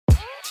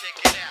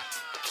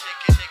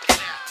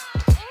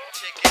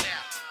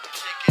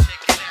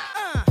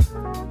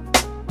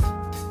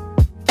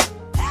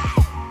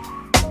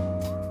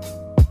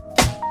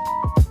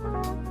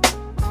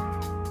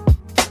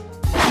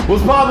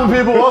What's poppin',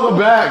 people? Welcome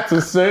back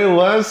to Say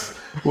Less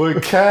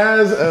with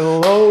Kaz and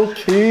Low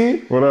Key.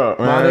 What up,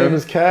 man? My name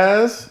is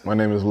Kaz. My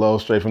name is Low,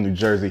 straight from New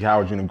Jersey,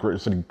 Howard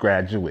University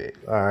graduate.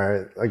 All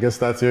right, I guess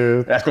that's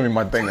your... That's gonna be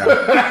my thing now.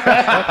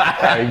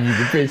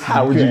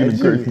 Howard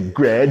University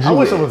graduate. I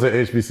wish I was at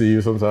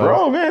HBCU sometimes.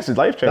 Bro, man, it's a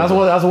life changer.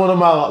 That's one of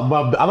my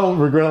I don't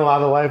regret a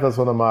lot of life. That's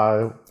one of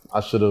my... I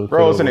should have...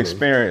 Bro, it's an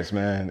experience,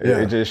 man. Yeah.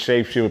 It just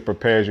shapes you. It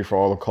prepares you for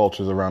all the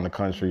cultures around the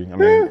country. I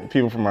mean,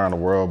 people from around the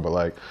world, but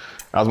like,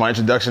 that was my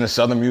introduction to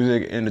Southern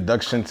music,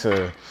 introduction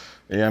to,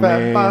 you know what I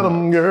mean?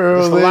 Bottom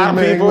girls, just a lot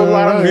of people, a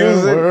lot of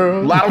music,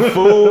 a lot of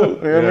food,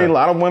 you know what I mean? A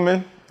lot of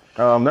women.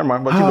 Never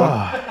mind, but keep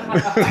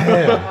going.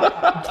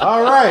 Damn.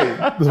 All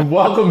right.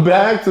 Welcome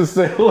back to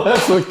Say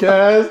Less with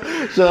Kaz.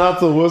 Shout out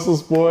to Whistle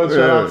Sports.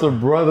 Shout out to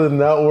Brother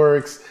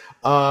Networks.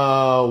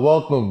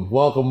 Welcome.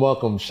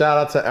 Shout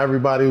out to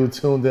everybody who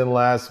tuned in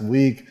last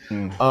week.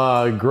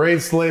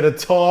 Great slate of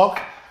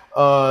talk.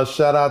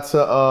 Shout out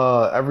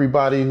to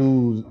everybody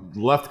who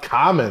left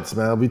comments,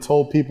 man. We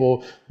told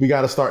people we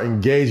got to start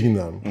engaging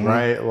them,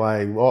 right?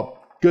 Like,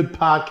 well, good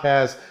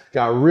podcast,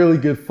 got really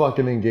good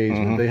fucking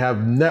engagement. They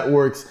have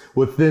networks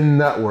within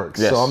networks.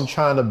 Yes. So I'm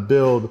trying to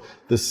build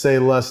the Say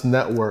Less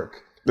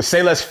network. The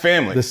Say Less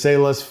family. The Say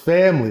Less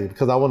family,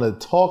 because I want to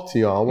talk to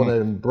y'all. I want to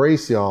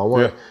embrace y'all. I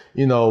want,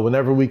 you know,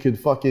 whenever we could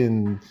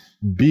fucking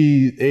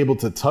be able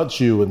to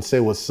touch you and say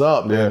what's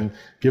up and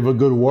give a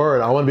good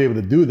word. I want to be able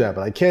to do that,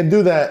 but I can't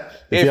do that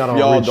if y'all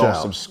don't reach out.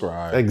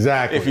 Subscribe.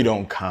 Exactly. If you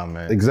don't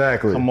comment.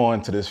 Exactly. Come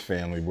on to this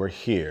family. We're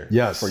here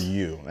for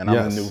you. And I'm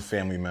a new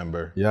family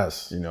member.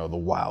 Yes. You know, the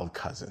wild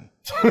cousin.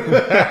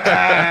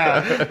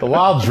 The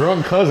wild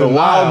drunk cousin. The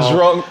wild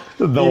drunk.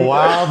 The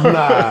wild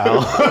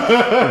Nile.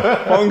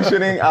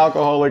 Functioning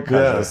alcoholic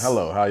cousin. Yes.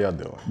 Hello, how y'all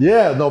doing?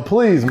 Yeah, no,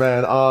 please,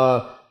 man.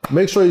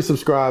 Make sure you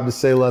subscribe to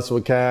Say Less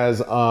with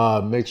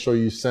Kaz. Make sure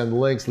you send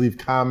links, leave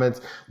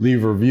comments,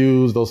 leave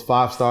reviews. Those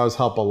 5 stars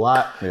help a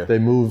lot. Yeah. They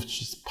move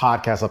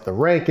podcasts up the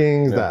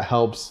rankings. That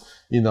helps,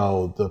 you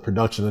know, the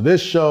production of this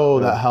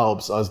show. That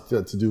helps us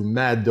to do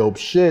mad dope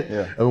shit.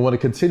 And we want to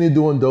continue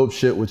doing dope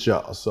shit with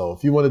y'all. So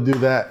if you want to do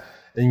that,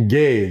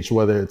 engage,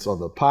 whether it's on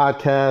the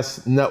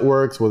podcast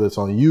networks, whether it's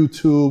on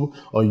YouTube,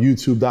 on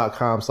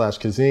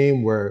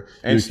youtube.com/Kazim, where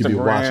you can be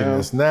watching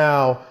this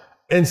now.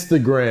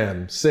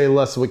 Instagram, Say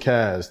Less with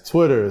Kaz.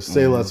 Twitter,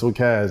 Say Less with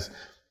Kaz.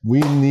 We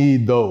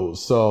need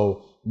those.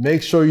 So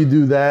make sure you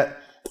do that.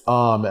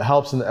 It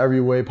helps in every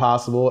way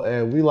possible.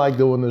 And we like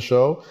doing the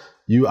show.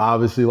 You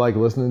obviously like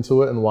listening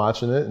to it and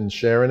watching it and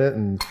sharing it.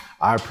 And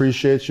I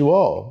appreciate you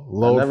all.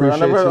 I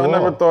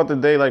never thought the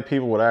day like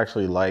people would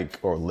actually like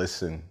or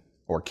listen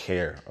or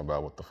care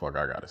about what the fuck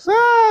I gotta say.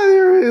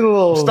 You're a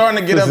little I'm starting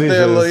to get facetious.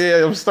 up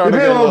there. I'm starting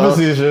You're to get a little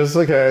facetious.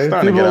 Okay.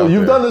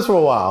 You've done this for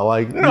a while.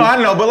 Like, no,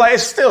 I know, but like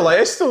it's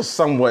still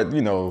somewhat,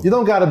 you know. You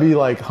don't gotta be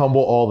like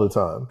humble all the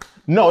time.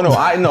 I'm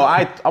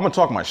gonna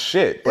talk my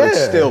shit, but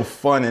it's still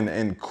fun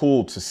and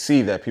cool to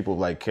see that people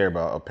like care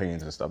about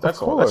opinions and stuff.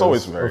 That's all. That's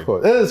always very. Of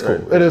course, it is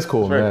cool. It is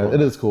cool, man. Cool.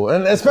 It is cool,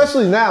 and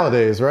especially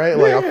nowadays, right?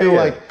 Like I feel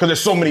like because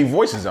there's so many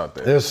voices out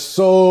there. There's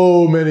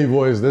so many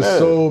voices. There's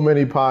so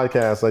many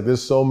podcasts. Like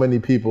there's so many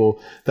people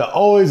that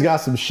always got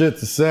some shit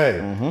to say.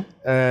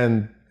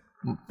 And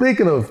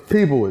speaking of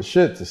people with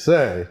shit to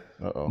say,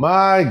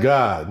 my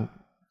God,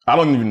 I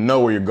don't even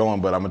know where you're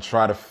going, but I'm gonna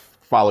try to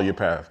follow your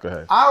path. Go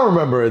ahead. I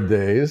remember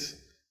days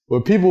where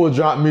people would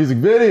drop music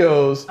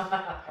videos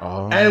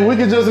and we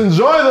could just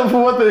enjoy them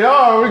for what they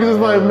are. We could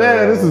just like,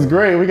 man, this is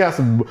great. We got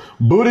some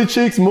booty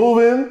cheeks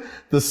moving.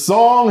 The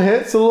song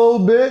hits a little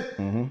bit.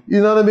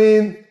 You know what I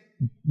mean?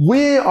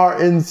 We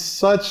are in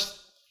such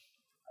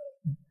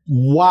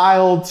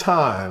wild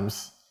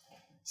times,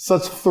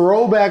 such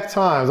throwback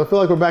times. I feel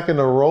like we're back in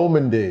the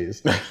Roman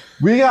days.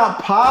 We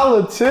got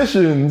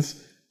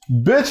politicians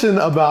bitching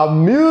about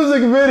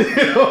music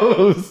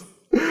videos.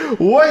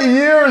 What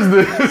year is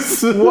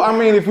this? Well, I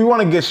mean, if we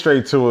want to get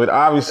straight to it,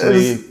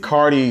 obviously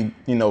Cardi,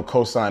 you know,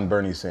 co-signed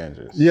Bernie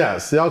Sanders.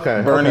 Yes,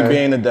 okay. Bernie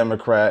being a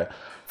Democrat.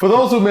 For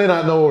those who may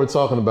not know what we're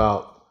talking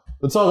about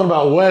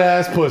wet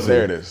ass pussy.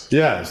 There it is.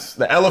 Yes.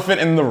 The elephant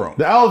in the room.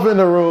 The elephant in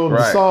the room, right.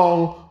 The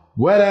song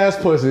Wet Ass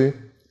Pussy.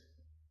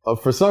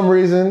 For some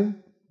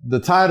reason, the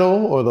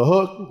title or the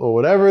hook or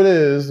whatever it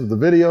is, the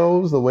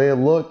videos, the way it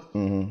looked,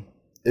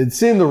 it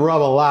seemed to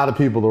rub a lot of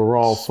people the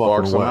wrong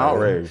fucking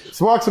way.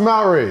 Spark some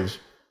outrage.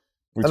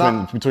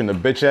 Between the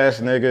bitch ass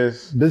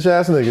niggas. Bitch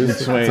ass niggas.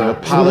 Between the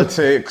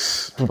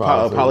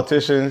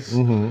politicians.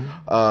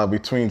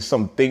 Between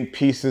some think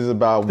pieces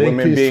about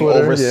women being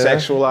over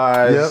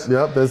sexualized.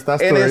 Yep.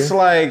 That's and three. It's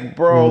like,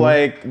 bro,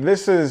 like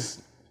this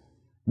is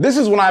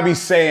when I be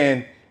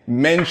saying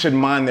men should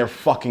mind their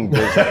fucking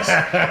business.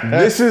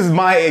 This is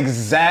my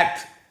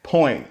exact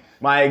point.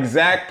 My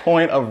exact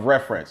point of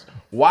reference.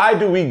 Why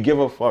do we give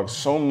a fuck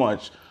so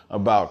much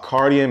about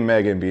Cardi and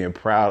Megan being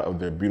proud of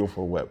their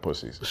beautiful wet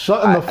pussies?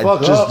 Shutting the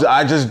fuck up.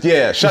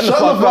 Shutting the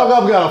fuck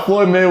up got a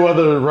Floyd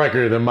Mayweather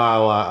record in my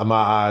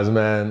eyes,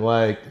 man.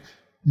 Like,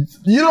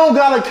 you don't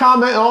gotta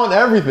comment on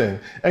everything.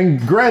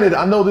 And granted,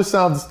 I know this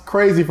sounds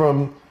crazy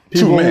from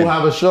people who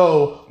have a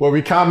show where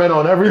we comment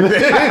on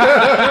everything.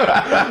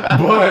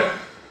 But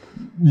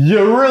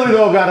you really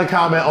don't gotta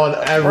comment on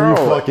every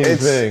fucking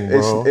thing,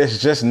 bro. It's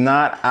just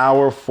not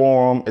our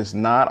forum. It's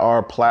not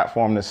our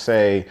platform to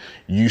say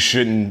you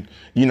shouldn't,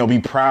 be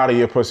proud of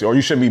your pussy, or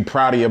you shouldn't be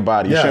proud of your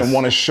body. You shouldn't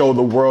want to show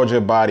the world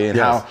your body and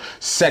how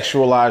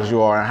sexualized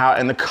you are,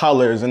 and the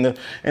colors and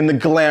the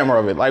glamour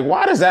of it. Like,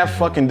 why does that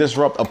fucking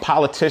disrupt a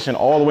politician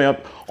all the way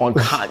up on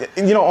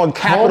on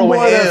Capitol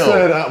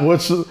Hill?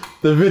 Said,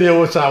 the video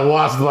which I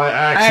watched by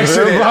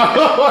accident.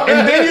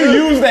 And then you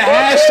use the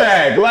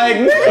hashtag. Like,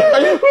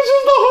 nigga, which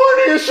is the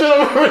horniest shit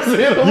I've ever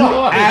seen in my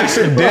life.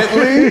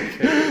 Accidentally?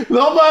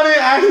 Nobody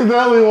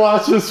accidentally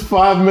watches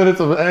 5 minutes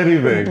of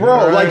anything.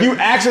 Bro, like you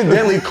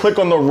accidentally click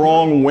on the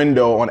wrong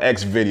window on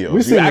X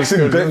videos. You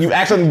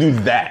accidentally do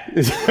that.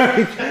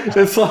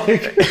 It's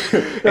like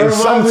and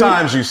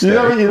sometimes you say.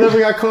 You never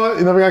got caught?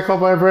 You never got caught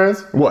by your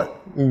parents? What?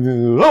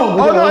 No.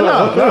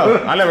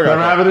 I never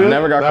got caught.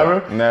 Never got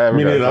caught.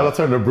 Me neither. I'll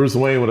turn to Bruce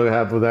Wayne when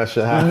that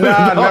shit happened.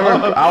 Nah,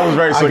 never. I was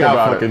very slick about it.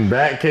 I got fucking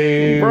bat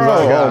caves.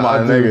 Bro, my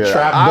nigga.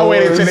 I was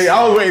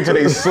waiting till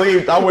they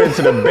sleep. I went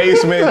into the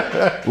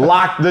basement,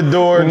 locked the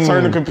door,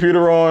 turned the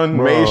computer on,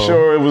 made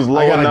sure it was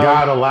low enough. I got a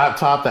guy on a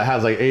laptop that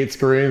has like 8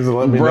 screens and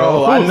let me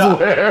know. I know.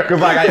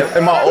 Because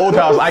in my old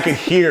house, I could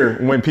hear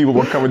when people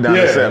were coming down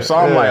the steps. So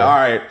I'm like, all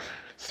right,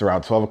 it's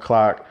around 12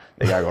 o'clock.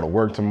 They gotta go to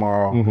work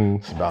tomorrow.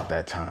 It's about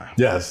that time.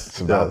 Yes.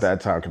 It's about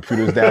that time.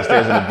 Computer's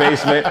downstairs in the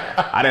basement.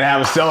 I didn't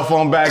have a cell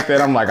phone back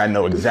then. I'm like, I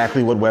know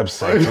exactly what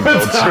website to go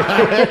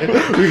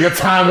to. We can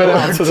time it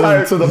out to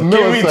the millisecond.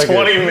 Give me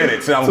 20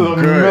 minutes and I'm good.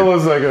 To the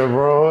millisecond,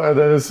 bro. And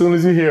then as soon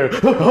as you hear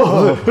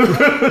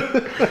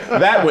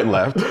that went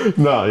left.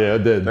 No, yeah,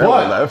 it did. That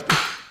went left.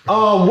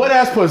 Wet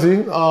Ass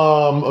Pussy,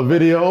 a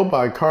video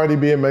by Cardi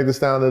B and Meg Thee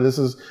Stallion. This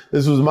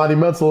was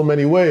monumental in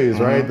many ways,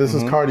 right? This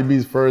is Cardi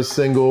B's first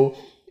single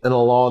in a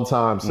long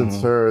time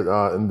since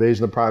her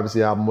Invasion of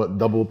Privacy album with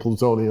Double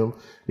Plutonium.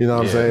 You know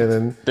what I'm saying?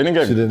 And he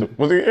got a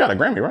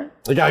Grammy, right?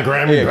 He got a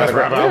Grammy, best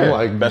rap album.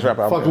 Like, best rap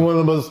album. Fucking one of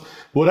the most,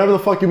 whatever the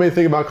fuck you may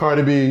think about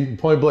Cardi B,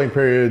 point blank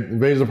period,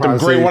 Invasion of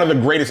Privacy. One of the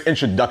greatest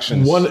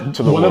introductions to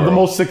the world. One of the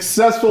most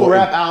successful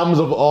rap albums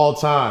of all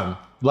time.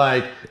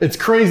 Like, it's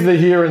crazy to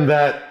hear in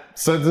that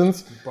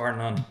sentence. Bar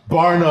none.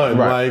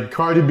 Right. Like,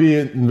 Cardi B,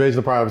 Invasion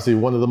of Privacy,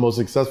 one of the most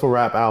successful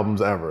rap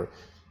albums ever.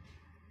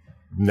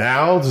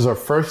 Now, this is her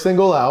first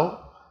single out.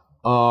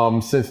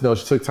 Since she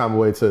took time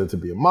away to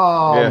be a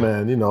mom,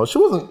 and she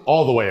wasn't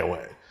all the way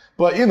away,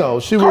 but she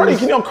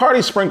was.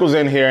 Cardi sprinkles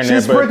in here and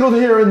there. She sprinkled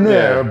here and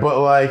there,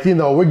 but like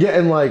we're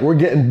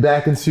getting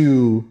back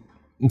into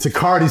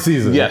Cardi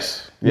season.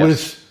 Yes.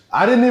 Which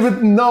I didn't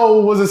even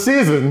know was a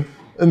season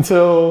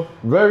until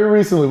very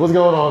recently. What's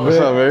going on, Vic?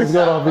 What's up, Vic? What's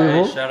going on,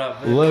 people? Hey, shut up,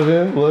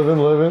 Vic.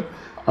 Living.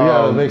 We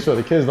gotta make sure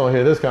the kids don't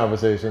hear this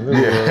conversation.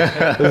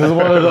 This is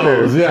one of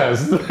those.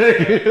 Yes.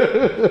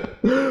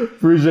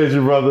 Appreciate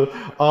you, brother.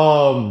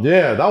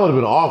 That would have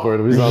been awkward.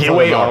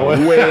 Way awkward.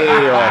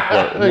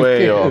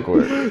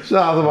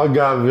 Shout out to my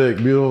guy Vic,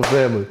 beautiful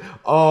family.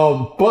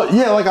 But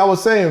yeah, like I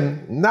was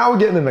saying, now we're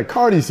getting into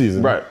Cardi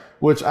season, right?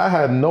 Which I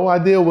had no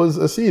idea was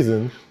a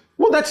season.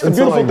 Well, that's the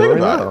beautiful thing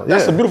about it.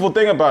 That's the beautiful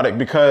thing about it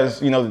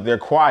because they're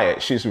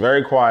quiet. She's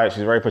very quiet.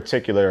 She's very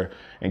particular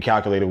and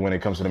calculated when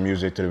it comes to the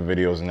music, to the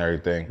videos and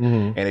everything.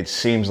 And it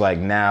seems like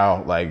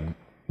now,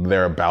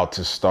 they're about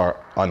to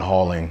start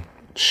unhauling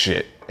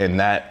shit. And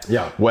that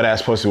Wet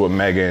Ass Pussy with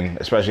Megan,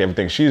 especially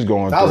everything she's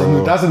going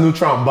through. That's a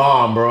neutron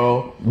bomb,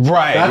 bro.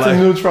 Right. That's a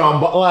neutron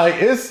bomb. Like,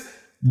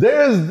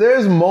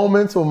 there's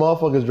moments where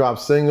motherfuckers drop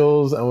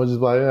singles and we're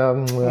just like,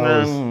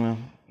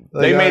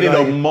 they made it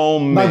a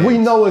moment. Like, we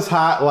know it's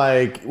hot.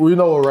 Like, we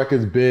know a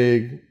record's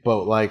big,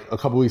 but like a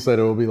couple weeks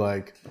later, we'll be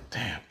like,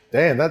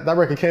 damn, that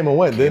record came and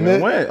went, didn't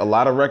it? A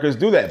lot of records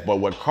do that. But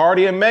what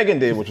Cardi and Megan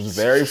did, which was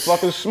very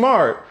fucking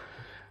smart,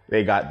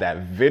 they got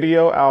that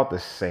video out the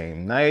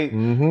same night.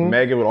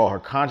 Megan with all her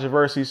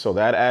controversy, so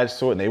that adds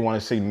to it. And they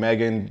want to see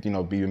Megan,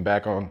 being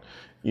back on,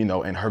 in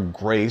her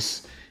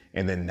grace.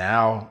 And then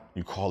now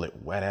you call it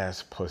Wet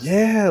Ass Pussy.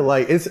 Yeah,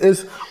 like it's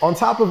on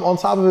top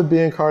of it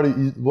being Cardi.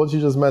 What you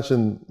just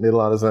mentioned made a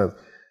lot of sense.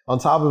 On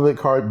top of it,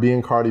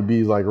 being Cardi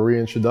B's like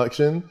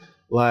reintroduction.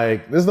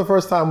 Like, this is the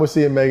first time we're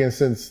seeing Megan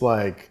since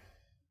like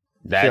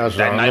that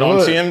night on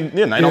TMZ.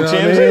 Yeah, night on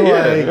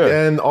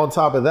TMZ. And on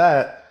top of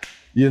that,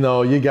 you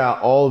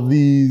got all of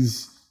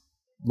these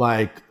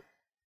like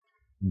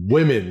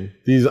women,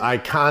 these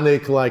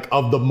iconic like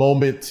of the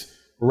moment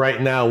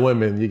right now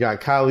women. You got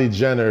Kylie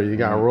Jenner, you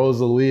got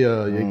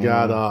Rosalia, you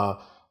got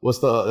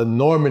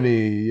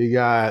Normani, you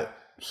got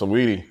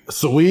Saweetie.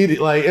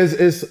 Like,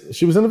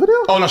 she was in the video?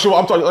 Oh no, I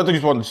thought you were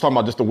talking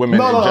about just the women.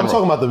 No, in general. I'm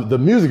talking about the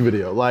music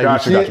video. Like,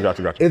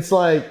 gotcha. It's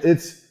like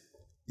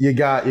you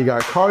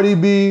got Cardi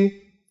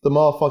B, the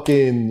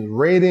motherfucking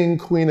reigning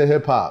queen of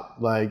hip hop.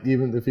 Like,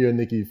 even if you're a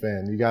Nicki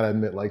fan, you gotta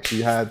admit, like,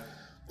 she had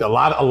a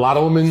lot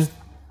of women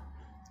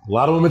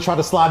tried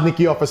to slide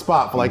Nicki off her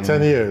spot for like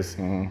 10 years.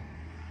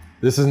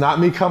 This is not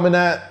me coming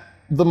at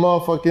the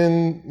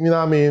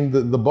motherfucking,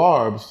 the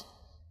barbs,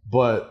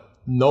 but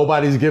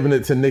nobody's giving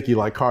it to Nicki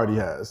like Cardi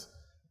has.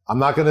 I'm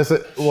not gonna say.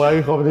 Why are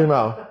you opening your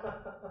mouth?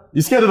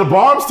 You scared of the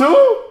barbs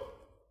too?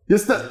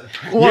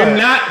 You're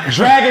not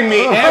dragging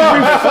me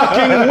every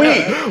fucking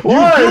week. You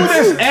do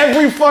this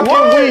every fucking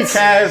week,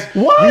 Kaz.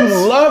 What? You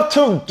love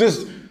to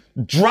just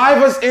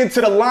drive us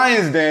into the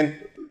lion's den.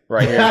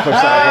 Right here.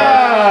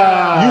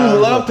 You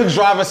love to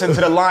drive us into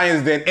the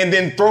lion's den and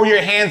then throw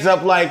your hands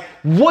up like,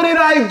 what did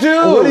I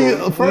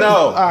do?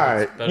 No. All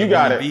right. You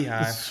got it.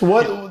 Beehive.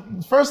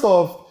 First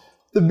off,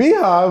 the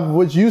Beehive,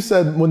 which you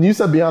said, when you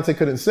said Beyonce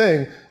couldn't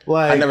sing,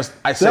 like...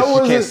 I said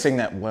she can't sing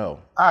that well.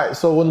 All right,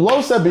 so when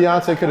Lo said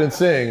Beyonce couldn't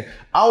sing,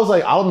 I was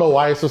like, I don't know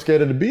why you're so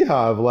scared of the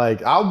Beehive.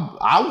 Like,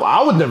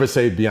 I would never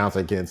say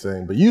Beyonce can't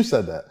sing, but you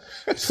said that.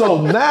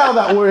 So now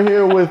that we're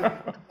here with,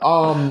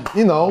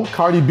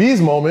 Cardi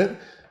B's moment,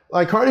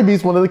 like Cardi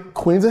B's one of the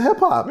queens of hip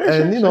hop. Yeah,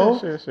 and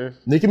sure.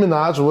 Nicki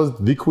Minaj was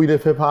the queen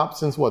of hip hop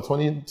since what,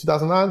 2009,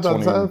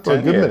 2010? For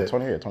a good minute.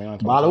 29,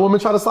 A lot of women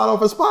try to slide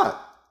off a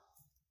spot.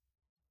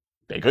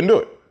 They couldn't do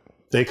it.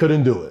 They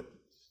couldn't do it.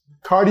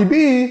 Cardi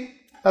B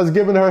has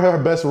given her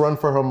best run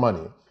for her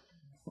money.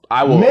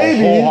 I will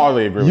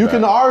wholeheartedly agree with that. You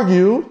can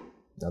argue,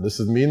 now this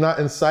is me not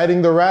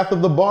inciting the wrath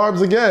of the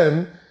barbs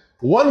again,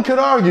 one could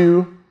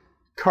argue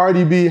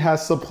Cardi B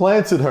has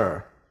supplanted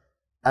her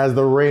as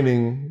the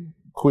reigning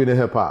queen of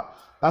hip hop.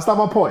 That's not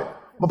my point.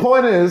 My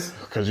point is...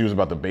 Because you was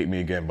about to bait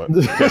me again, but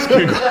just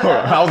keep going.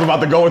 I was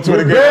about to go into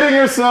it again. You're baiting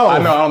yourself. I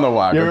know, I don't know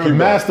why. You're a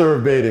master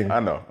of baiting. I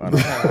know.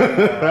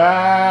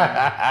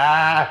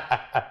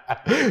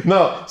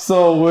 No,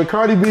 so with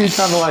Cardi B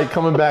kind of like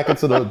coming back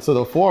into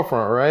the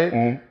forefront, right?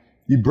 Mm-hmm.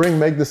 You bring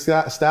Meg Thee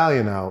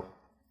Stallion out,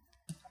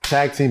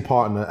 tag team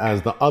partner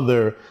as the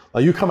other,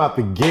 like you come out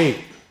the gate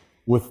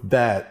with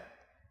that,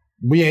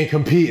 we ain't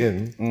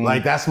competing.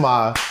 Like it's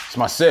my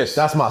sis.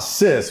 That's my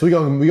sis. We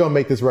gonna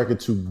make this record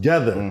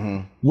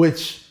together,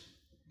 which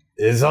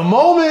is a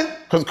moment.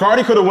 Because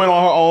Cardi could have went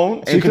on her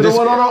own. She could have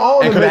went on her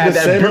own and could have had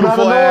that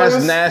beautiful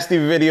ass nasty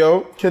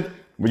video.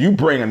 But you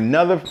bring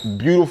another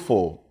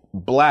beautiful,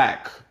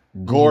 black,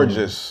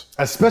 gorgeous.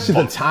 Especially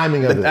the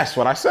timing of it. That's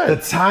what I said.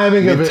 The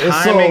timing of it. The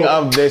timing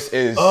of this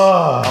is,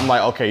 I'm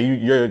like, okay,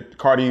 you're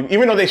Cardi,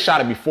 even though they shot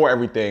it before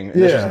everything,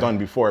 this was done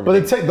before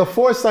everything. But it take the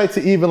foresight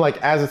to even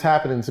like, as it's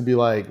happening, to be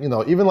like,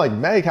 even like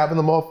Meg having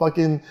the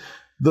motherfucking,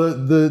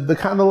 the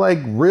kind of like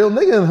real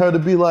nigga in her to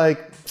be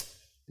like,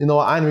 I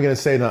ain't even gonna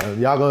say nothing.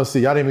 Y'all gonna see.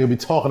 Y'all ain't even gonna be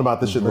talking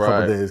about this shit in a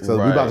couple days because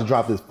we about to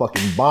drop this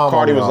fucking bomb.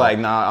 Cardi was like,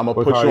 nah, I'm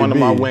gonna put you under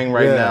my wing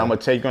right now. I'm gonna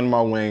take you under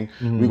my wing.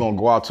 We're gonna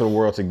go out to the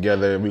world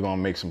together. We're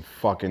gonna make some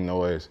fucking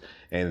noise.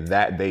 And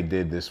that they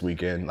did this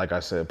weekend. Like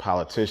I said,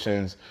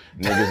 politicians,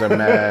 niggas are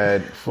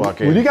mad.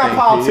 Fucking. When you got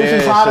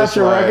politicians hot at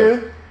your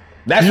record,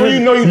 that's when you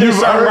know you did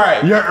something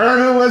right. You're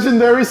earning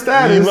legendary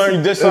status.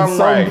 You did something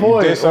right.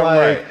 You did something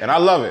right. And I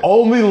love it.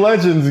 Only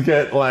legends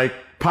get like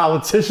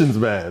politicians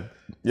mad.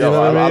 Yo,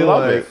 I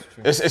love it.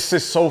 It's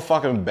just so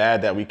fucking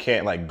bad that we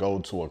can't like go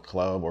to a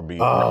club or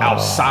be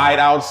outside.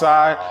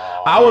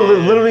 I would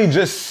literally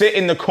just sit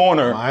in the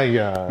corner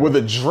with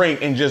a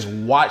drink and just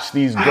watch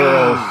these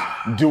girls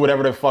do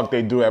whatever the fuck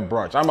they do at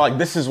brunch. I'm like,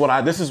 this is what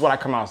I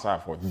come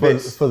outside for.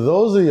 For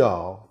those of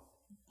y'all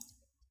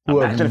who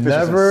have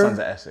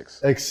never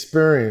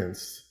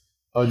experienced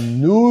a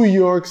New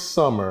York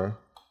summer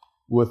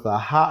with a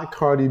hot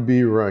Cardi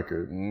B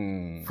record.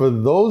 For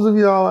those of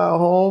y'all at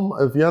home,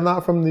 if you're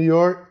not from New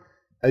York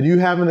and you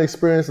haven't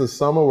experienced a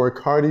summer where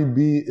Cardi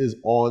B is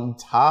on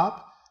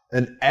top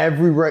and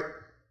every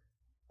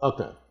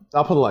okay,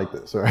 I'll put it like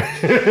this,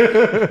 right?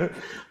 A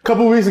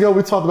couple of weeks ago,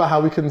 we talked about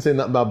how we couldn't say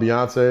nothing about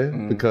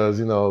Beyonce because,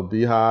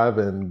 Beehive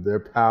and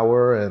their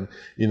power and,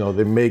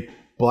 they make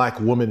black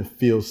women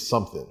feel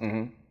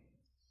something.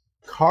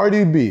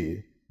 Cardi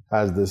B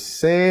has the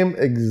same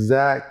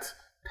exact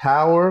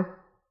power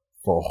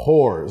for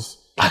whores.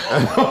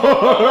 And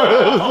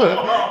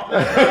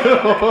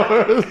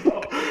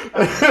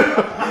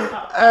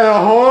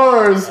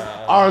whores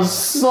are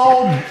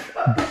so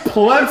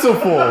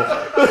plentiful.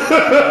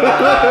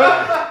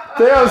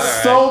 They are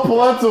so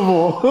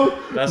plentiful.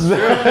 That's true.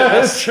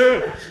 That's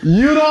true.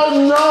 You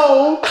don't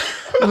know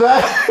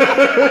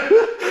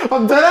that.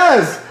 I'm dead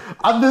ass.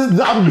 I'm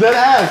dead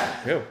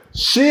ass. Ew.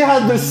 She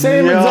has the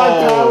same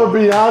exact power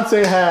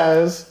Beyonce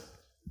has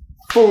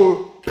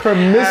for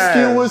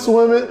promiscuous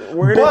women,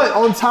 but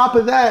on top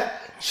of that,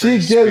 she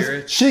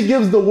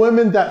gives the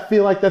women that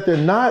feel like that they're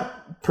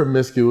not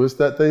promiscuous,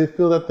 that they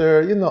feel that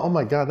they're, oh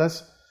my God,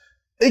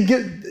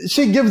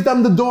 she gives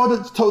them the door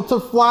to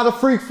fly the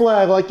freak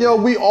flag. Like, yo,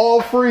 we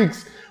all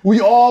freaks.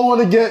 We all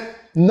want to get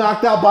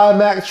knocked out by a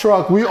Mack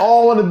truck. We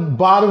all want to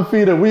bottom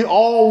feed it. We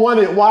all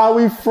want it. Why are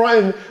we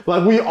fronting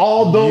like we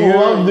all don't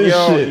love this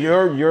shit?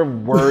 Your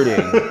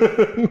wording,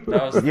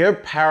 you're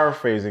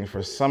paraphrasing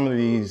for some of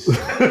these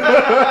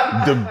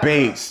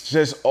debates.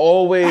 Just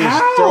always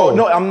throw.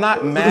 No, I'm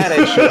not mad at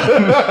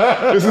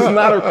you. This is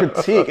not a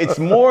critique. It's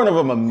more of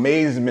an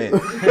amazement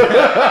of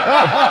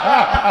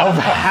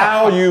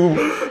how you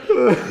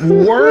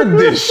word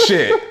this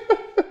shit.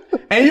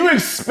 And you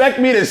expect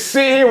me to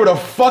sit here with a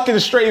fucking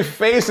straight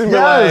face and be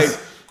like,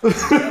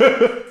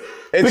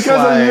 It's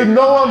because you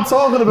know what I'm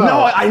talking about.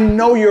 No, I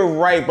know you're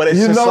right, but it's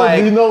just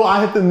like... You know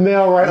I hit the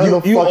nail right on the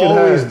fucking head. You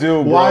always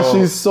do, bro. Why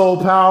she's so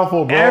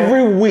powerful, bro.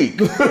 Every week,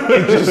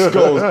 it just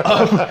goes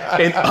up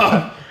and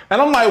up.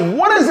 And I'm like,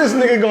 what is this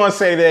nigga gonna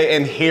say today?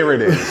 And here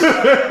it is.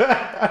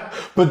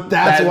 But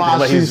that's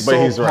why she's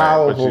so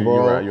powerful, right.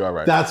 bro. You are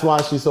right. That's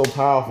why she's so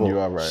powerful. You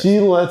are right. She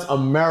lets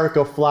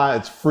America fly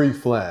its freak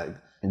flag.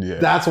 Yeah.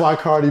 That's why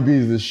Cardi B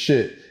is the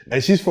shit.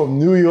 And she's from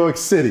New York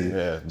City.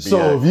 Yeah,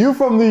 so if you're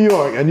from New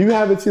York and you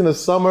haven't seen a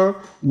summer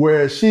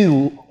where she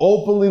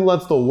openly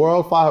lets the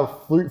world fly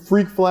her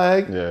freak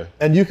flag,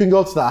 and you can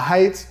go to the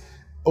Heights,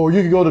 or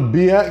you can go to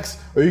BX,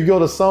 or you can go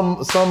to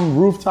some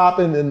rooftop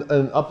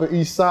in Upper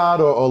East Side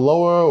or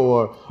Lower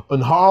or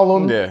in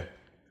Harlem. Yeah.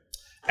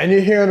 And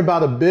you're hearing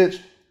about a bitch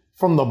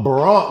from the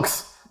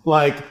Bronx,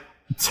 like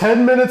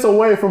 10 minutes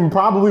away from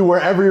probably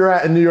wherever you're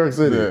at in New York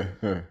City.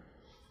 Yeah.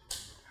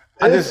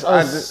 It's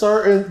a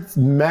certain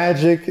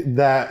magic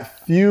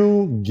that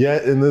few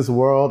get in this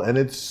world, and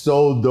it's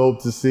so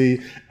dope to see,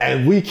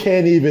 and we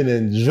can't even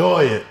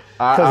enjoy it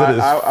because of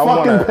this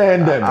fucking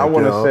pandemic. I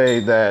want to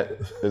say that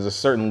there's a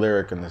certain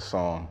lyric in this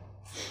song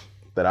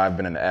that I've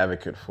been an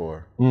advocate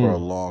for a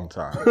long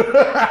time.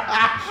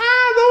 I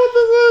know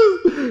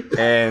what this is.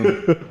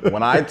 And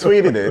when I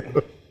tweeted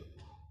it,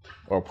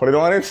 or put it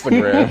on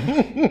Instagram,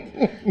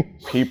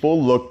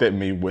 people looked at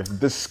me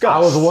with disgust. I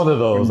was one of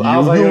those. I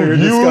was like, you're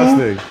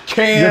disgusting.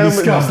 Cam,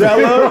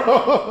 Della,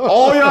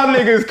 all y'all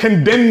niggas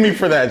condemned me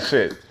for that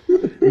shit.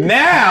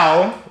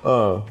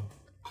 Now,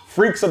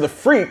 Freaks of the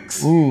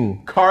Freaks,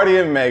 Cardi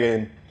and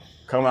Megan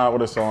come out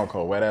with a song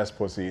called Wet Ass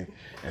Pussy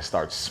and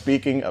start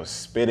speaking of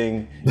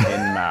spitting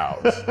in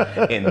mouths.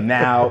 And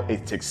now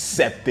it's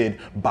accepted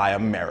by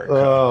America.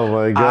 Oh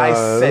my God. I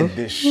said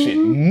this shit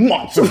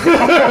months ago.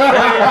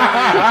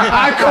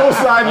 I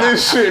co-signed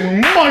this shit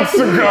months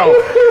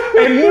ago.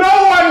 And no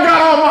one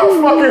got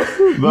on my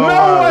fucking... No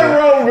one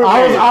rode with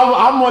me.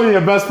 I'm one of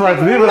your best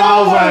friends. Even I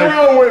was like,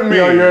 rode with me.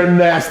 Yo, you're a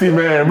nasty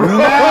man, bro.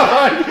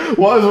 Like,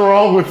 what is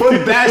wrong with you?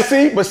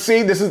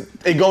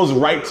 It goes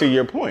right to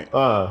your point.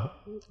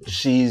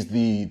 She's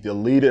the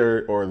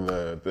leader or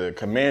the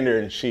commander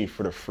in chief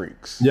for the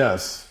Freaks.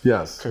 Yes.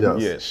 Yeah,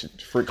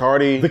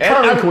 Cardi. The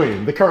current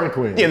queen.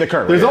 Yeah, the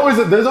current. There's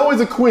always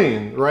a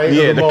queen, right?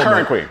 Yeah, the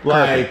current queen.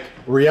 Like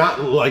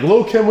Rihanna, like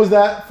Lil' Kim was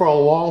that for a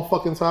long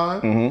fucking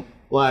time. Mm-hmm.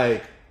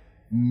 Like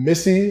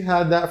Missy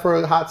had that for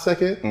a hot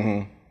second.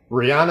 Mm-hmm.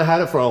 Rihanna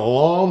had it for a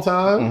long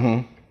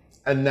time,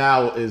 and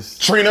now is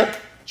Trina. Right.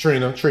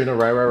 Trina,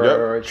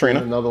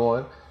 another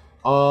one.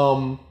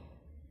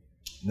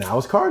 Now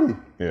it's Cardi.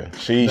 Yeah,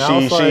 she's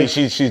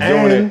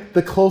doing it.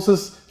 The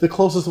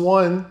closest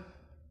one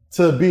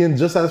to being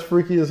just as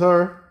freaky as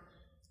her.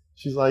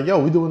 She's like, yo,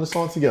 we doing this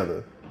song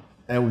together,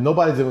 and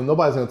nobody's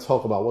gonna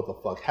talk about what the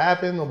fuck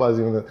happened. Nobody's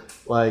even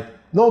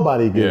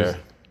nobody gives.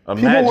 Yeah.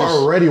 People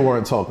already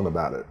weren't talking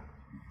about it,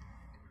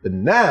 but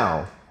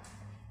now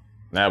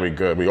we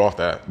good. We off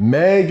that.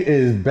 Meg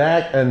is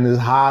back and is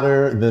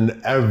hotter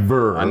than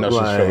ever. I know she's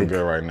feeling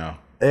good right now.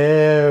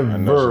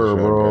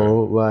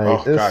 Bro.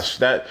 Like, oh gosh,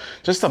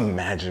 just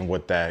imagine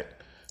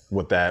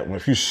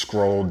if you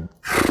scrolled on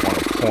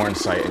a porn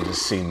site and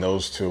just seen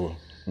those two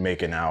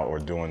making out or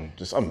doing,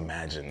 just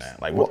imagine that.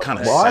 Like, what kind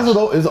of sex?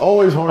 It's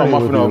always horny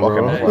with you,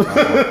 bro.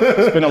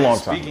 It's been a long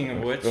time. Speaking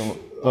of which,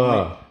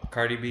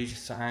 Cardi B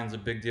signs a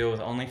big deal with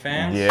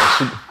OnlyFans.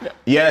 Yeah,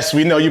 yes,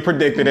 we know you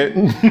predicted it.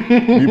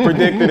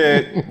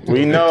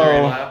 We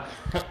know.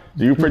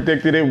 You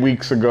predicted it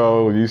weeks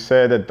ago. You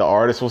said that the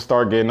artists will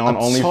start getting on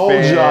OnlyFans. I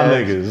told y'all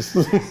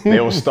niggas. They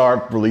will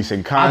start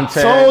releasing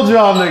content. I told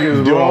y'all niggas,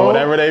 bro. Doing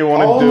whatever they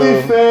want to do.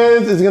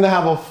 OnlyFans is going to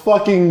have a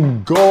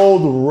fucking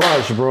gold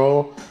rush,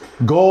 bro.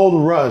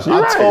 Gold rush.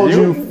 You're I told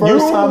you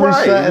first time we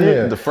sat in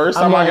here. The first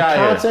time I got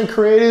here. Content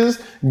creators,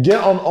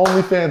 get on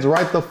OnlyFans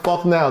right the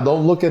fuck now.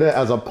 Don't look at it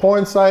as a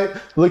porn site.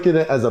 Look at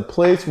it as a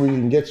place where you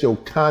can get your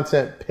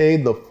content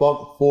paid the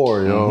fuck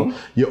for, yo.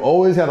 Mm-hmm. You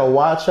always gotta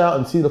watch out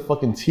and see the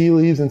fucking tea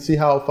leaves and see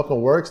how it fucking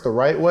works the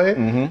right way.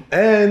 Mm-hmm.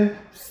 And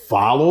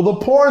follow the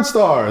porn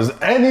stars.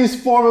 Any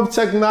form of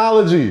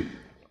technology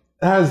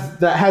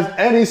that has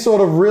any sort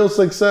of real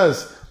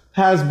success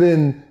has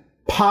been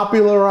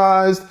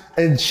popularized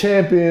and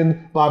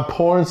championed by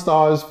porn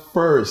stars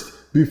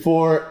first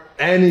before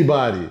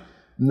anybody.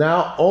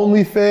 Now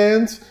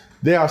OnlyFans,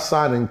 they are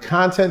signing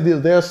content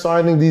deals. They're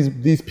signing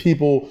these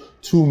people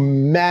to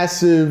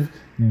massive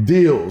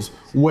deals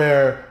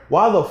where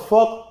why the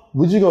fuck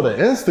would you go to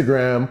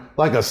Instagram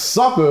like a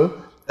sucker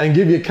and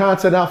give your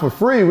content out for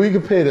free? We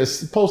could pay to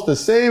post the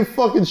same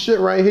fucking shit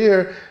right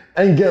here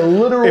and get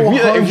literal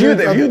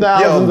hundreds of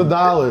thousands of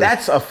dollars.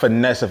 That's a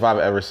finesse if I've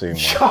ever seen one.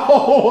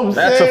 Yo,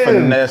 That's a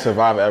finesse if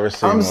I've ever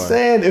seen one. I'm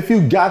saying if you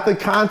got the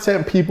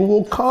content, people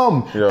will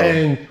come. Yo.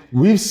 And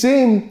we've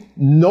seen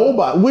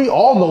nobody. We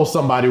all know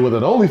somebody with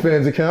an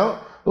OnlyFans account.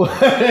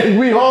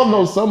 We all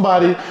know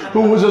somebody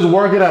who was just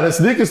working at a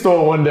sneaker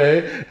store one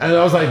day, and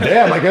I was like,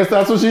 damn, I guess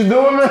that's what she's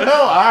doing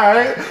now. All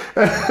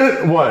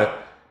right.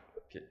 What?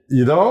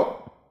 You don't?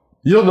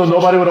 You don't know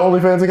nobody with an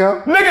OnlyFans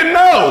account? Nigga,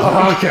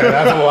 no! Okay,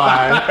 that's a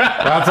lie.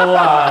 That's a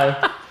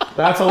lie.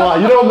 That's a lie.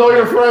 You don't know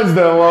your friends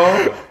then,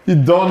 Lo. You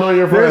don't know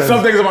your friends. There's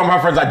some things about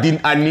my friends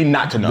I need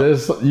not to know.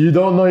 You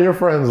don't know your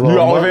friends, Lo. You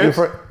got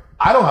OnlyFans?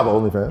 I don't have an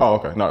OnlyFans. Oh,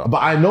 okay. No.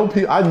 But I know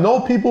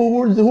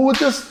people who would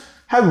just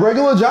have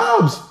regular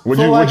jobs. Would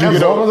you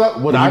get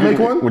one? Would I make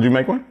one? Would you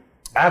make one?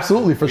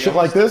 Absolutely. For shit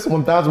like this,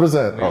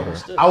 1,000%.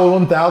 Okay. I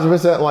would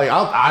 1,000%. Like,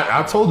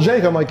 I told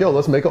Jake, I'm like, yo,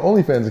 let's make an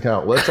OnlyFans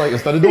account. Let's, like,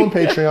 instead of doing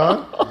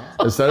Patreon,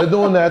 instead of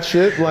doing that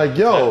shit, like,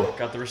 yo,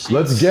 got the receipts.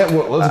 let's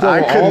go.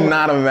 I could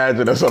not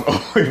imagine us on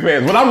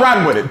OnlyFans, but I'm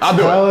riding with it. I'll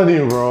do it. I'm telling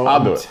you, bro.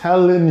 I'll do it.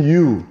 Telling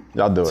you.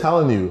 Y'all do it.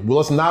 Telling you. Well,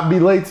 let's not be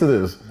late to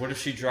this. What if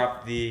she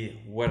dropped the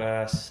wet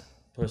ass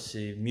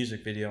pussy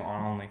music video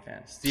on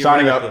OnlyFans?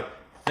 Signing up.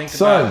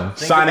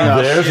 Signing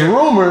up. There's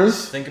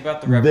rumors. Think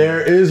about the revenue.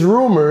 There is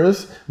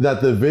rumors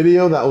that the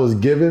video that was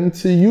given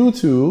to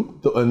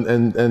YouTube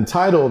and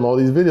Tidal and all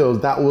these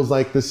videos, that was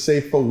like the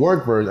safe for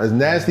work version. As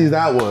nasty as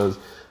that was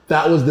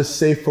the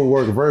safe for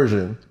work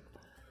version.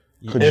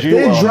 If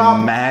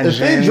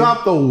they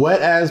drop the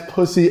wet ass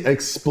pussy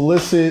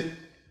explicit,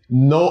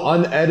 no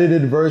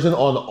unedited version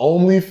on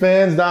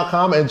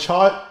OnlyFans.com and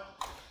chart,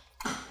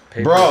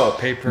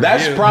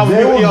 that's probably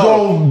they will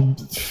go.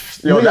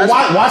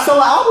 Why sell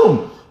an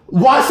album?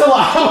 Why sell an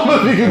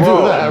album if you can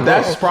do that, bro?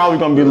 That's probably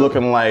gonna be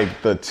looking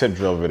like the Tip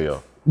Drill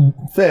video.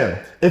 Fam,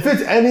 if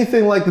it's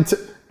anything like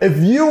if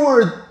you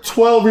were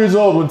 12 years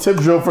old when Tip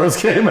Drill first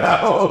came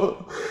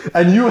out,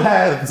 and you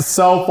had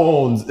cell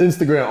phones,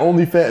 Instagram,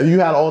 OnlyFans, you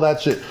had all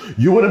that shit,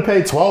 you wouldn't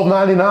pay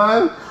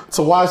 $12.99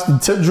 to watch the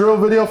Tip Drill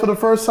video for the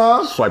first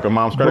time? Swiping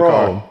mom's credit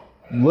card.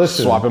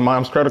 Listen. Swiping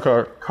mom's credit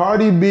card.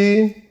 Cardi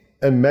B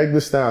and Meg Thee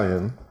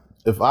Stallion.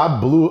 If I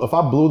blew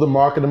the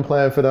marketing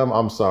plan for them,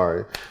 I'm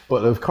sorry.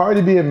 But if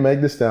Cardi B and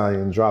Meg Thee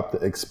Stallion drop the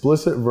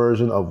explicit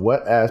version of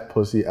Wet Ass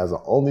Pussy as an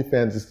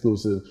OnlyFans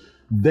exclusive,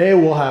 they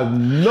will have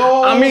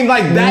no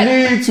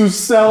need to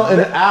sell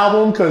an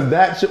album because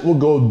that shit will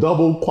go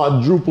double,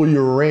 quadruple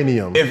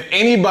uranium. If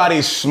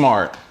anybody's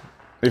smart,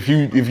 if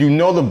you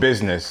know the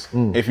business,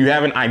 if you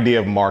have an idea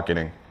of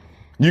marketing,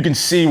 you can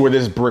see where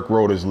this brick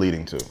road is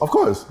leading to. Of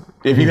course.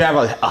 If you have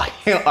a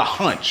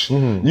hunch,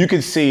 you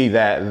can see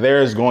that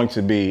there's going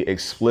to be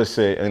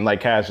explicit, and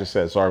like Cash just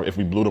said, sorry if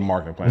we blew the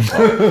marketing plan.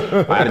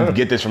 I didn't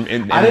get this from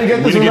anybody. I didn't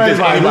get this from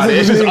anybody.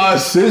 It's just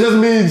us. It's just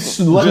me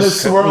letting it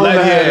swirl in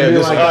the head.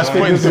 Just us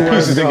putting the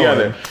pieces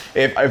together.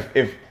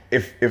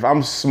 If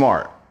I'm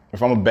smart,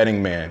 if I'm a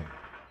betting man,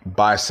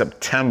 by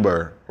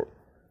September,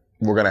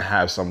 we're going to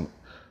have some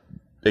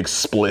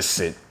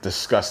explicit,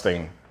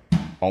 disgusting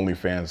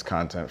OnlyFans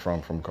content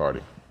from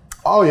Cardi.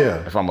 Oh yeah.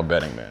 If I'm a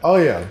betting man. Oh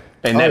yeah.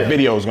 And that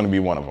video is going to be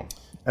one of them.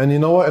 And you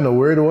know what? In a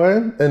weird way,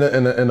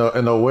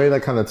 in a way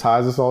that kind of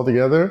ties us all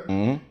together.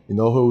 You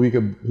know who we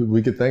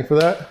could thank for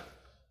that?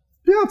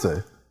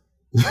 Beyonce.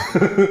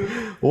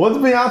 Once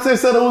Beyonce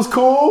said it was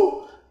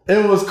cool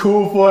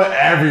for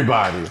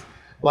everybody.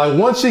 Like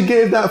once she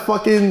gave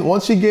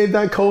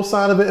that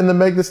co-sign of it in the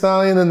Meg Thee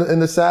Stallion and in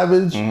the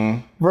Savage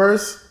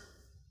verse.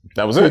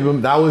 That was it.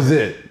 That was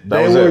it.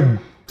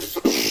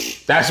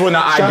 That's when the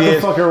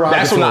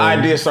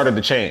idea started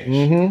to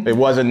change. It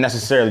wasn't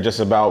necessarily just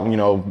about,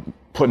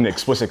 putting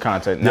explicit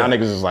content. Now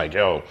niggas is like,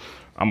 yo,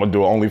 I'm gonna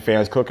do an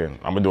OnlyFans cooking.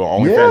 I'm gonna do an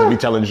OnlyFans and be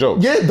telling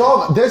jokes. Yeah,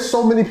 dog. There's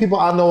so many people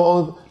I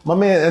know. My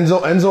man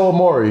Enzo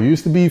Amore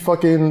used to be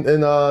fucking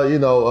in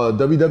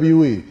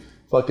WWE.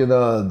 Fucking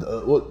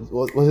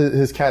what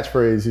his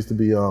catchphrase used to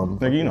be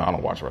Nigga, I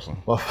don't watch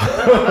wrestling.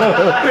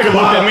 Nigga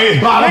looked at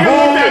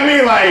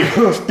me like,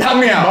 help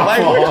me out.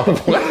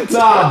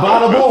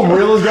 Bada boom,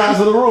 realest guys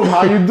in the room.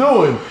 How you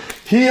doing?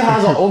 He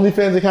has an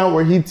OnlyFans account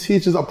where he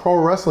teaches a pro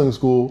wrestling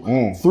school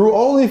through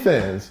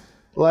OnlyFans.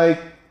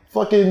 Like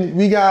fucking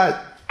we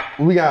got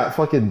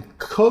fucking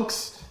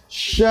cooks,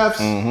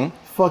 chefs,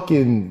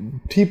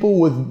 fucking people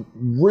with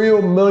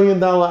real $1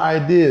 million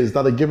ideas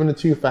that are giving it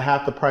to you for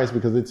half the price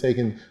because they're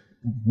taking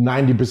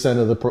 90%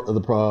 of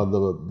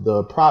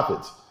the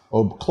profits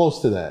or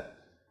close to that.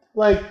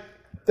 Like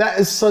that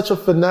is such a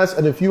finesse.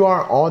 And if you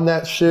aren't on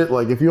that shit,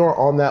 like if you aren't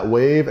on that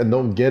wave and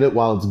don't get it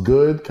while it's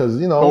good, because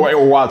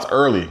or while it's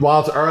early,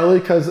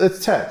 because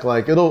it's tech,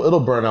 like it'll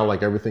burn out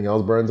like everything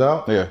else burns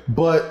out. Yeah.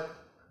 But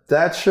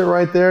that shit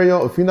right there,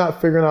 yo, if you're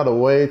not figuring out a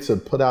way to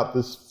put out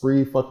this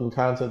free fucking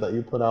content that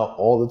you put out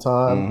all the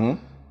time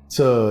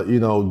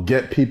to,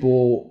 get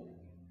people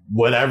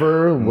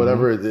whatever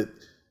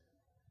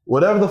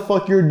the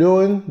fuck you're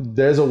doing,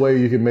 there's a way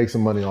you can make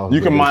some money off.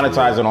 You can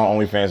monetize it on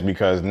OnlyFans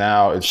because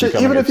now it's shit.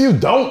 Even if you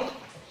don't,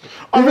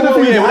 even if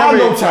you have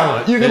no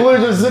talent, you can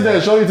literally just sit there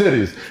and show your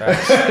titties.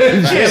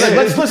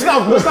 Let's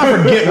not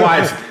forget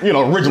why it's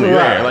originally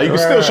there. Like you can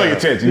still show your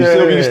tits. You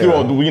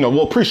still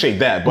we'll appreciate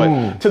that.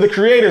 But to the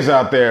creators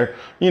out there,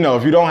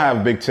 if you don't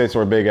have big tits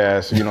or big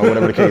ass,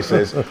 whatever the case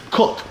is,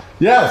 cook.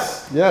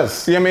 Yes.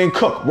 See,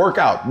 cook, work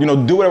out.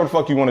 Do whatever the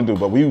fuck you want to do.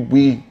 But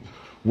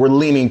we're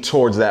leaning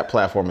towards that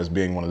platform as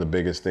being one of the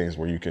biggest things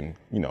where you can,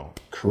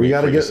 create. We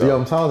gotta for get. yourself. Yeah,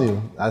 I'm telling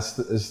you,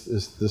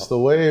 it's the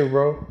wave,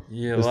 bro.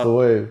 Yeah, it's the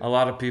wave. A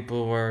lot of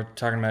people were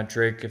talking about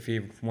Drake if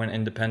he went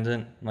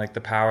independent, like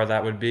the power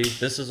that would be.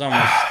 This is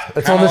almost.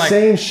 It's on the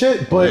same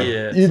shit, but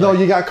Yeah,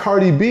 you got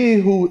Cardi B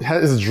who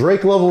has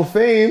Drake level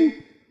fame.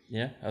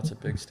 Yeah, that's a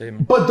big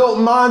statement. But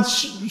don't mind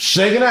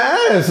shaking her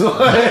ass.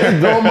 Like,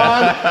 don't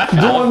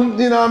mind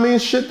doing,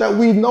 shit that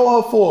we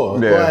know her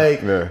for.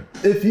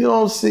 If you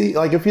don't see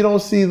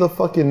the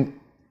fucking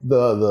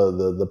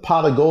the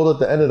pot of gold at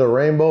the end of the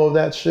rainbow of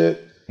that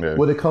shit,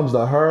 when it comes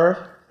to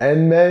her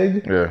and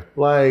Meg,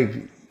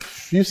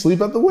 you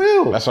sleep at the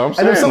wheel. That's what I'm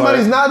saying. And if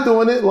somebody's not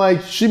doing it,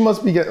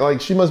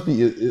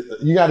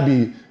 you got to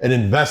be an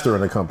investor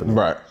in the company,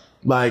 right?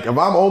 Like, if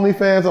I'm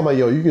OnlyFans, I'm like,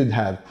 yo, you could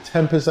have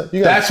 10%.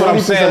 You got That's what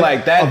I'm saying.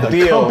 Like, that of the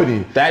deal,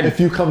 company, if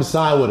you come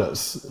sign with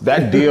us.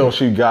 That deal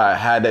she got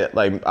had that,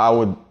 like, I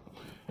would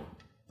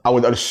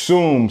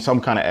assume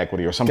some kind of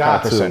equity or some kind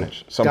of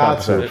percentage. For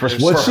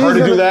her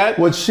to do that.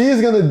 What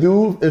she's going to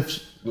do,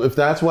 if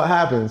that's what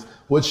happens,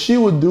 what she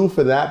would do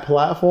for that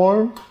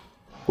platform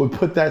would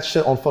put that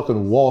shit on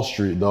fucking Wall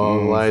Street,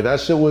 dog. Like,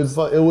 that shit would. It's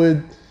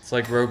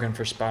like Rogan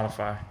for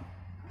Spotify.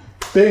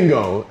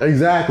 Bingo,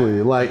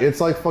 exactly. Like,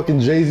 it's like fucking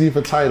Jay-Z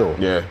for Tidal.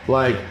 Yeah.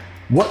 Like,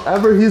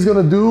 whatever he's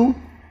gonna do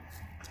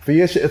for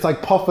your shit, it's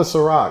like Puff for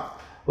Ciroc.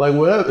 Like,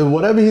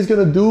 whatever he's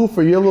gonna do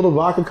for your little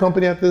vodka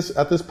company at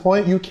this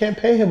point, you can't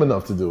pay him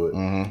enough to do it.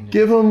 Mm-hmm.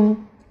 Give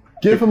him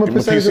a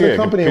percentage of the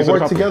company and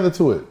work together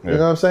to it. Yeah. You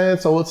know what I'm saying?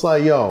 So it's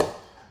like, yo,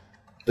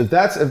 if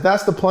that's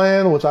the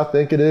plan, which I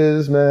think it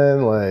is,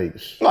 man, like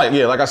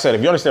I said,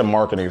 if you understand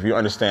marketing, if you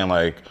understand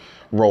like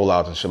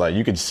rollouts and shit, like,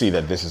 you can see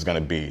that this is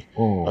gonna be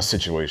a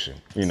situation,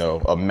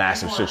 a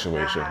massive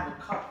situation.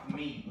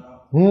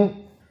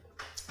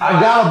 I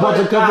got a bunch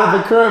of cups at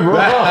the crib, bro.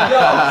 I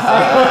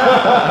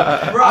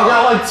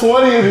got like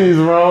 20 of these,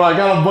 bro. I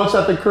got a bunch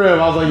at the crib.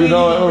 I was like, you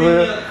know what, over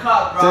here.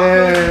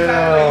 Damn. You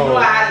know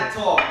I had to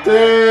talk.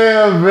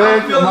 Damn,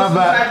 Vic. My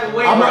bad.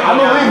 I'm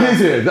gonna leave these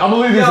here.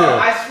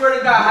 I swear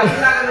to God, how you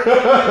not gonna bring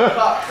me a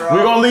cup, bro?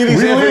 We're gonna leave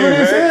these here for you,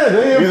 man.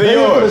 They're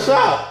here for the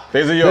shop.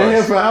 These are yours. They're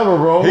here forever,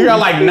 bro. He got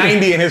like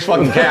 90 in his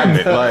fucking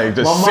cabinet, like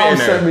just sitting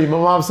there. My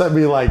mom sent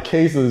me like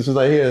cases. She's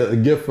like, here, a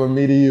gift from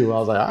me to you. I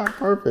was like, all right,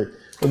 perfect.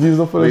 Let's use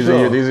them for the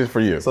show. These are for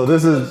you. So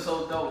this is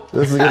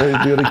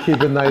gonna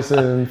keep it nice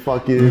and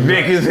fucking.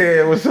 Vic is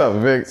here. What's up,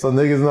 Vic? So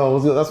niggas know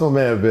that's my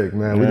man Vic,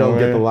 man. We don't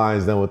get the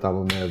lines done without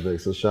my man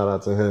Vic. So shout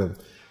out to him,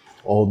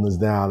 holding us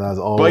down as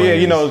always. But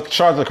yeah,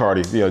 shout out to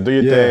Cardi. Do your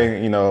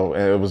thing. And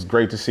it was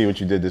great to see what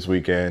you did this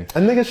weekend.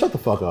 And niggas, shut the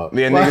fuck up.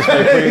 Yeah, niggas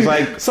play things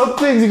like some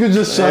things you could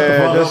just shut the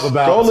fuck up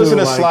about. Go listen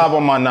to like, Slob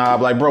on My Knob.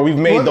 Like, bro, we've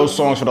made those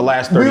songs for the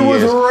last 30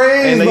 years. We was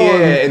raised on.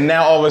 And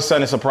now all of a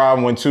sudden it's a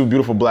problem when two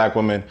beautiful black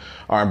women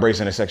are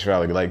embracing their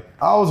sexuality. Like,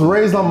 I was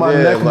raised on my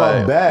neck,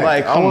 my back.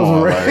 Like, come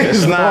on,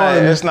 it's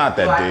not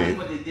that deep.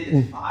 What they did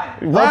is fire.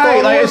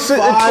 Right, like it's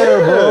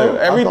fire, bro.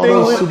 Everything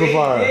was super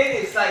fire.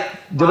 It's like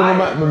get him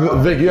the mic,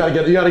 Vic. You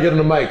gotta get him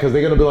the mic because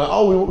they're gonna be like,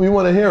 oh, we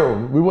want to hear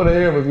him. We want to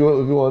hear him if you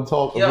want to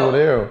talk. If you want to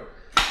hear him.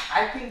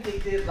 I think they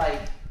did like.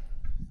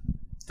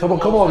 Come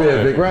on,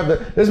 here, Vic.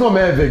 This is my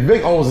man, Vic.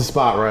 Vic owns the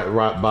spot,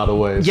 right? By the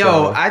way.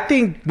 Yo, I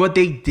think what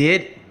they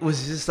did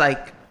was just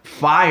like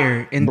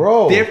fire and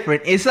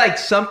different. It's like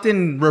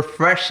something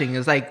refreshing.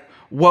 It's like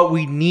what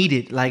we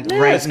needed, like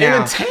right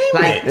now.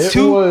 Like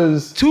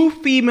two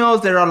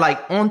females that are like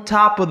on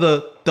top of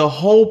the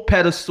whole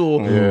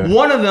pedestal. Yeah.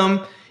 One of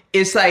them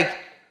is like,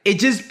 it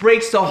just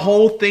breaks the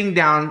whole thing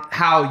down,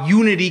 how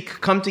unity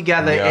could come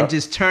together and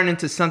just turn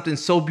into something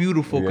so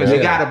beautiful. Because you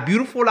got a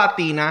beautiful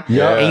Latina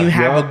and you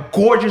have a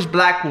gorgeous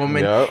black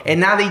woman. And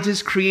now they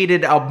just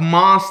created a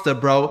monster,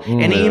 bro.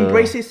 And they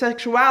embrace their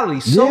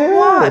sexuality. So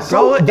what,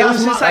 bro? It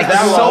was just like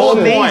so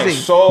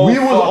amazing. We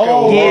was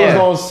always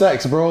on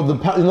sex, bro. You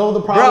know what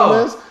the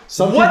problem is?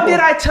 What did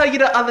I tell you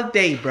the other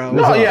day, bro?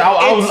 No, yeah,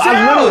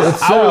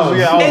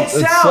 it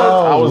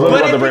sells.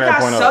 But if it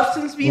got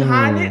substance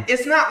behind it,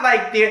 it's not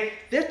like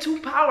they're two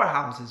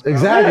powerhouses, bro.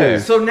 Exactly.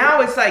 So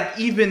now it's like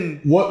even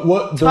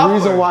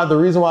the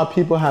reason why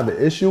people have an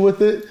issue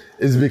with it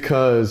is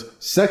because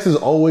sex is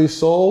always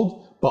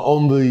sold, but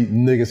only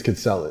niggas could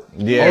sell it.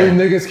 Yeah.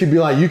 Only niggas could be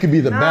like, you could be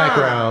the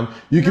background,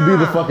 you could be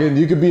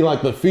you could be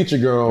like the feature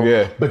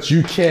girl, but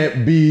you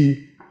can't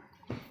be.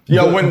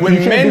 Yo,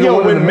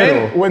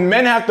 when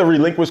men have to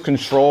relinquish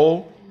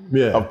control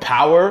of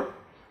power,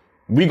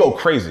 we go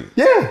crazy.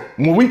 Yeah.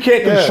 When we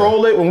can't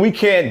control it, when we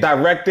can't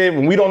direct it,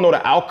 when we don't know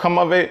the outcome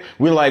of it,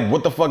 we're like,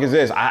 what the fuck is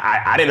this?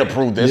 I didn't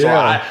approve this, or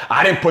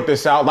I didn't put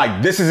this out.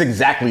 Like, this is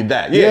exactly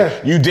that. Yeah.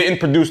 You didn't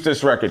produce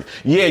this record.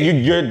 Yeah,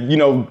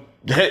 you're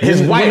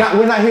his wife.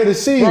 We're not here to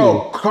see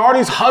you.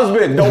 Cardi's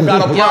husband don't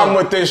got a problem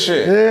with this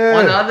shit. Yeah.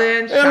 On the other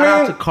end, shout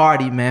out to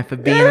Cardi, man, for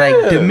being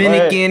like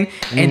Dominican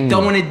and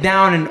throwing it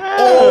down and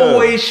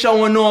always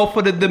showing off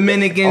for the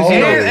Dominicans.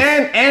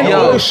 And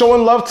always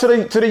showing love to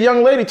the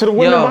young lady, to the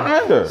women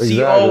behind her.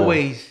 She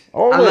always.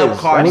 Always. I love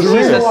Cardi. You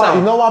She's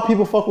herself. know why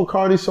people fuck with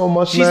Cardi so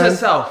much, She's man?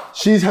 herself.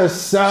 She's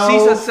herself.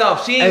 She's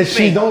herself. She ain't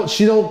fake.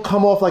 she don't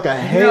come off like a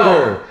hater.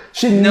 No.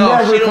 She No,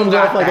 never she don't comes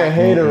got off like that. a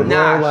hater, bro.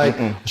 Nah. Like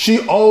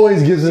she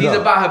always gives it She's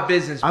up. about her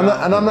business, bro.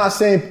 I'm not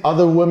saying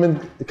other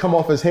women come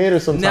off as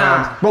haters sometimes.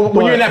 Nah. But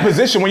when you're in that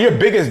position, when you're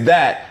big as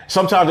that,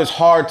 sometimes it's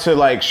hard to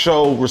like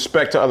show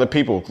respect to other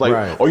people, like,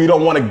 Right. or you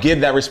don't want to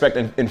give that respect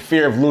in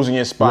fear of losing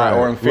your spot, Right,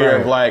 or in fear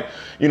right. of like,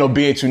 you know,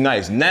 being too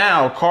nice.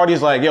 Now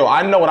Cardi's like, yo,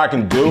 I know what I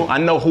can do. I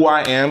know who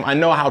I am. I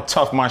know how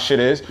tough my shit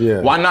is. Yeah.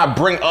 Why not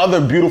bring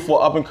other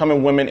beautiful up and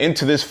coming women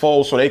into this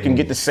fold so they can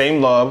get the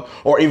same love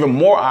or even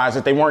more eyes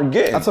that they weren't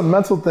getting? That's a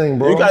mental thing,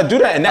 bro. You gotta do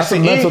that, and that's a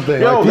mental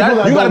thing. Yo,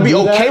 Like, you gotta be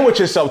don't do okay that- with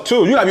yourself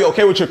too. You gotta be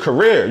okay with your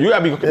career. You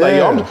gotta be like,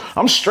 yo,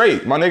 I'm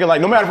straight, my nigga.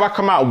 Like, no matter if I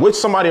come out with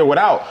somebody or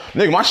without,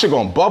 nigga, my shit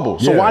gonna bubble.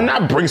 So Yeah. why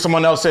not bring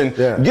someone else in?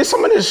 Yeah. Get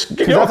some of this.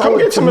 Yo, That's come how-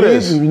 get some to of me,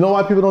 this. You know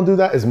why people don't do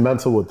that? It's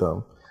mental with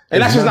them.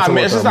 And that's just not mental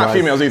men. It's with just them, not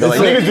females either. Like,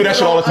 it's niggas do that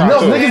shit all the time. No,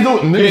 too. niggas do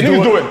it.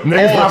 Niggas do it.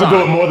 Niggas all have the to do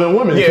it time. more than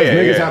women because Yeah,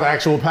 niggas yeah. have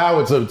actual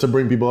power to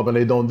bring people up and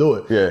they don't do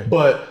it. Yeah.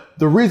 But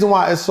the reason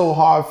why it's so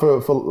hard for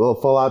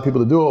a lot of people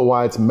to do it,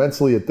 why it's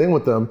mentally a thing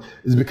with them,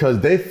 is because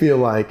they feel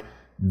like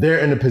they're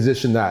in a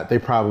position that they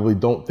probably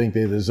don't think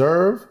they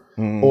deserve,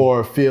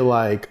 or feel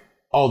like,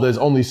 oh, there's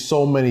only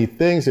so many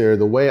things here.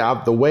 The way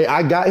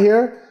I got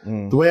here,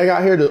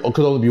 there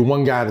could only be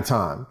one guy at a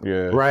time.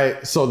 Yeah.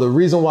 Right. So the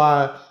reason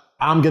why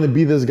I'm going to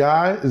be this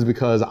guy is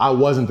because I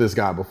wasn't this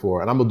guy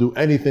before, and I'm going to do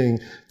anything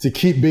to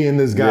keep being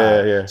this guy.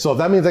 Yeah, yeah. So if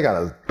that means I got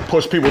to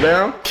Push people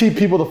down. keep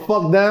people the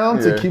fuck down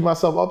to Yeah. keep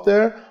myself up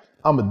there,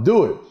 I'm going to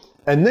do it.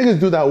 And niggas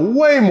do that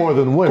way more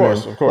than women.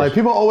 Of course. Like,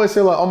 people always say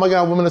like, oh my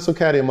God, women are so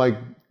catty. I'm like,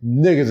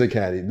 niggas are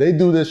catty. They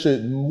do this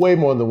shit way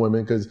more than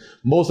women because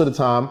most of the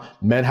time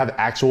men have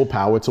actual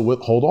power to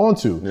hold on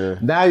to. Yeah.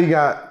 Now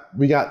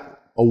we got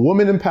a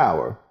woman in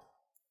power,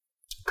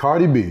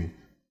 Cardi B,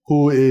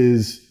 who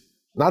is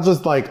not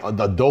just like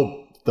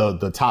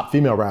the top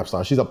female rap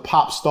star. She's a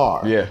pop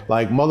star. Yeah.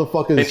 Like,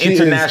 motherfuckers. An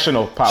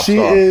international pop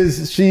star.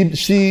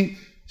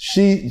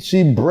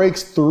 She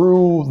breaks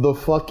through the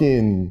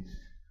fucking.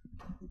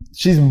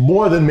 She's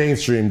more than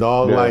mainstream,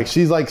 dog. Yeah. Like,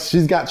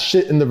 she's got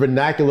shit in the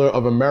vernacular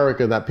of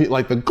America that people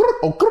like that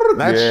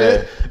Yeah.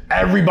 shit.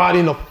 Everybody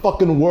in the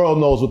fucking world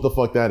knows what the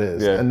fuck that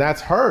is, Yeah. and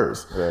that's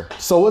hers. Yeah.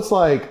 So it's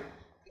like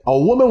a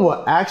woman with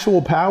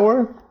actual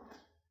power,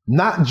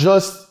 not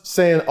just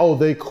saying, "Oh,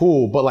 they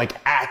cool," but like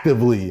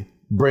actively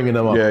bringing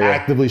them up, Yeah, yeah.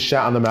 actively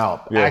shouting them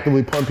out, Yeah.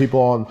 actively putting people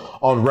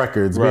on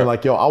records, being Right.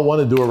 like, "Yo, I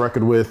want to do a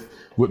record with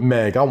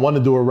Meg. I want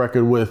to do a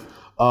record with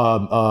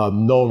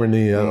No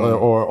Renee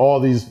or all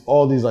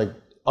these like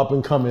up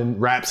and coming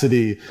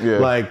Rhapsody." Yeah.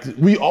 Like,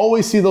 we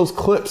always see those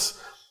clips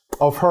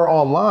of her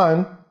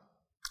online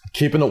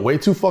keeping it way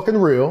too fucking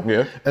real,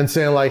 Yeah. and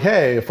saying like,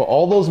 hey, for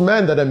all those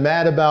men that are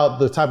mad about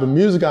the type of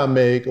music I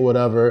make or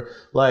whatever,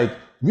 like,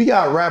 we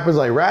got rappers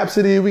like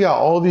Rhapsody, we got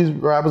all these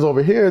rappers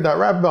over here that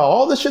rap about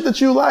all the shit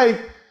that you like,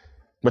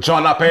 But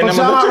y'all not paying but them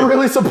y'all not attention.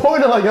 really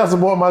supporting like y'all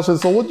support my shit.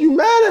 So what you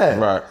mad at?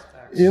 Right.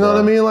 You know what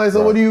I mean? Like, so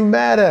Right. what are you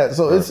mad at?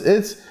 So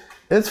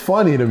it's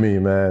funny to me,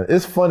 man.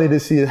 It's funny to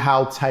see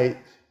how tight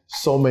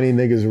so many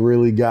niggas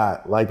really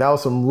got. Like, that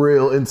was some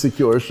real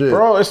insecure shit.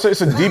 Bro, it's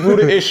a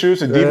deep-rooted issue.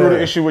 It's a deep-rooted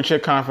Yeah. issue with your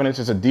confidence.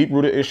 It's a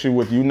deep-rooted issue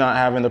with you not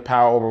having the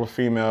power over a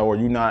female, or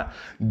you not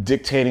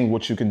dictating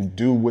what you can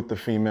do with the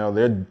female.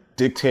 They're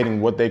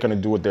dictating what they're gonna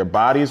do with their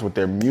bodies, with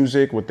their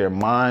music, with their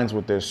minds,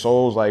 with their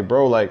souls. Like,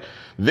 bro, like,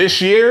 this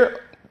year,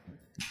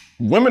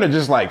 women are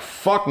just like,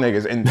 fuck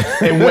niggas. And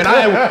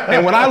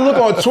when I look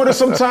on Twitter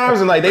sometimes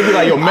and like they be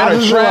like, yo, men I are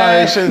just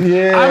trash, like, and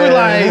yeah. I be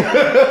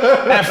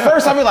like, at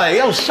first I be like,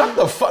 yo, shut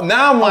the fuck.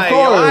 Now I'm like,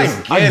 yo,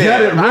 I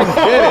get it.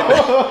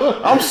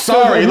 bro. I'm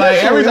sorry.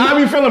 Like, every time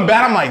I be feeling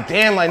bad, I'm like,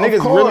 damn, like, niggas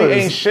course. really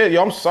ain't shit.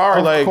 Yo, I'm sorry.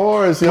 Of Like,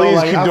 course, please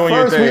like, keep at doing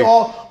your first,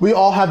 thing. we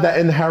all have that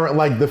inherent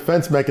like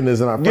defense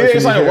mechanism. At first, Yeah,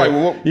 it's when like, you hear-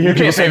 wait, well, you hear you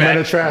people can't say men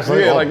that. are trash.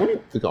 Yeah, oh, like, what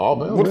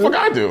man, what the fuck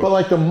I do? But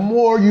like, the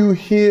more you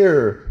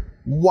hear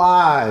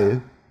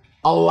why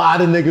a lot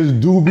of niggas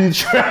do be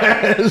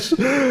trash,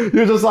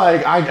 you're just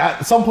like,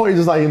 at some point, you're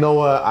just like, you know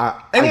what?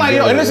 And like,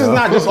 yo, and this is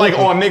not just like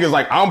on niggas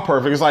like I'm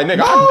perfect. It's like,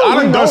 nigga, I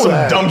we done know done some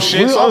that. dumb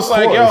shit. We- So it's of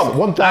like, yo,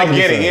 course, I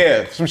get it. 1000%.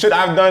 Yeah, some shit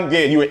I've done.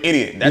 Yeah, you an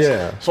idiot. That's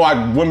Yeah. so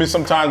women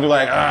sometimes be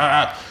like,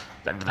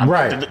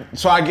 Right.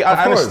 So I course.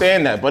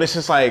 understand that, but it's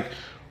just like,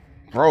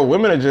 bro,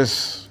 women are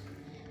just.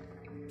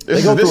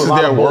 This go is through a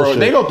lot their of world. bullshit.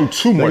 They go through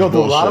too much They go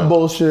through bullshit. a lot of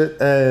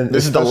bullshit, and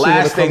This is the especially when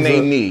it last thing comes they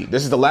to- need.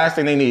 This is the last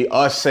thing they need.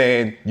 Us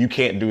saying you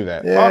can't do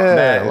that. Yeah, Fuck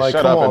that. like,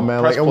 Shut come up on, and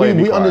man. press Like, and play and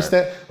be we quiet.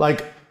 understand,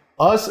 like,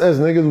 us as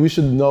niggas, we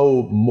should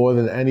know more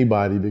than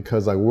anybody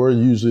because, like, we're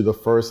usually the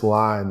first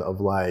line of,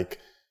 like,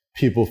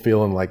 people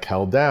feeling, like,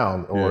 held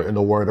down or, Yeah. in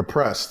the word,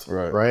 oppressed.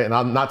 Right. And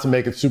I'm not to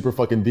make it super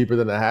fucking deeper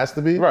than it has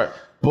to be. Right.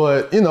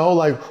 But, you know,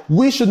 like,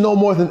 we should know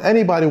more than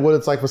anybody what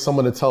it's like for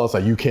someone to tell us,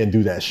 like, you can't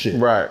do that shit.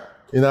 Right.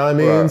 You know what I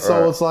mean? Right, So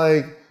right. it's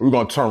like, We're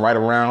gonna turn right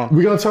around.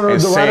 we're gonna turn and around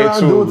say right it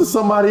around and do it to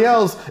somebody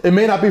else. It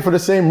may not be for the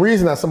same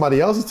reason that somebody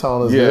else is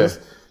telling us Yeah. this,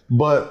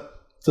 but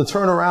to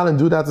turn around and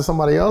do that to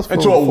somebody else for,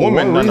 and to a for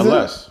woman one reason,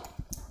 nonetheless.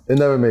 It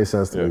never made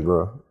sense to me,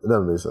 bro. It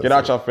never made sense. Get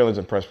out your feelings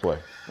and press play.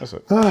 That's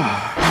it.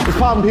 What's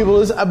poppin', people?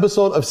 This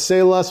episode of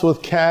Say Less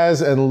with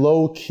Kaz and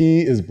Low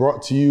Key is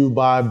brought to you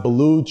by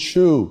Blue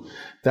Chew.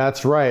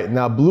 That's right.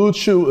 Now, Blue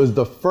Chew is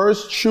the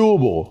first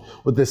chewable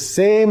with the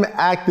same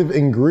active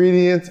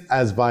ingredients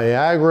as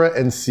Viagra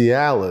and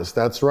Cialis.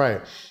 That's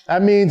right.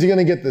 That means you're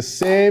gonna get the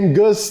same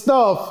good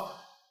stuff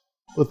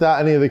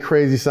without any of the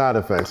crazy side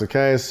effects,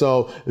 okay?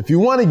 So if you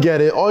want to get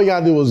it, all you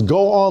gotta do is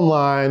go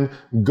online,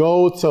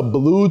 go to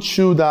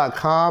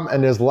bluechew.com,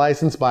 and there's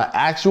licensed by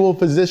actual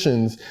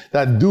physicians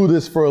that do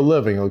this for a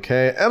living,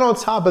 okay? And on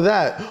top of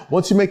that,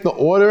 once you make the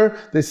order,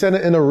 they send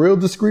it in a real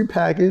discreet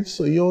package,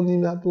 so you don't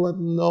even have to let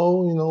them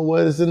know,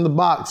 what is in the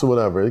box or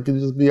whatever. It can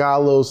just be our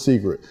little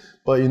secret.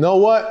 But you know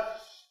what?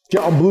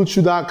 Get on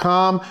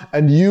bluechew.com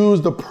and use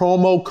the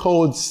promo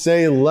code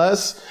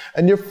SAYLESS,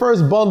 and your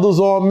first bundle's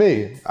on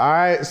me. All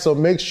right, so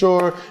make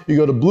sure you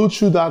go to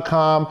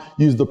bluechew.com,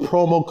 use the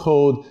promo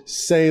code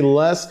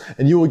SAYLESS,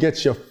 and you will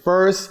get your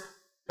first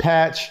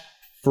patch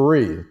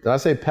free. Did I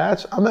say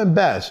patch? I meant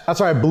batch.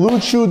 That's right,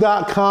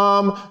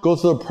 bluechew.com, go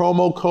to the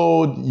promo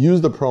code,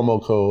 use the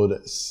promo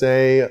code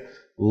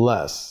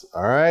SAYLESS.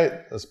 All right,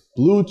 that's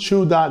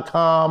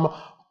bluechew.com.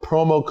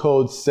 Promo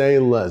code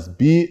SAYLESS,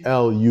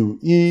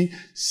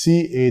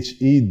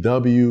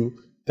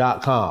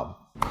 BLUECHEW.com.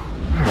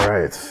 All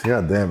right,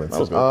 god damn it. That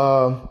was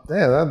good.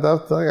 Damn, I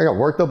got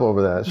worked up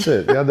over that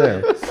shit. God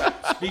damn.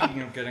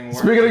 Speaking of getting worked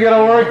Speaking of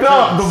getting worked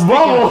up, the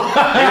bubble. What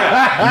did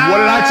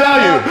I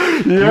tell you?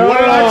 What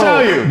did I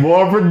tell you?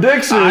 More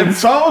predictions. I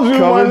told you,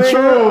 coming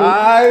true.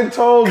 I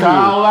told you.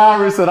 Kyle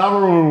Lowry said,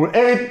 I'm going to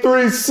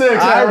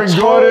 836. I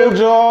told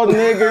y'all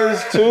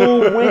niggas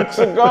 2 weeks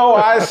ago,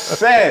 I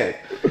said,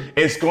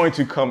 it's going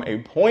to come a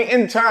point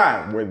in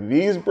time where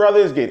these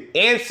brothers get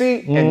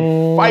antsy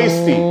and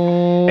feisty.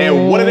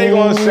 And what are they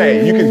going to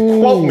say? You can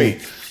quote me.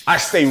 I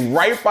stay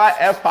right by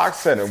Epoch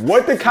Center.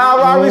 What did Kyle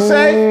Lowry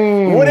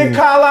say? What did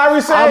Kyle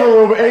Lowry say? I'm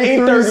room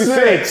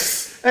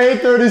 836.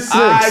 836.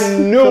 I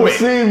knew Come it.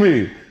 see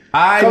me.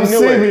 Come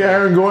see me,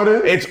 Aaron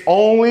Gordon. It's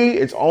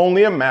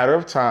only a matter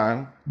of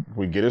time.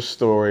 We get a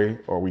story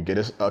or we get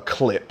a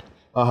clip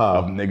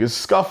of niggas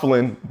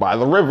scuffling by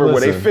the river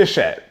where they fish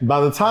at. By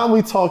the time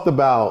we talked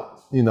about,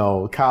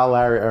 Kyle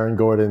Lowry, Aaron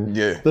Gordon,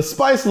 the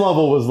spice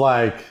level was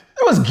like,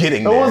 it was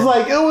getting there. It was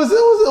like it was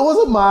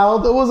a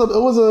mild. It was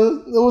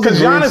because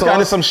Giannis got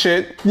into some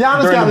shit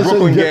during the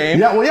Brooklyn game.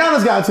 Yeah, well,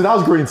 Giannis got into that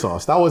was green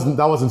sauce. That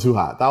wasn't too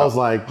hot. That was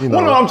like No,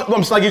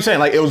 I'm like you're saying,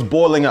 like it was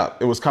boiling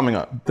up. It was coming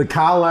up. The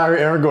Kyle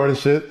Lowry, Aaron Gordon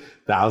shit.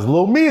 That was a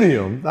little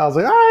medium. I was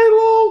like, all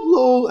right,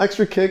 little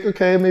extra kick.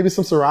 Okay, maybe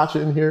some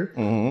sriracha in here.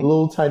 A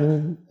little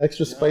tiny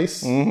extra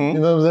spice. You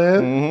know what I'm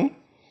saying?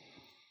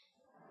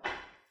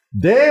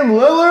 Dame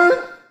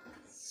Lillard,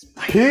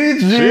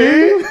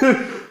 PG,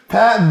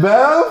 Pat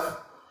Bev.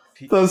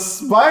 The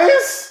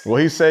spice?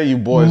 What he say, you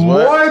boys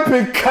what?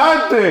 Muy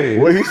picante.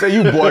 What he say,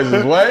 you boys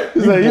is what?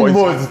 He said, you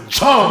boys is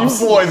chumps.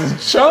 You boys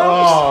is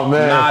chumps? Oh,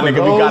 man. Nah,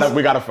 nigga,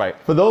 we gotta fight.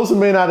 For those who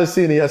may not have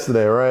seen it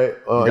yesterday, right?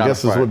 I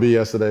guess this would be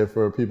yesterday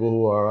for people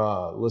who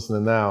are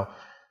listening now.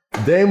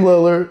 Dame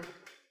Lillard,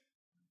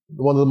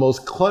 one of the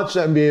most clutch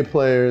NBA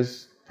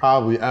players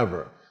probably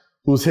ever,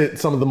 who's hit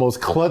some of the most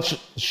clutch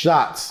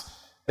shots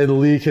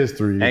in league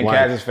history. And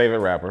Kaz's favorite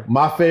rapper.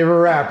 My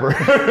favorite rapper.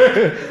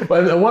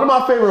 And one of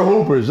my favorite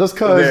hoopers, just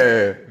because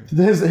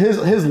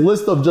his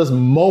list of just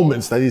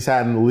moments that he's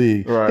had in the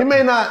league. Right. He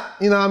may not,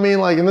 what I mean?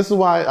 Like, and this is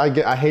why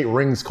I hate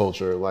rings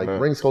culture. Like,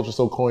 rings culture is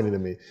so corny to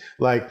me.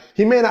 Like,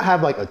 he may not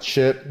have like a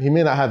chip. He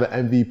may not have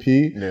an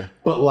MVP.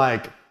 But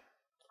like,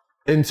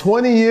 in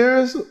 20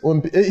 years,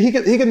 when he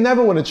could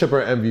never win a chip or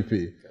an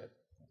MVP.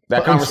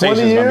 That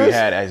conversation is going to be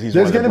had as he's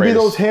there's one of the going to be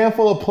greatest. those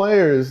handful of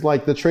players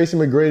like the Tracy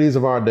McGrady's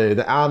of our day,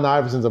 the Allen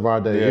Iversons of our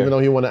day, even though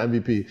he won an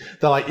MVP.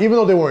 That like, even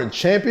though they weren't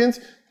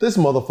champions, this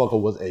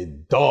motherfucker was a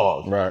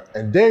dog. Right.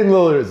 And Dame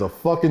Lillard is a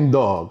fucking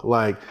dog.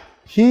 Like,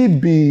 he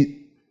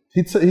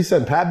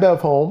sent Pat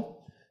Bev home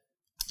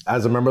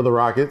as a member of the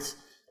Rockets,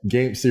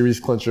 game series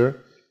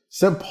clincher,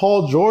 sent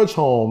Paul George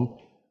home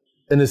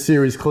in a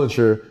series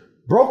clincher,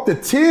 broke the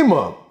team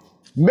up.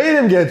 Made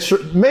him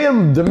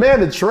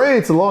demand a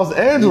trade to Los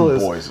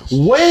Angeles.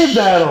 Waved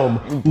at him.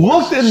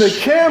 Looked in the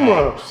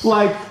camera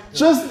like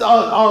just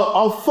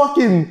a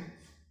fucking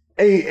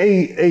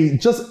a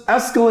just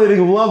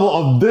escalating level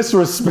of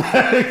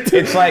disrespect.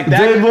 It's like that.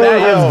 Dame Lillard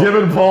has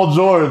given Paul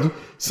George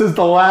since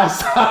the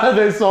last time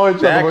they saw each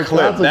other.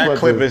 That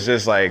clip is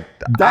just like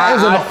that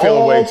is an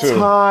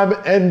all-time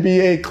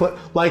NBA clip.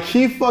 Like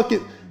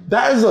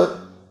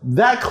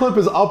that clip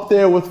is up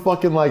there with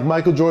fucking like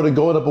Michael Jordan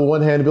going up with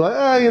one hand and be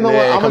like, you know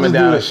what, I'm gonna just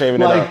do this.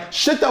 Shaving like it up.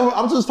 Shit that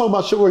I'm just talking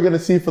about shit we're gonna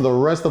see for the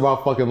rest of our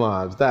fucking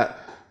lives. That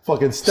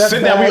fucking step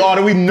shit back,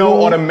 that we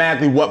know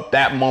automatically what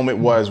that moment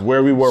was,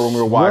 where we were when we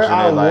were watching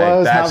it.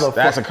 Like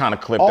that's a kind of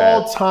clip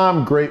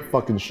all-time great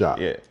fucking shot.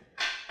 Yeah.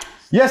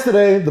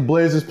 Yesterday, the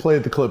Blazers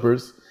played the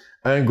Clippers,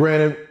 and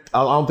granted,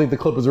 I don't think the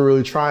Clippers were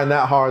really trying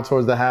that hard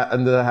towards the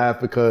end of the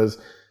half because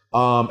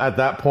at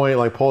that point,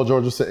 like Paul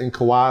George was sitting,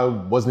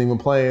 Kawhi wasn't even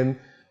playing.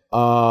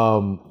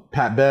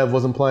 Pat Bev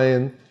wasn't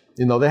playing.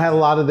 You know, they had a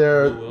lot of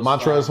their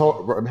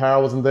Montrezl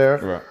Harrell wasn't there.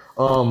 Right.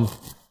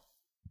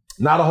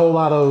 Not a whole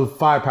lot of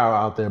firepower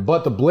out there,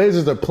 but the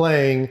Blazers are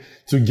playing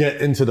to get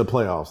into the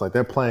playoffs. Like,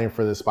 they're playing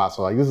for this spot.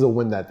 So, like, this is a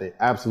win that they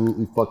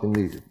absolutely fucking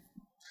needed.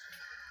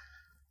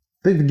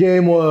 I think the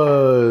game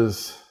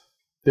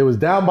they was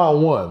down by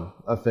 1,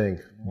 I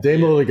think.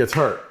 Dame Lillard gets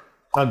hurt.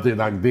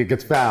 He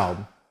gets fouled.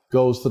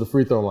 Goes to the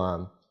free throw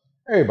line.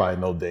 Everybody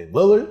know Dame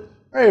Lillard.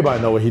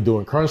 Everybody know what he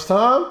doing crunch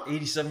time.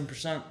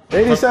 87%.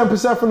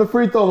 87% from the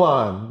free throw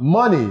line.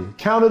 Money.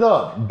 Count it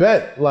up.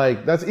 Bet.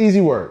 Like, that's easy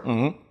work.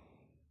 Mm-hmm.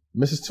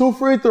 Misses 2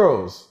 free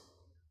throws.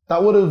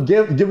 That would have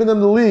given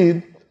them the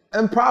lead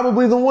and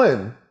probably the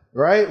win,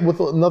 right? With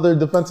another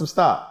defensive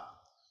stop.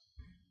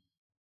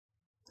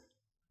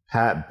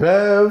 Pat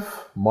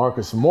Bev,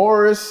 Marcus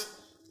Morris,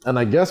 and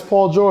I guess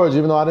Paul George,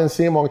 even though I didn't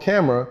see him on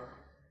camera,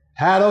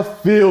 had a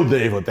field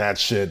day with that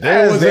shit.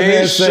 They was in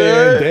there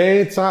saying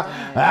daytime,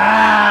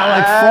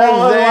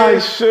 falling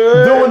like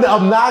doing the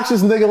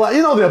obnoxious nigga laugh.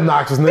 You know the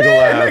obnoxious nigga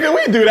laugh. Nigga,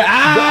 we do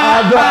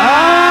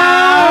that.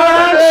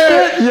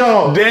 Shit,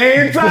 yo.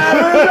 Daytime.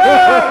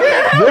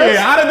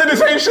 Yeah, I done did the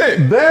same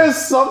shit. There's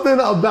something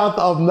about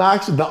the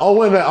obnoxious, the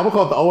ONL, I'm gonna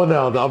call it the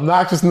ONL, the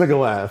obnoxious nigga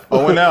laugh.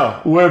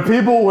 ONL. Where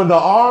people, when the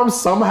arms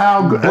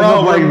somehow end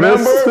up like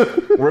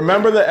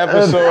remember the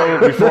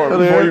episode,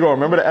 before you go,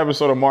 remember the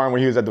episode of Martin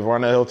when he was at the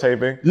Varnell Hill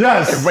taping?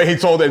 Yes. He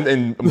told,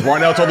 and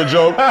Varnell told the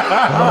joke. That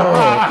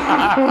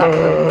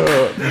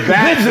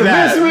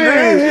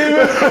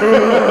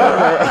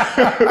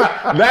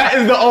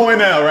is the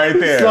ONL right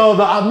there. So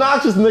the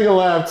obnoxious nigga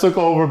laugh took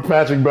over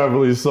Patrick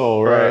Beverley's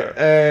soul, right?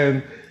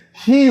 And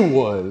he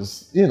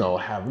was,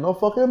 having no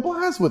fucking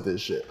blast with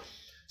this shit.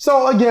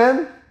 So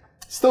again,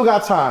 still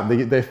got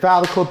time. They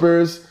foul the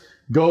Clippers,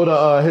 go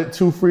to hit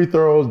 2 free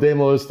throws. Dame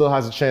Lillard still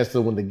has a chance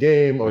to win the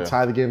game or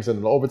tie the game, send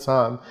it to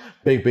overtime.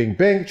 Bing, bing,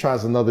 bing.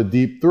 Tries another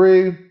deep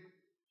 3.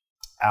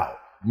 Out.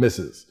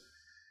 Misses.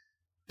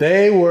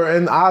 They were,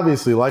 and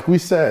obviously, like we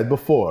said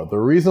before, the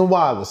reason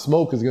why the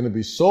smoke is going to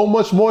be so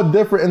much more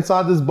different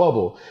inside this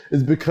bubble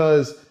is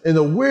because in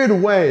a weird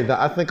way that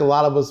I think a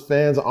lot of us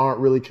fans aren't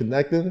really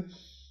connected,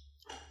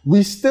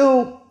 we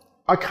still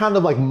are kind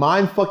of like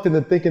mind-fucked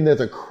into thinking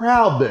there's a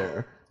crowd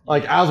there,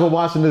 like as we're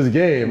watching this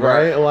game,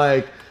 right?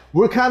 Like,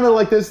 we're kind of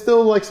like, there's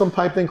still like some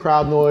piped-in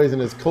crowd noise and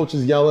there's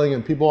coaches yelling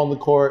and people on the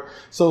court.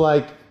 So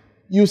like,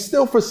 you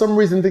still for some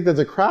reason think there's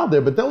a crowd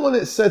there, but then when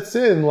it sets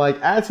in, like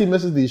as he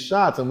misses these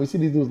shots and we see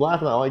these dudes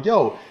laughing at, like,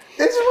 yo,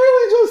 it's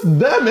really just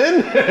them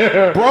in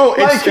there, bro.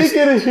 Like he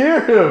can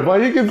hear him,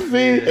 like he can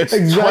see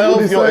exactly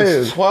what he's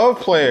saying. It's 12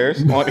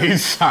 players on each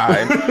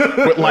side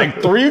with like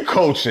 3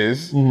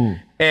 coaches,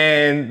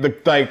 and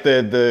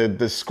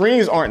the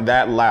screens aren't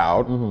that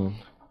loud,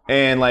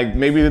 and like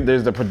maybe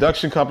there's the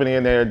production company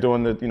in there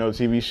doing the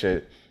TV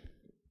shit.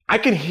 I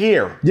can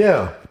hear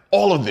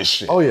all of this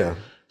shit. Oh yeah.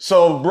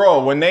 So,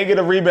 bro, when they get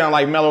a rebound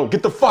like Melo,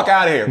 get the fuck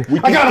out of here.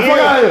 I got the fuck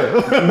out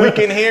of here. We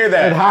can hear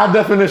that. In high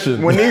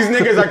definition. When these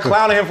niggas are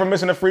clowning him for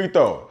missing a free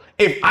throw.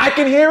 If I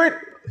can hear it,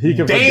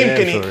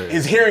 Dame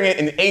is hearing it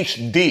in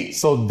HD.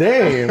 So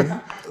Dame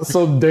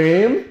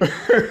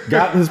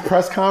got his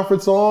press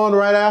conference on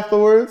right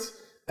afterwards.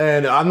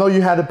 And I know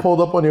you had it pulled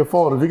up on your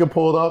phone. If you can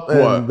pull it up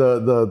and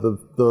the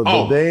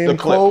Dame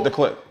quote. The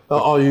clip.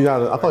 Oh, you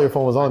got it. I thought your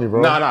phone was on you,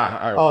 bro. Nah.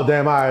 Right. Oh,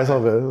 damn. All right. It's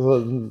okay.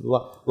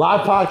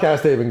 Live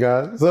podcast taping,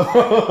 guys.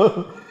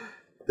 So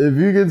if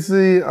you can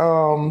see.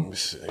 Go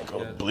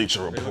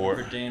Bleacher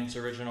Report. For Dame's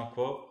original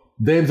quote.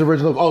 Dame's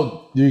original.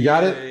 Oh, you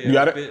got it? Yeah, you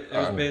got it? It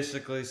was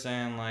basically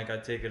saying, like, I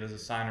take it as a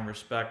sign of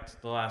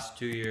respect the last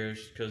 2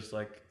 years because,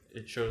 like,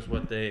 it shows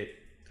what they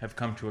have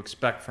come to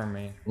expect from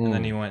me. And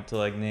then he went to,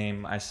 like,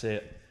 name. I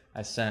sent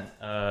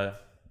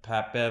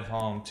Pat Bev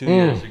home 2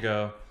 years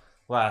ago.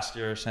 Last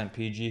year, I sent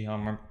PG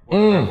home, or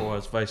whatever it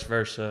was, vice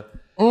versa.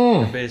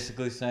 They're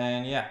basically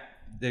saying, yeah,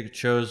 they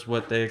chose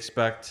what they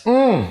expect,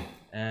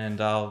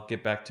 and I'll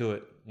get back to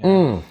it.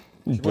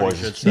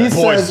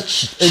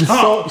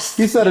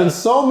 He said in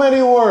so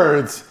many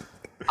words,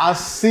 I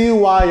see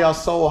why y'all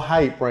so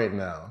hype right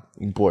now.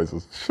 Boys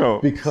was show.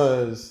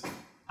 Because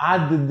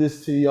I did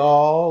this to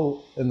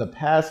y'all in the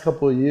past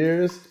couple of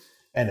years,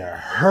 and it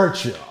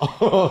hurt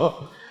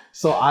y'all.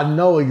 So I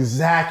know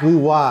exactly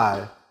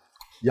why.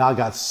 Y'all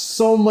got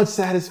so much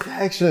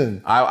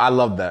satisfaction. I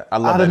love that. I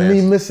love out that of me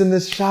answer. missing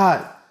this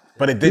shot.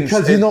 But it didn't.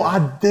 Because I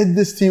did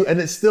this to you and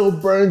it still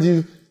burns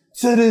you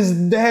to this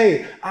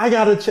day. He's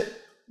got a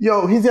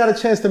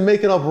chance to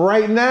make it up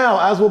right now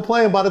as we're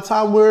playing. By the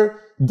time we're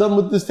done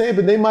with this tape,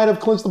 and they might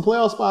have clinched the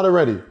playoff spot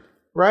already,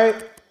 right?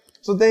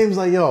 So Dame's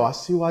like, yo, I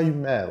see why you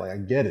mad. Like, I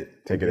get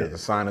it. Take it as a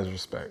sign of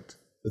respect.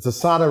 It's a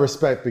sign of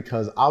respect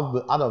because I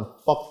done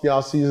fucked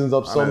y'all seasons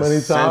up so many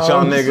times. Sent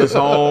y'all niggas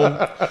home.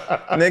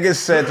 Niggas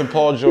said to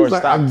Paul George,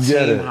 stop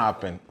team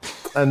hopping.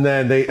 And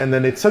then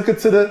they took it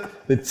to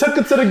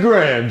the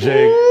gram,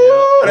 Jake.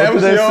 Ooh,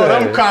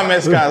 them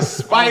comments got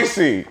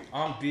spicy.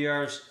 On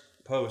BR's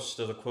post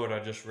of the quote I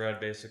just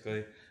read,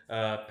 basically,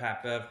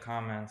 Pat Bev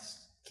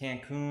comments,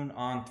 Cancun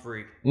on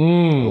 3.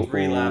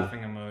 3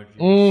 laughing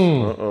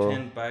emojis.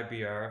 Pinned by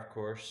BR, of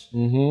course.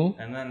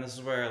 And then this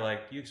is where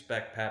like you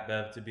expect Pat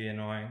Bev to be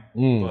annoying,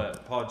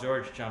 but Paul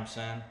George jumps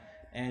in,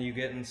 and you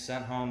getting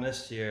sent home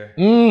this year.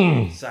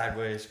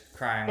 Sideways,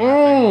 crying,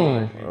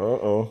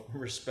 laughing.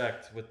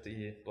 Respect with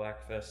the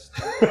black fist.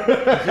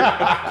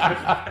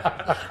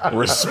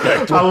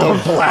 Respect with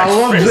the black fist. I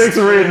love Jake's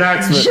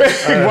reenactment.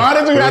 Jake, why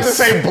did you have to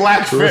say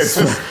black fist?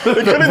 They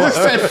could have just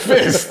said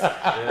fist.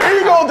 There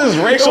you go with this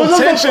racial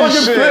tension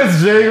shit.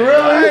 Fist, Jake,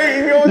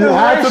 really? You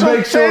had to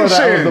make sure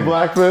that was the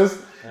black fist.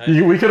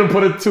 We could have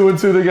put it 2 and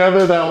 2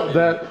 together.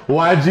 That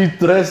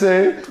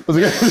YG13 was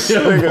going to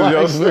be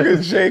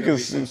Nigga Jake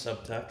is some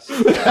subtext.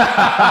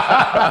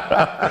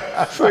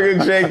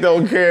 Nigga Jake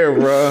don't care,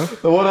 bro.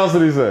 So what else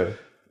did he say?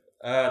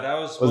 That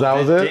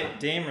was it.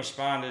 Dame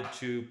responded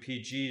to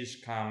PG's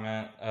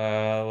comment.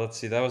 Let's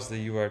see, that was the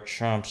 "You Are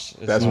Trumps."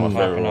 That's my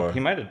favorite one. He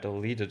might have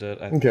deleted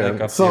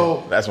it.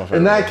 So that's my favorite.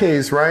 In that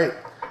case, right?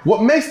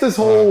 What makes this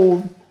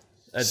whole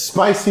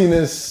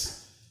spiciness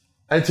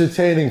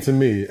entertaining to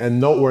me and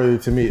noteworthy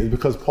to me is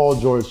because Paul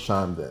George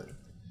chimed in,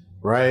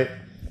 right?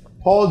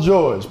 Paul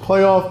George,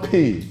 playoff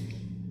P,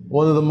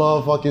 one of the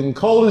motherfucking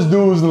coldest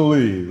dudes in the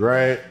league,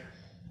 right?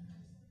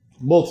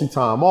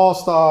 Multi-time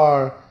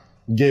All-Star,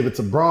 gave it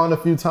to Bron a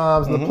few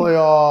times in the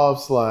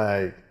playoffs,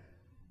 like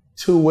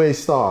two-way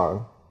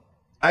star,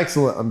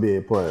 excellent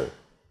NBA player.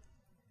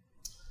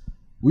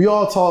 We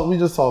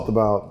just talked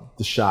about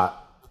the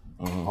shot,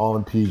 all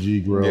in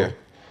PG grill. Yeah.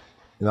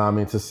 You know what I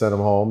mean? To send him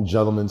home,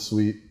 gentleman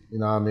sweep. You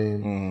know what I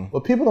mean?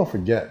 But people don't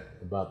forget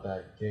about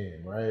that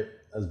game, right?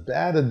 As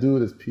bad a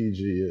dude as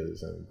PG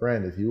is, and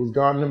granted, he was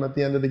guarding him at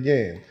the end of the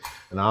game.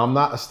 And I'm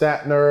not a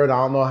stat nerd.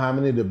 I don't know how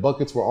many of the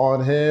buckets were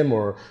on him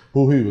or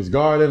who he was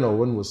guarding or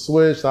when it was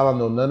switched. I don't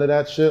know none of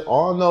that shit.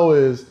 All I know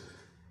is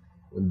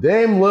when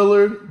Dame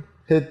Lillard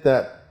hit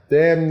that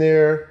damn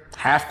near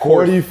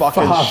half-court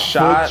fucking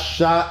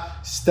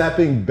shot,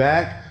 stepping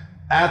back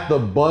at the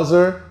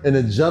buzzer in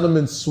a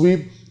gentleman's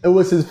sweep, it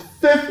was his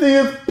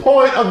 50th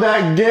point of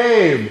that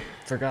game.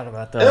 Forgot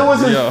about that. It was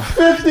his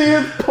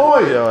 50th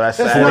point. That's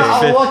it's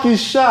not a lucky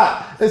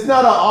shot. It's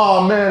not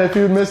oh man, if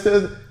you missed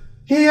it.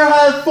 He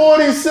had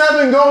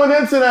 47 going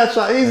into that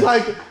shot. He's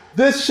like,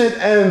 this shit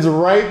ends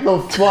right the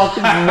fuck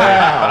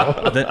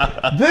now.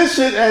 This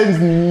shit ends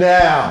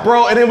now.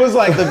 Bro, and it was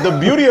like, the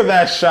beauty of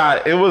that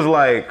shot, it was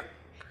like,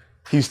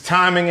 he's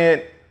timing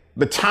it.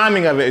 The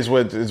timing of it is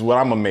what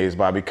I'm amazed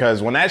by,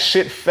 because when that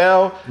shit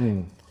fell,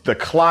 the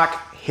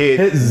clock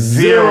hit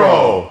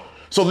 0.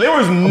 So there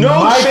was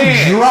no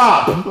chance.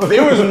 Drop.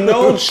 There was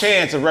no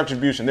chance of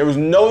retribution. There was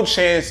no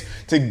chance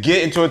to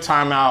get into a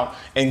timeout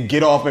and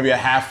get off maybe a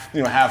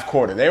half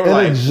quarter. They were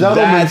a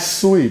gentleman's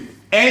sweep.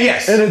 And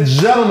yes. And a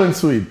gentleman's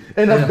sweep.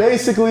 And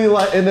basically,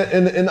 like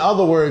in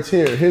other words,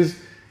 here's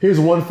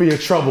one for your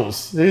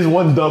troubles. Here's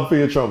one dub for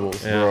your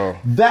troubles. Yeah.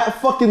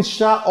 That fucking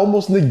shot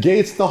almost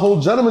negates the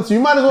whole gentleman. So you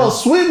might as well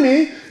sweep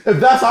me if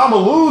that's how I'm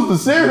going to lose the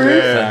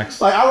series. Yeah.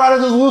 Like, I'd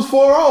rather just lose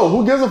 4-0.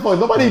 Who gives a fuck?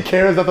 Nobody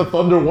cares that the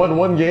Thunder won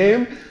one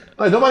game.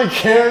 Like, nobody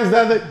cares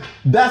that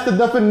that's the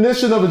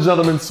definition of a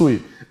gentleman's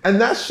sweep.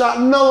 And that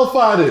shot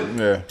nullified it.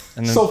 Yeah.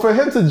 So for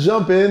him to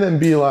jump in and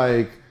be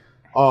like,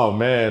 oh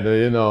man,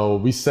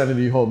 we sending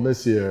you home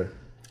this year.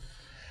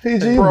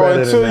 PG, bro,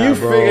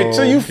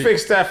 until you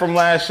fix that from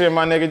last year,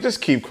 my nigga,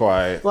 just keep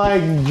quiet.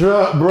 Like,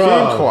 bro,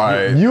 keep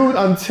quiet.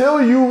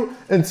 Until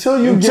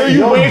you get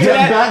your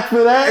get back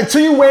for that.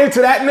 Until you wave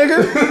to that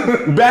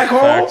nigga back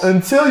home.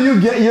 Until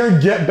you get your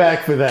get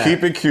back for that.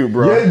 Keep it cute,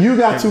 bro. You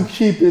got to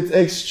keep it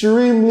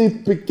extremely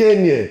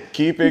pequeño.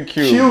 Keep it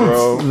cute,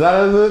 bro.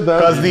 That is it.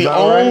 Because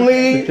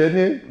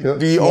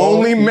the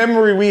only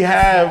memory we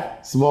have.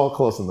 Small,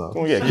 close enough.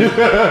 Oh, yeah.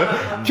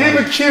 Keep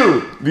it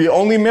cute. The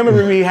only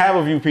memory we have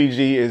of you,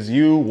 PG, is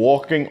you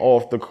walking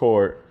off the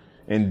court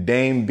and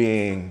Dame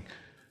being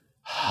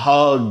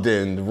hugged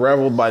and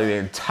reveled by the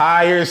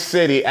entire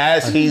city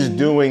as he's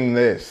doing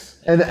this.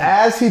 And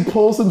as he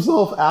pulls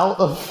himself out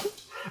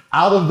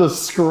of the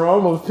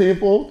scrum of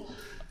people,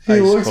 he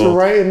looks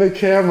right in the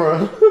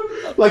camera.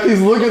 Like he's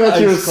looking at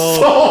your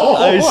soul.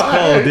 Ice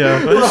cold,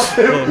 yeah.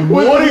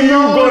 What are you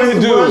going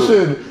to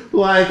do?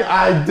 Like,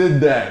 I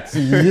did that.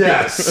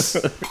 Yes.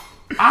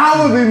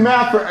 I would be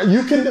mad for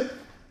you can,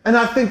 and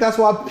I think that's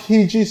why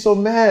PG's so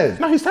mad.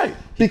 No, he's tight.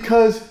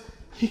 Because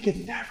he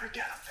can never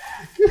get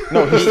it back.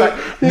 No, he's tight.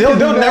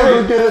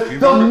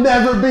 There'll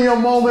never be a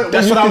moment.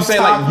 That's what I'm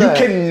saying. Like,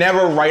 you can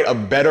never write a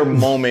better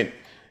moment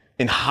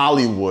in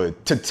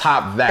Hollywood to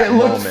top that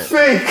moment. It looked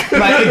fake.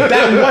 Like,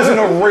 that wasn't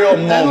a real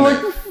moment.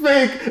 It looked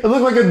fake. It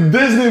looked like a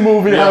Disney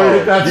movie how he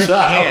hit that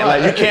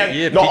shot. You can't.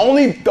 Yeah,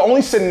 the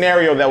only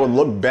scenario that would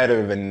look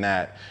better than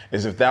that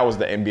is if that was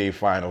the NBA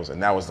Finals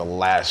and that was the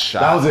last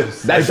shot. That was it.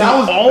 If that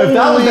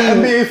was the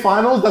NBA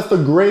Finals, that's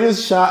the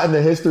greatest shot in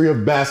the history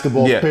of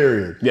basketball,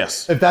 period.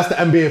 Yes. If that's the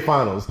NBA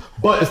Finals.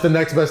 But it's the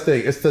next best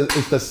thing. It's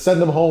the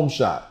send them home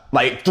shot.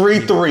 Like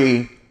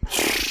 3-3,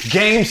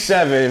 Game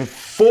 7,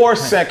 4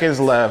 seconds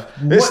left.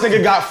 This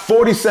nigga got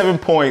 47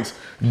 points,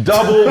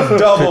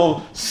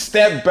 double,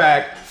 step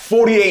back,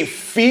 48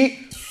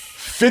 feet.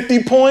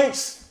 50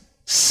 points,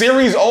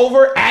 series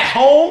over, at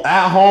home.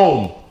 At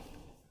home.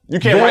 You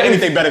can't write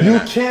anything better than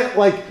that. You can't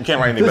write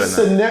anything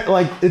better than that.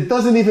 Like, it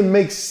doesn't even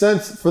make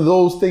sense for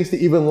those things to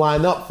even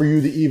line up for you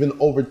to even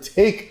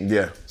overtake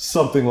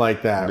something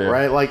like that,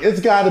 right? Like,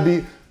 it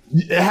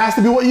has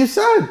to be what you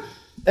said.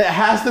 It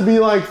has to be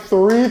like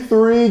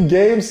 3-3,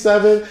 game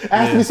 7. It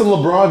has to be some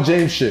LeBron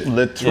James shit.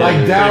 Literally.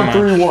 Like down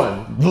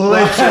 3-1.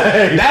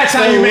 Literally. That's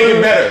how you make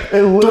it better.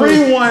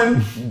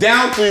 3-1,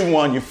 down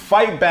 3-1. You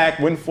fight back,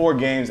 win 4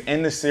 games,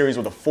 end the series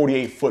with a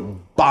 48-foot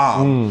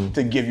bomb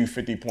to give you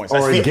 50 points.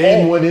 That's or a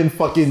game-winning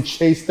fucking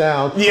chase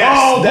down.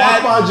 Yes,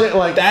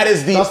 that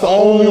is the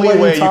only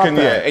way you can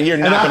do it. And you're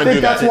not going to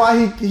do that. I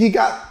think that's why he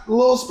got a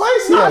little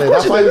spicy at it.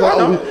 That's why he's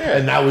like,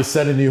 and now we're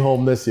sending you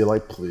home this year.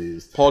 Like,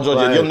 please. Paul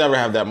George, you'll never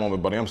have that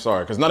moment, buddy. I'm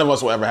sorry. Because none of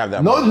us will ever have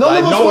that moment.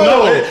 None of us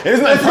will. It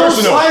is not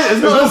personal.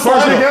 It's no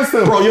personal against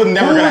him. Bro, you're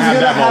never going to have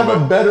that moment.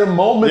 Have a better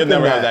moment You'll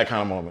never have that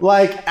kind of moment.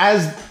 Like,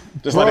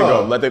 just let it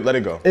go. Let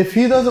it go. If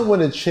he doesn't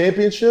win a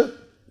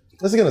championship,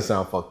 this is going to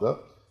sound fucked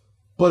up.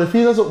 But if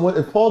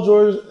Paul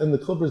George and the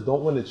Clippers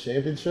don't win a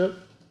championship,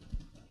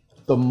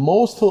 the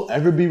most he'll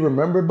ever be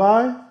remembered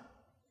by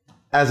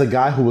as a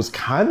guy who was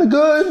kind of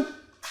good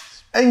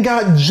and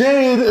got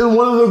jaded in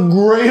one of the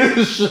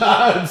greatest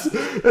shots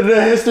in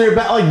the history of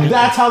like,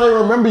 that's how they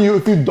remember you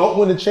if you don't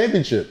win a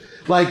championship.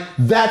 Like,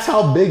 that's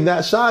how big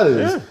that shot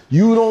is. Yeah.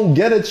 You don't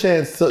get a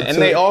chance to. And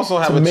they also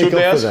have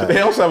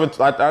they also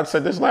have I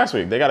said this last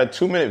week. They got a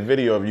 2-minute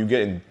video of you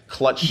getting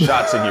clutch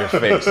shots in your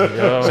face.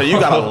 So you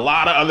got a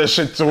lot of other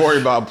shit to worry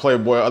about,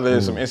 Playboy, other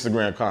than some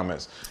Instagram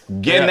comments.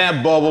 Get in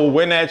that bubble,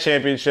 win that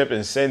championship,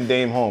 and send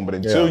Dame home. But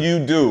until you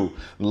do,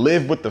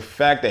 live with the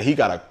fact that he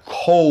got a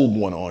cold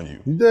one on you.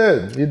 He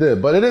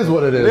did. But it is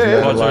what it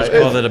is. Paul George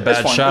called it a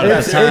bad shot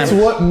at the time. It's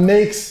what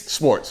makes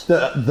sports,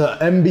 the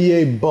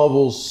NBA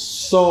bubble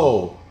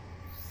so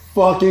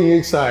fucking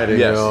exciting,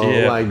 yo.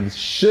 Yeah. Like,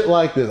 shit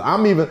like this.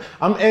 I'm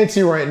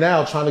antsy right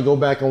now trying to go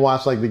back and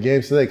watch like the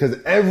games today because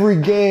every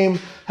game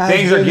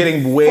things are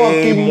getting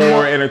way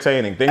more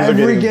entertaining.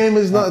 Every game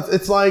is nuts.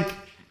 It's like,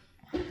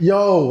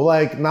 yo,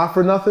 like, not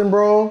for nothing,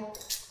 bro.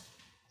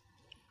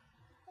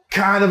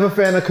 Kind of a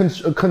fan of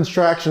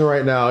contraction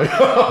right now.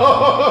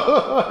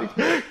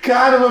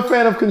 Kind of a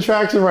fan of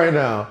contraction right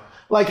now.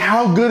 Like,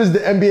 how good is the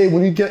NBA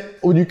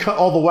when you cut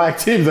all the whack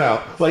teams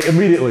out, like,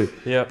 immediately?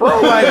 Yeah, bro.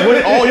 Like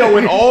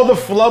when all the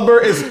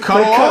flubber is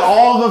cut off, cut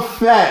all the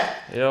fat.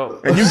 Yo,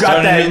 and you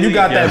got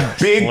that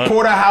big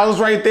porterhouse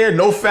right there,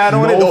 no fat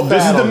on it. No,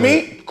 this is the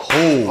meat.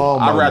 Cool. Oh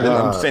I'd rather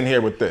I'm sitting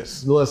here with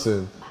this.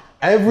 Listen,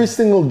 every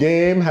single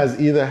game has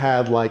either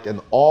had like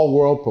an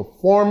all-world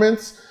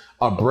performance,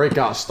 a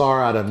breakout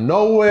star out of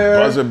nowhere,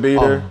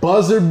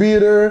 buzzer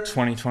beater,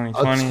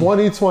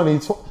 2020.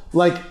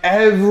 Like,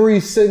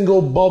 every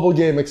single bubble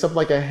game, except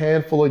like a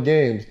handful of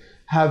games,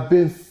 have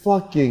been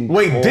fucking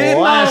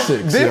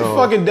classics. Did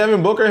fucking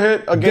Devin Booker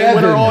hit a game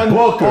winner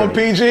on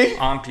PG?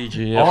 On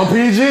PG, yeah. On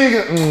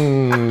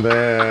PG?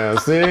 There,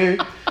 see?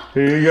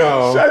 Here you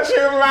go. Shut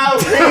your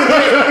mouth, PG.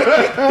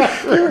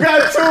 You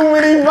got too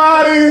many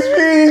bodies,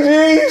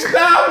 PG.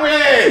 Stop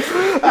it.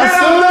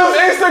 Get on those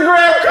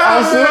Instagram comments.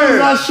 As soon as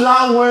that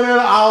shot went in,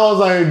 I was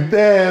like,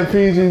 damn,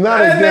 PG.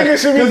 That nigga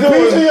should be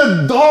doing. PG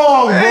a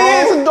dog, bro. He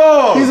is a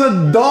dog. He's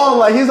a dog.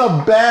 Like, he's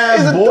a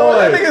bad boy. Dog.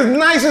 That nigga's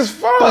nice as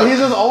fuck. But he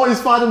just always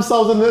find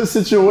himself in this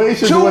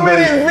situation when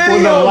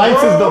the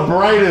lights is the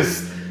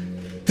brightest.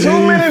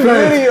 2-minute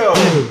video.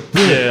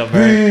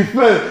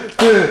 Defense.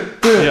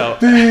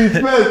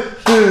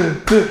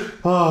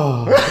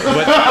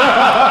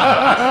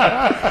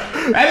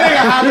 That nigga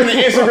hopping in the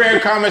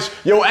Instagram comments,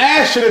 your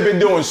ass should have been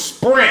doing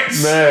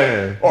sprints,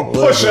 or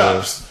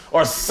push-ups,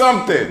 or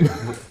something.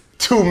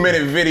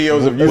 2-minute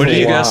videos of you. What do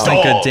you guys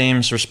think of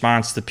Dame's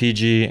response to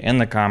PG in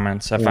the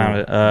comments? I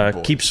found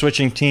it. Keep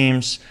switching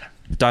teams. ...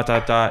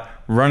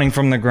 Running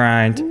from the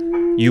grind.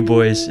 You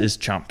boys is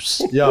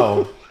chumps.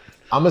 Yo,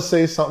 I'm gonna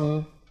say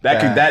something.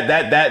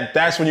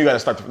 That's when you gotta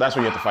start. That's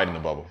when you have to fight in the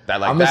bubble.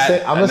 I'm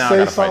gonna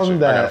say something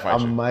that I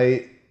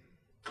might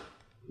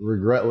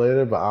regret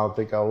later, but I don't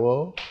think I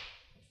will.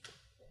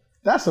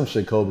 That's some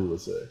shit Kobe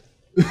would say.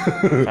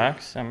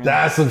 Facts. I mean,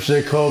 that's some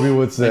shit Kobe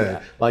would say.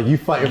 Like, you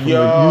fighting you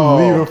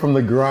leaving from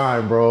the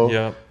grind, bro.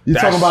 Yep. You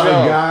talking about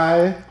a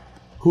guy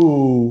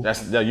who?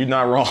 You're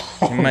not wrong.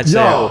 You might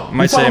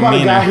say about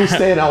a guy who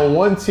stayed on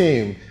one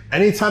team.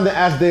 Anytime they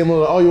ask Dame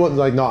Lillard, oh, you want?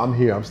 Like, no, I'm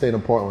here. I'm staying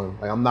in Portland.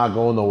 Like, I'm not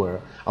going nowhere.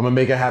 I'm gonna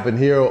make it happen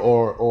here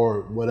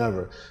or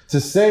whatever.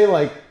 To say,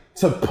 like,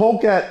 to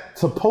poke at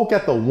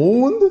the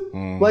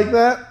wound like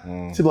that,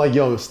 to be like,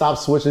 yo, stop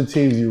switching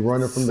teams. You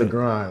running from the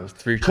grind.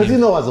 Because you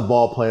know, as a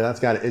ball player, that's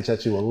got to itch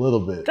at you a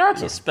little bit.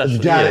 Gotcha. Especially,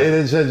 you got to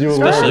itch at you a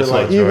little bit.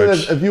 Like, even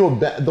if you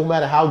don't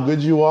matter how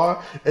good you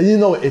are, and you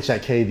know it itch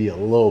at KD a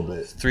little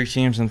bit. 3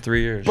 teams in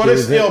 3 years. But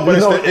it's still,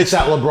 it itch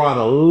at LeBron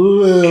a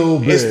little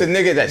bit. It's the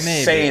nigga that's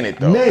saying it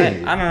though.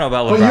 Maybe. I don't know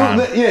about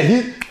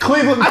LeBron.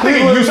 Cleveland. I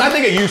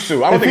think it used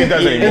to. I don't think it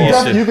does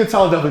anymore. You can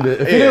tell it definitely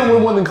did. If he didn't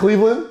win one in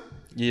Cleveland.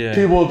 Yeah,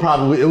 people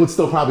would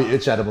still probably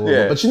itch at him a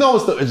little bit. But you know it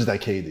still itches at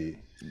KD.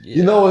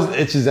 You know it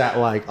itches at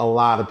like a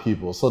lot of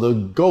people. So to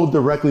go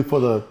directly for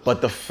the...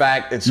 But the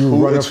fact it's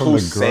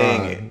who's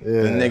saying it.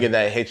 The nigga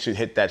that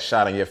hit that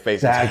shot in your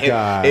face. That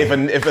guy.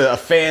 If a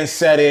fan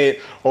said it,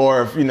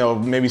 or if,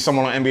 maybe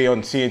someone on NBA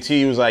on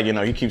TNT was like,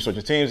 he keeps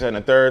switching teams and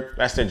the third,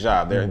 that's their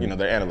job. They're,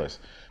 they're analysts.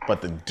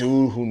 But the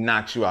dude who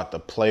knocked you out the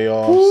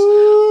playoffs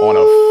on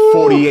a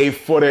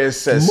 48-footer and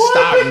says,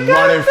 stop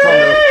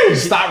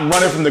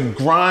running from the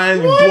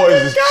grind, you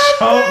boys is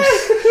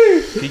chumps.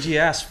 PG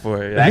asked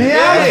for it. He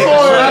asked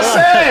for it. I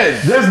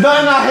said. There's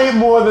nothing I hate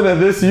more than a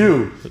this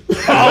you. What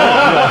did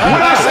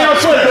I say on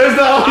Twitter? That's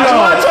what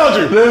I told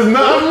you. There's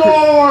nothing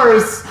more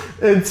worse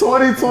in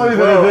 2020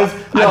 than this.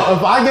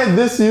 If I get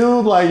this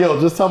you, like,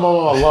 just tell my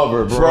mom I love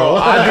her, bro.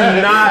 I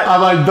do not.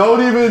 I'm like,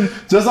 don't even,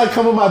 just like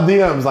come in my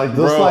DMs, like,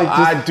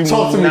 just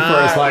talk to me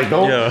first. Like,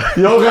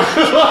 you don't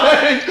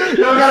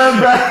gotta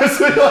embarrass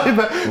me like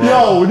that.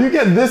 When you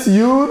get this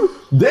you,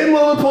 Dame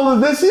Lillard pulled a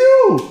this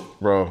you.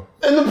 Bro.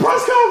 In the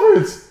press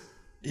conference.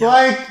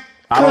 Like,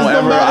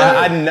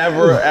 I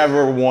never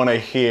ever want to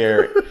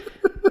hear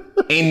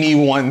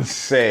anyone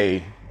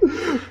say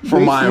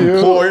from my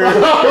employer to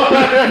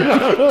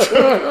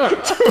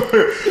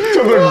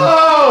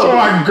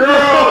my girl,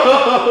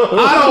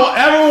 I don't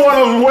ever want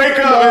to wake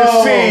up and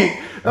see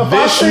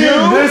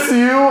this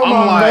you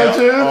on my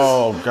mentions.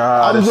 Oh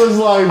God. I'm just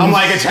like,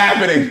 it's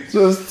happening.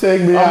 Just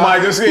take me out. I'm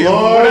like,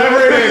 whatever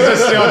it is,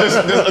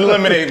 just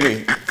eliminate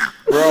me.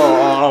 Bro,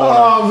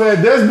 oh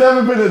man, there's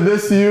never been a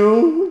this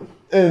you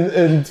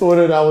in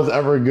Twitter that was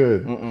ever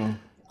good.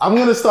 I'm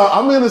gonna start,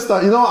 I'm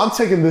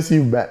taking this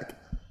you back.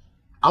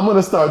 I'm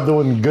gonna start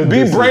doing good.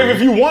 Be brave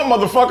if you want,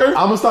 motherfucker.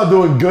 I'm gonna start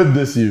doing good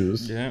this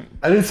yous. Yeah.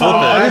 Anytime.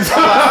 I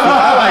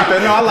like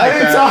that. No, I like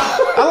that.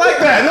 I like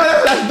that. No,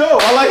 that's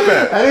dope. I like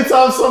that.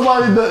 Anytime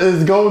somebody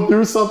is going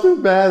through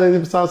something bad,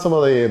 anytime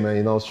somebody, hey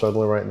man, I'm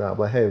struggling right now. I'm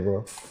like, hey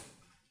bro,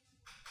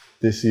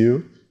 this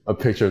you. A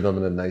picture of them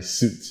in a nice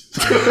suit.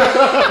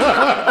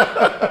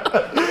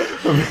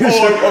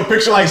 a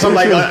picture like something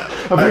like a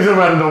picture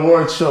at an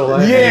awards show.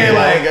 Like,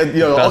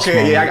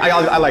 okay,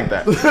 I like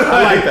that.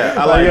 I like that.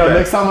 I like that.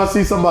 Next time I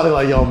see somebody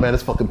like, man,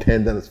 this fucking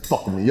pandemic's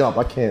fucking me up.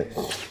 I can't.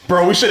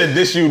 Bro, we should have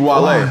dissed you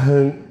Wale.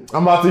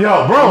 I'm about to,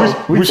 bro.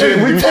 We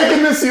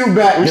taking this you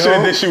back. We should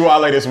have dissed you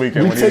Wale this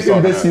weekend. We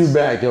taking this you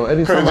back,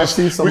 Anytime I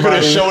see somebody, we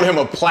could have showed him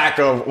a plaque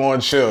on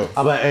Chill.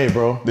 I'm like, hey,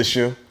 bro. This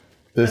you.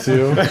 This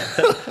you.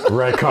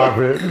 Red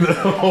carpet.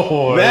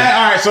 All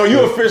right, so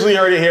you officially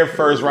heard it here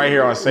first, right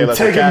here on Say Less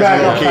Taking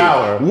back our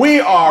power. We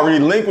are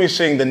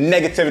relinquishing the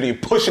negativity,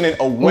 pushing it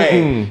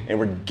away, and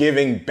we're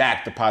giving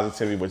back the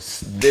positivity with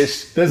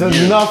this. There's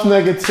enough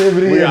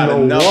negativity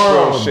in the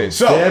world. Bullshit.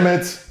 So, damn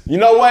it. You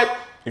know what?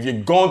 If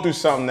you're going through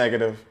something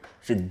negative,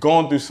 if you're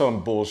going through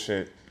some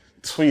bullshit,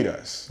 tweet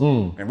us,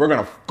 and we're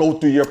gonna go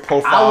through your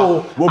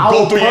profile. We'll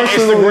go through your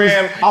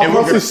Instagram, and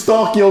we're gonna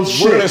stalk your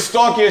shit. We're gonna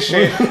stalk your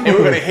shit, and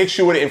we're gonna hit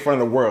you with it in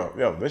front of the world.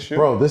 This you,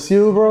 bro. This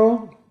you,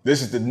 bro.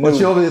 This is the new. But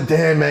you over there,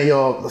 damn man,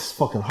 it's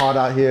fucking hard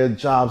out here.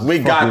 Jobs. We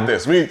got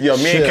this. Me and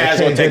Kaz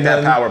gonna take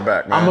that power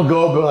back, man. I'm gonna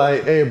go be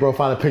like, hey, bro,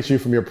 find a picture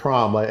from your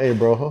prom. Like, hey,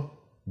 bro,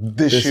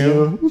 this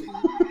you.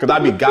 Cause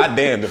I'd be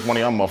goddamned if one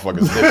of y'all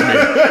motherfuckers diss me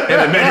in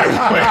a negative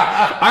way.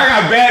 I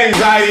got bad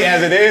anxiety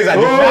as it is. I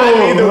do not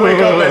need to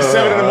wake up at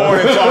 7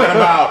 a.m. talking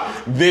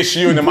about this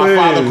you, and then my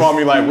father called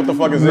me like, "What the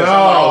fuck is this?"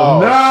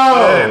 No.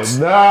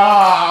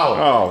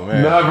 Oh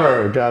man,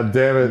 never. God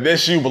damn it.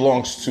 This you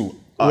belongs to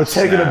us.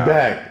 We're taking it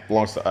back.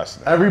 Belongs to us.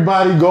 Now.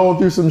 Everybody going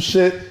through some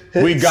shit.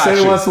 Send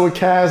us with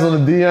Kaz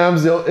on the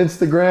DMs,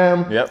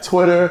 Instagram,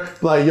 Twitter.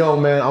 Like,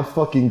 man, I'm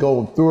fucking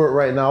going through it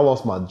right now. I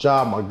lost my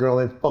job. My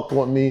girl ain't fucking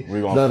with me.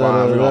 We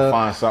gonna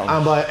find something.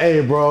 I'm like,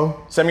 hey, bro.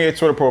 Send me your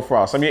Twitter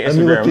profile. Send me your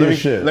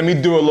Instagram. Let me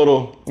do a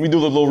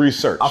little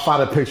research. I'll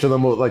find a picture of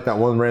them with like that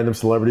one random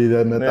celebrity that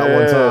I met that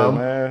one time.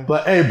 Man.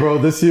 But hey, bro,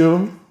 this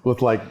you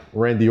with like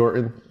Randy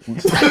Orton.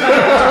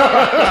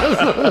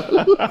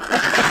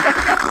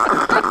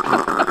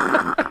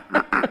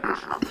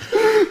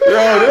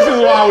 Yo, this is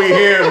why we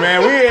here,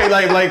 man. We ain't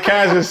like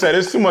Kaz just said,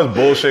 there's too much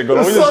bullshit going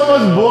on. There's so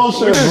much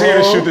bullshit, We just here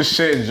to shoot the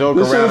shit and joke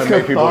around and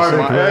make people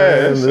smile.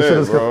 This shit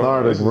is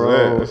cathartic,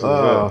 bro.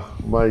 Oh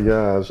my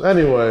gosh.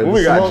 Anyway, what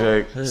we got,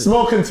 Jake?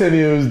 Smoke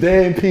continues.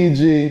 Dame,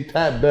 PG,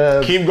 Pat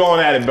Bev. Keep going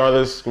at it,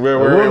 brothers.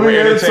 We're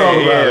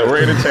entertained.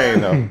 We're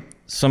entertained though.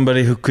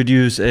 Somebody who could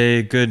use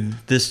a good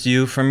this to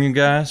you from you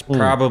guys,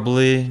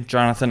 probably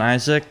Jonathan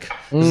Isaac.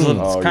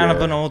 It's kind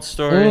of an old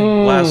story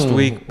last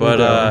week,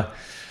 but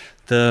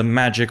the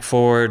Magic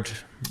forward,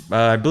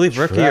 I believe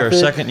rookie or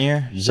second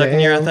year,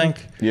 I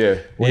think. Yeah.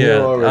 When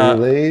you're already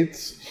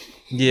late.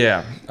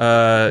 Yeah,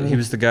 he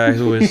was the guy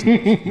who was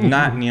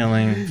not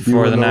kneeling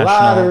for the national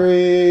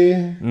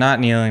lottery. Not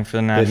kneeling for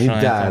the national. Then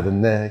he died the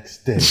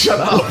next day. Shut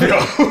up, yo.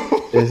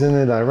 Isn't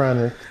it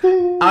ironic?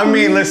 I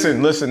mean,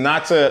 listen.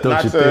 Not to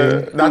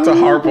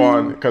harp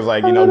on because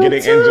getting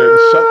injured.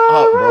 Shut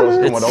up, bro.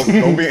 Come on,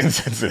 don't be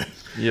insensitive.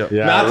 Yeah.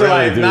 Not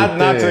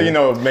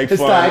to make fun.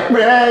 It's like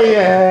praying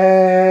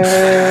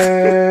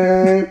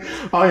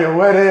on your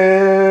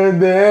wedding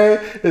day.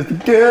 It's the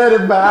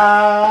goodbyes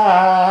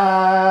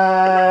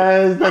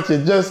that you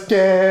just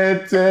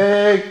can't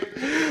take.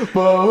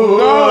 But who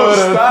would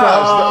have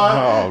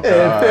thought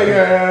it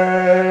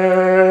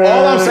bigger?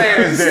 All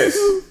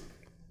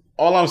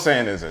I'm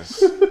saying is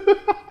this.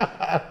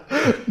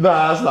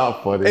 Nah, it's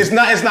not funny. It's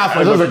not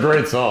funny. It's just a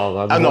great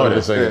song. I know it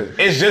is.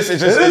 It's just.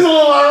 It is a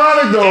little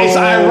ironic though. It's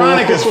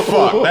ironic as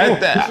fuck.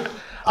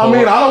 I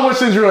mean, I don't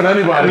wish injury on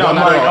anybody. No,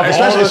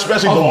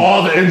 especially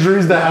all the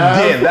injuries that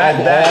have.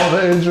 All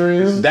the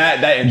injuries.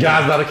 That injury.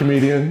 Guy's not a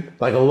comedian.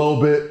 Like a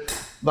little bit.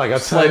 Like a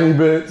tiny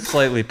bit.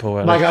 Slightly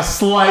poetic. Like a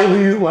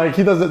slightly, like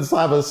he doesn't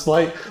have a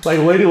slight, like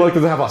Lady Luck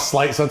doesn't have a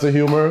slight sense of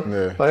humor.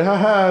 Yeah. Like,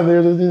 haha,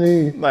 there's a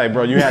knee. Like,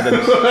 bro, you had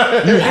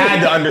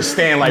to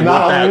understand like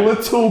not what that. Not a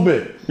little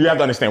bit. You have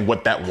to understand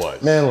what that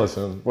was. Man,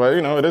 listen. Well,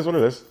 you know, it is what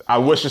it is. I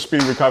wish a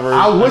speedy recovery.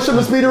 I wish him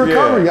a speedy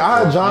recovery.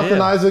 I had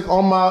Jonathan Isaac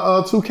on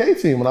my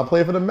 2K team when I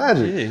played for the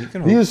Magic.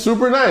 Yeah, he is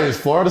super nice.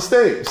 Florida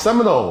State,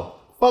 Seminole.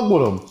 Fuck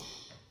with him.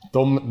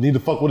 Don't need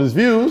to fuck with his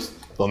views.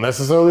 Don't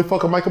necessarily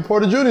fuck with Michael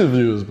Porter Jr.'s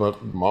views, but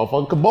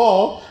motherfucker can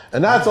ball.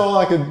 And that's all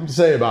I can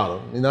say about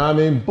him. You know what I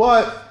mean?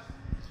 But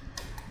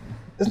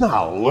it's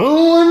not a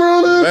little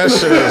bro. That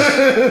shit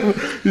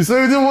is. You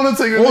said you didn't want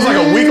to take it. It was like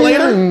a week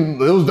later?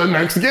 It was the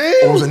next game.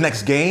 It was the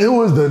next game? It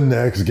was the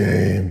next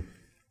game.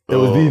 It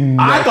was the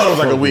next I thought it was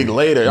like a week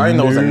later. I didn't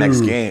know it was the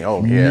next game.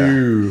 Oh,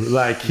 yeah.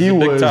 Like he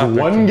was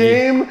one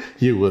game,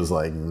 he was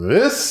like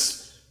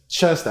this,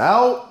 chest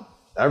out,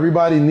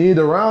 everybody kneed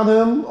around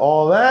him,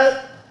 all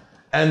that.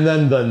 And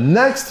then the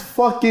next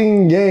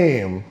fucking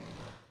game,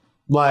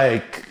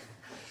 like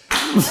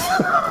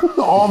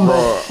on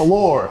the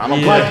floor,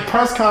 like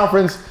press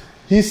conference,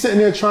 he's sitting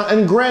there trying.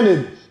 And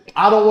granted,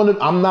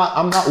 I'm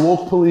not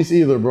woke police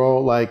either,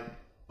 bro. Like,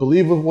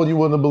 believe with what you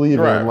want to believe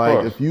in.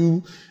 Like, if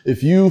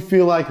you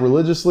feel like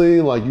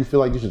religiously, like you feel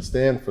like you should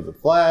stand for the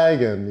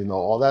flag and you know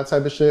all that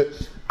type of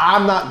shit,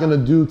 I'm not gonna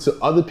do to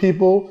other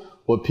people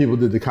what people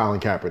did to Colin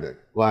Kaepernick.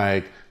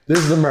 Like, this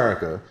is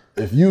America.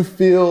 If you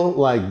feel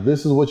like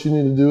this is what you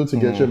need to do to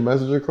get your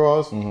message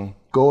across,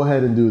 go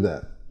ahead and do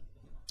that.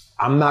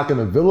 I'm not going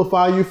to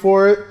vilify you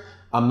for it.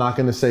 I'm not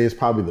going to say it's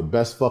probably the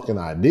best fucking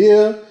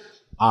idea.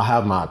 I'll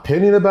have my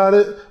opinion about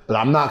it, but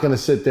I'm not going to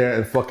sit there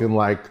and fucking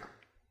like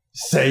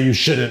say you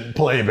shouldn't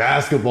play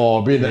basketball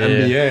or be in the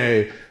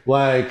NBA,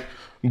 like,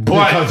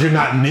 because you're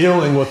not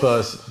kneeling with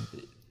us.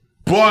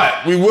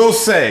 But we will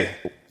say,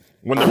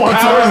 when the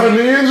powers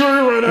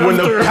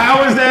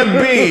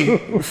that be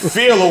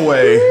feel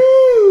away,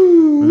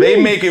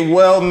 they make it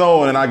well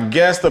known, and I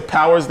guess the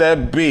powers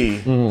that be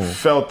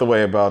felt the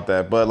way about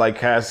that. But like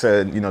Kaz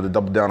said, you know, to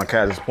double down on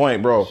Kaz's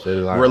point, bro,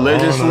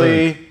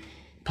 religiously,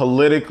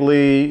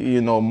 politically,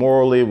 you know,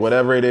 morally,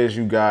 whatever it is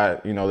you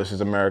got, you know, this is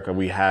America.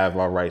 We have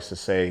our rights to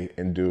say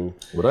and do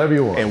whatever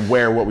you want and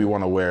wear what we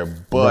want to wear.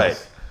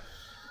 But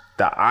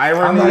the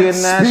irony in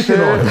that shit,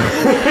 I'm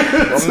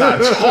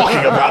not talking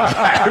about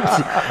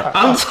that.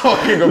 I'm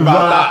talking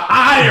about the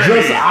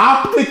irony. Just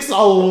optics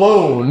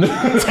alone.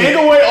 Take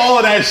away all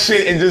of that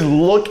shit and just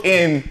look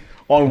in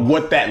on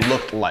what that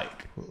looked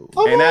like.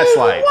 And that's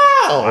like,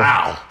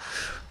 wow.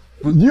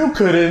 You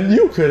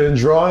couldn't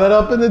draw that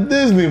up in the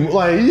Disney.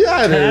 Like,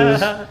 yeah, it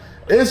is.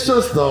 It's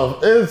just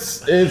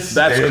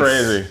That's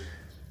crazy.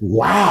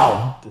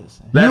 Wow.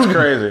 That's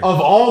crazy. Of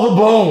all the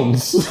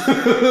bones.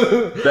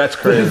 That's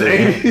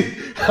crazy.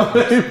 How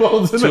many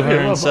bones in the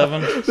human body?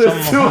 207?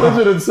 There's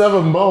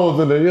 207 bones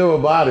in the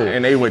human body.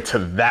 And they went to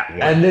that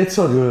one. And they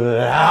took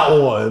that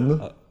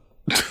one.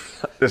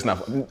 It's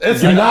not funny.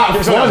 It's not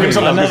funny. Give me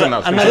something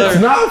else.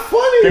 It's not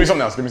funny. Give me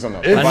something else.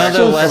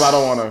 I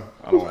don't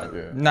want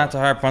to. Not to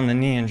harp on the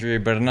knee injury,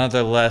 but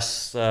another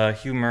less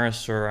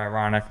humorous or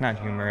ironic, not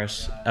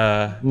humorous,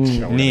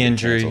 knee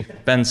injury.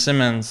 Ben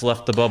Simmons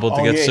left the bubble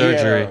to get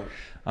surgery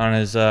on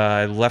his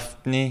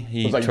left knee.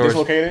 He was like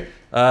dislocated?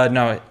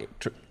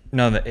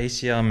 No, the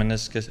ACL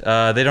meniscus.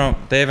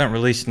 They haven't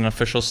released an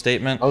official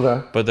statement.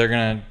 Okay. But they're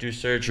gonna do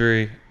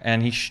surgery,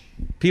 and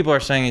people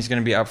are saying he's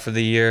gonna be out for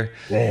the year.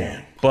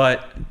 Damn.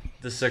 But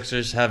the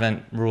Sixers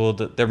haven't ruled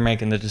that they're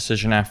making the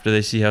decision after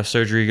they see how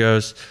surgery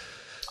goes.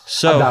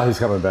 So I doubt he's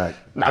coming back.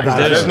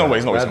 There's no way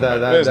he's coming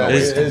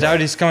back. Doubt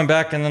he's coming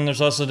back, and then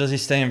there's also does he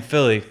stay in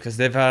Philly because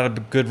they've had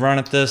a good run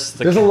at this.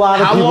 There's a lot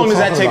of how people long does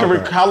that take?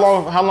 that. How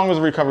long is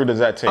a recovery does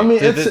that take? I mean,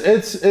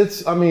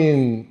 it's. I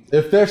mean,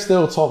 if they're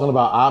still talking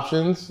about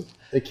options,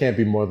 it can't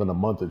be more than a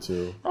month or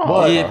two.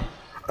 But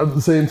at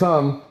the same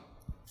time,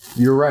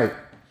 you're right.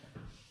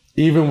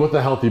 Even with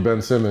a healthy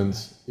Ben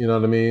Simmons, you know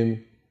what I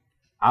mean?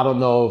 I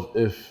don't know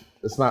if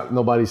it's not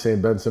nobody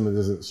saying Ben Simmons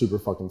isn't super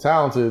fucking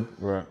talented,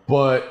 right?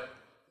 But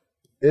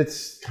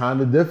it's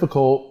kind of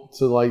difficult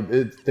to like.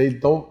 You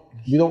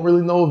don't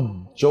really know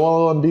if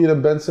Joel Embiid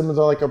and Ben Simmons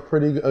are like a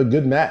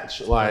good match.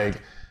 Like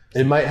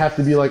it might have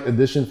to be like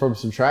addition from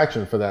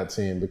subtraction for that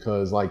team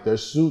because like they're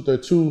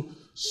two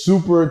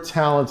super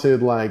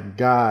talented like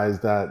guys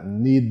that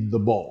need the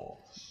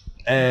ball,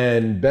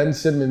 and Ben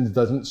Simmons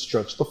doesn't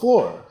stretch the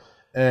floor.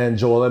 And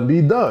Joel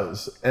Embiid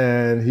does.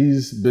 And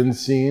he's been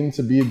seen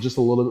to be just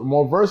a little bit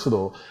more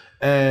versatile.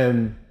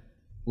 And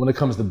when it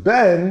comes to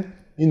Ben,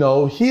 you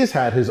know, he's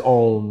had his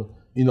own,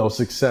 you know,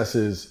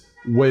 successes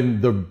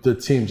when the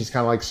team just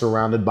kind of like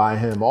surrounded by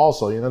him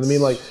also, you know what I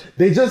mean? Like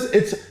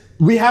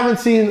we haven't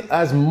seen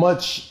as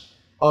much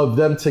of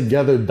them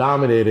together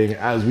dominating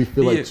as we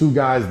feel like two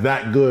guys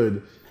that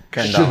good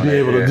should be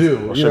able to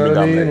do. You know what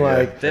I mean?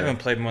 Like they haven't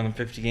played more than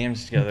 50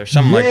 games together,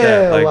 something like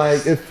that.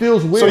 Like it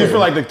feels weird. So you feel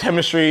like the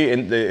chemistry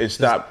and it's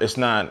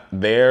not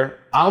there?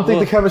 I don't think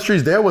the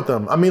chemistry's there with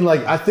them. I mean,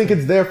 like I think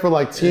it's there for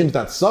like teams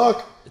that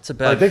suck. It's a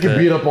bad like they could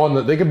beat up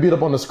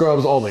on the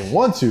scrubs all they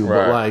want to,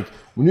 but like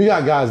when you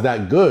got guys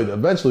that good,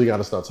 eventually you got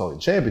to start talking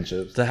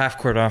championships. The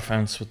half-court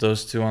offense with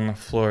those two on the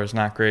floor is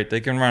not great.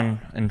 They can run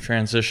in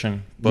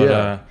transition,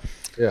 but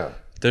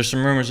there's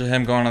some rumors of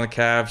him going to the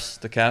Cavs.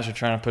 The Cavs are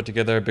trying to put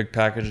together a big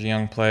package of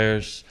young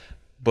players,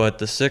 but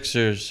the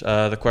Sixers.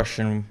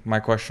 My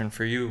question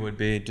for you would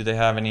be: do they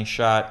have any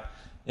shot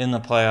in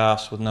the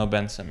playoffs with no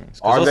Ben Simmons?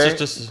 Are they?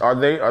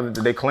 Did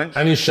they clinch?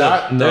 Any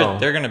shot? No.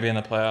 They're going to be in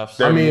the playoffs.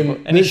 I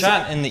mean, any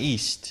shot in the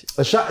East?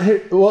 A shot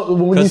here. Well,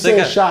 when you say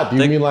a shot, do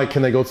you mean like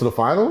can they go to the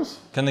finals?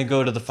 Can they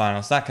go to the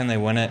finals? Not can they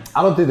win it?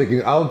 I don't think they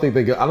can. I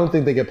don't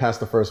think they get past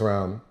the first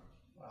round.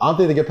 I don't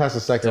think they get past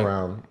the second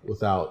round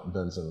without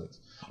Ben Simmons.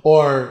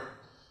 Or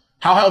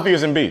how healthy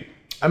is Embiid?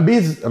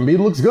 Embiid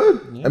looks good.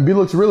 Yeah. Embiid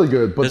looks really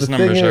good. But his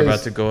numbers are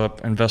about to go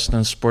up. Invest in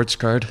a sports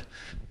card.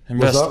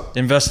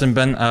 Invest in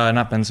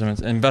not Ben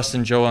Simmons. Invest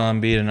in Joel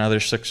Embiid and other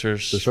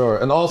Sixers. For sure.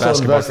 And also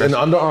invest in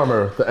Under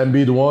Armour, the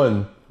Embiid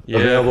One. Yeah.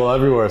 Available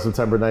everywhere,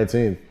 September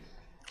 19th.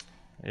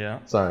 Yeah.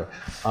 Sorry.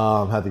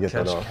 Had to get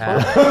that off.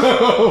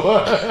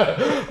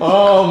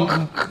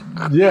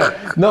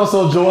 Yeah. No,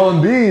 so Joel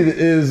Embiid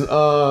is,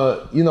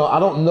 you know, I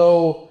don't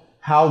know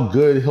how much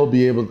he'll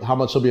be able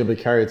to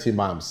carry a team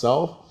by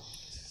himself.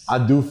 I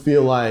do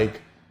feel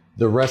like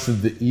the rest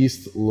of the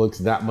East looks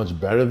that much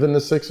better than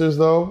the Sixers,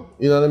 though.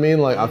 You know what I mean?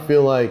 Like, I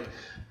feel like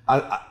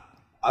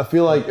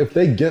if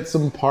they get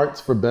some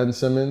parts for Ben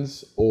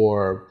Simmons,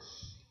 or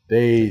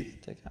let's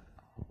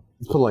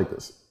put it like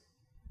this.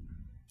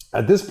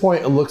 At this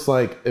point, it looks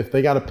like if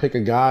they got to pick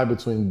a guy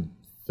between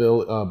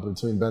Ben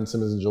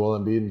Simmons and Joel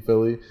Embiid in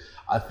Philly,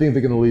 I think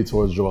they're going to lead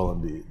towards Joel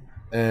Embiid,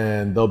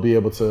 and they'll be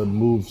able to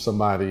move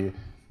somebody,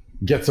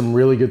 get some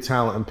really good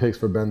talent and picks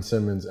for Ben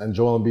Simmons, and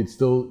Joel Embiid's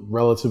still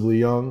relatively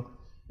young.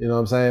 You know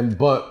what I'm saying?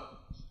 But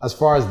as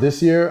far as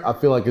this year, I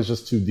feel like it's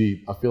just too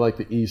deep. I feel like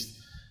the East,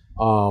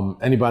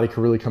 anybody could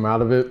really come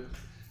out of it.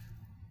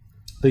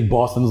 I think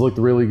Boston's looked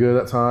really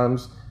good at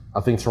times.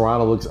 I think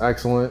Toronto looks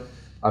excellent.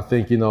 I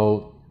think, you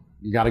know,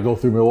 you got to go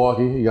through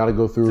Milwaukee. You got to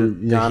go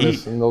through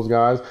Giannis and those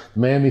guys. The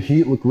Miami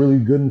Heat look really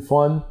good and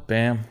fun.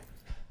 Bam.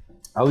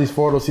 At least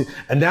for those seasons.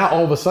 And now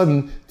all of a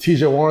sudden,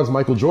 TJ Warren's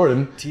Michael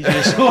Jordan.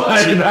 TJ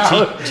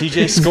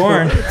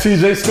scoring.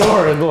 TJ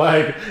scoring.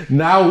 Like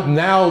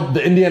now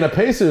the Indiana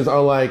Pacers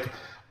are like,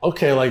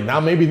 okay, like now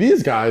maybe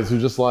these guys who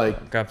just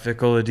like got Vic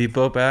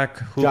Oladipo back.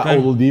 Got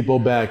Oladipo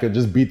back and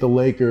just beat the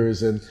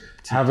Lakers and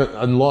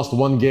haven't lost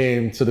one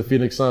game to the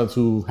Phoenix Suns,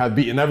 who have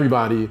beaten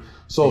everybody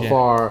so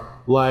far.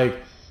 Like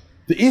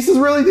the East is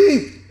really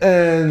deep,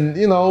 and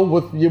you know,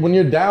 when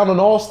you're down an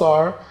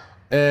All-Star.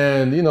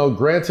 And, you know,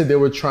 granted, they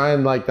were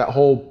trying like that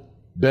whole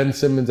Ben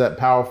Simmons at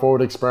power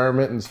forward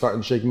experiment and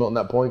starting Shake Milton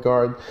at point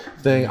guard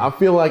thing. I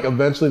feel like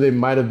eventually they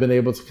might have been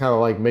able to kind of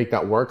like make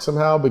that work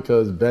somehow,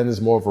 because Ben is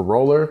more of a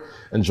roller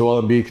and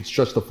Joel Embiid can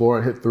stretch the floor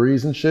and hit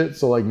threes and shit.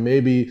 So like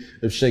maybe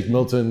if Shake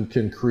Milton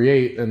can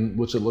create, and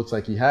which it looks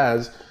like he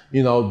has,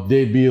 you know,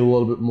 they'd be a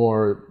little bit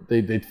more,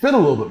 they'd fit a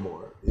little bit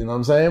more. You know what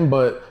I'm saying?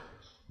 But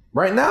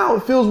right now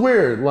it feels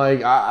weird.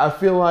 Like I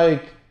feel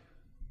like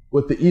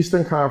with the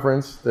Eastern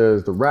Conference,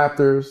 there's the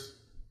Raptors,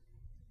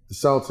 the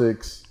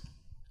Celtics,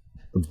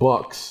 the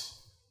Bucks,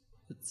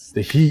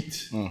 the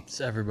Heat. It's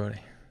everybody.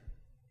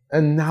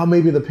 And now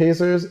maybe the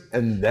Pacers,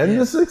 and then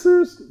the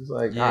Sixers? It's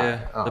like,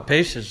 the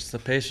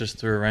Pacers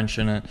threw a wrench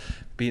in it,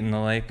 beating the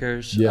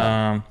Lakers.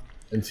 Yeah.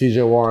 And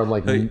TJ Warren,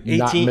 like,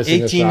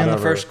 18 in the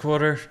first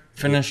quarter,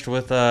 finished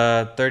with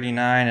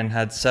 39 and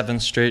had 7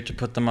 straight to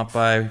put them up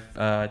by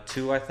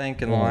 2, I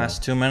think, in the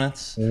last 2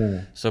 minutes.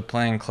 So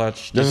playing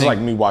clutch. This is like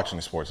me watching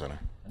the Sports Center.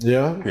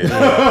 Yeah? Right.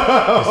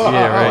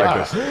 I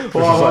like this.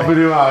 Well, I'm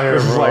you out here,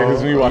 bro. This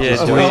is me watching the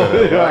Sports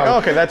Center. Like,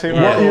 okay, that team.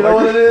 Well, you know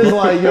what it is?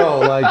 Like, yo,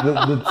 like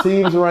the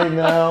teams right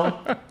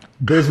now,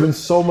 there's been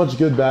so much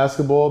good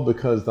basketball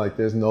because, like,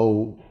 there's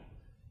no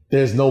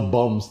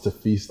bums to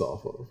feast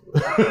off of.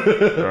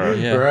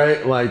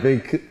 Right? Like,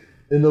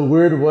 in a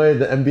weird way,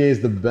 the NBA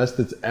is the best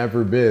it's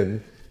ever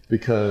been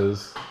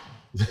because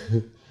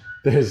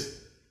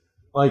there's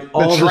like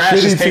all the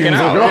trash is taken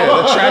out.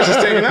 The trash is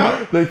taken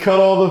out. They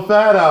cut all the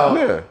fat out.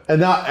 And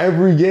now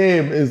every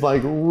game is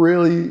like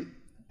really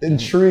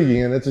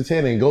intriguing and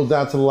entertaining. It goes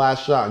down to the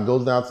last shot and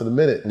goes down to the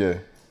minute.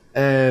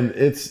 And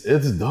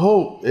it's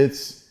dope.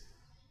 It's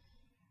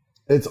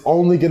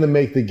only going to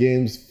make the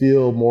games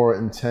feel more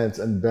intense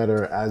and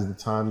better as the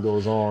time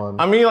goes on.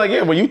 I mean, like,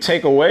 when you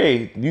take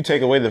away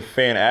the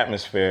fan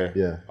atmosphere,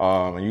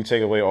 and you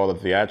take away all the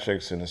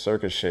theatrics and the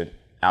circus shit,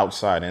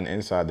 outside and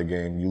inside the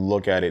game, you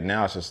look at it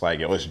now, it's just like,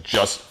 yo, it's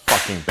just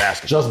fucking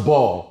basketball. Just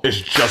ball. It's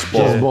just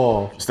ball. Just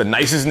ball. It's the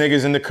nicest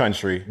niggas in the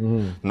country,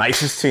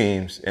 nicest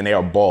teams, and they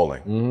are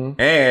balling.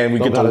 And we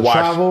get to watch.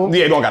 Travel.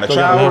 Yeah, don't gotta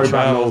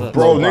travel.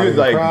 Bro, niggas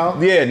like,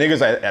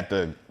 niggas at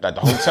the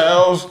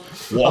hotels,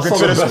 walking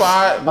to the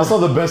spot. I saw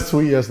the best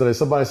tweet yesterday.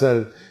 Somebody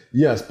said,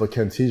 yes, but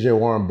can TJ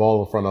Warren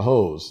ball in front of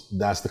hoes?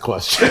 That's the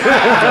question.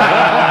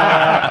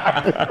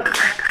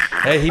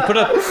 Hey, he put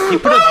up.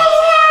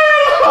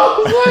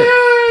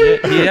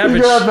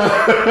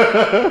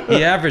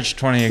 He averaged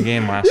 20 a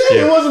game last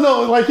year. He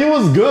wasn't like he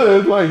was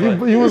good. Like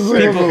he was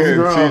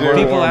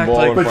people act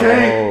like but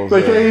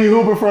can he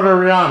hoop in front of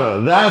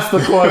Rihanna? That's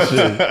the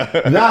question.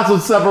 That's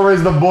what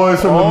separates the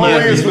boys from the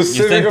men. Only a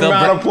specific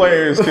amount of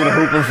players can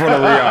hoop in front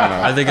of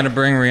Rihanna. Are they going to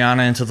bring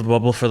Rihanna into the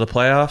bubble for the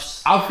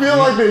playoffs? I feel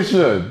like they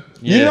should.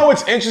 Yeah. You know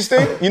what's interesting?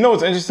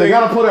 They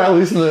gotta put her at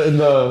least in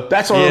the.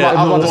 That's what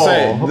I was about to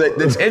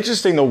say. It's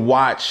interesting to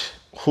watch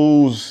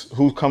who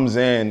comes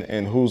in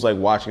and who's like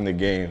watching the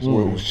games,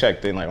 who's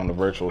checked in like on the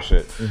virtual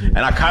shit. And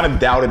I kind of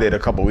doubted it a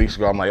couple weeks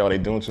ago. I'm like, oh, they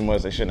doing too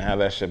much. They shouldn't have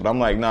that shit. But I'm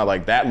like, nah,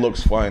 like that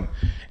looks fun.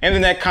 And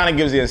then that kind of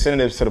gives the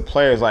incentives to the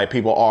players, like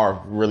people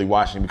are really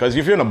watching. Because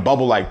if you're in a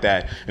bubble like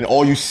that and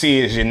all you see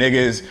is your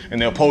niggas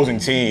and the opposing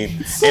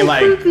team, and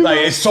like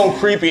it's so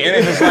creepy, and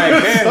it's just like,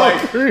 man,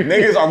 like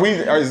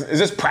niggas, is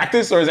this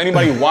practice or is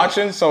anybody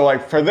watching? So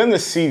like for them to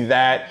see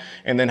that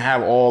and then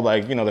have all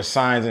like, you know, the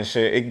signs and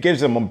shit, it gives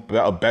them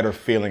a better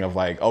feeling of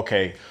like,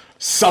 okay,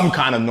 some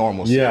kind of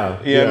normalcy.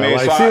 Yeah. You know what I mean?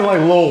 Like so seeing like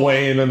Lil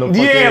Wayne and the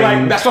fucking,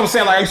 like that's what I'm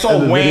saying. Like you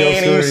saw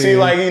Wayne and you see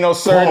like, you know,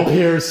 certain Paul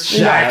Pierce,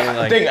 Shaq.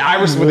 I think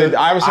Iverson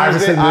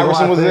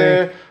was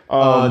there.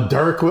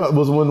 Dirk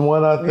was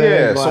one, I think.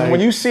 Yeah, like, so when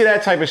you see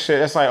that type of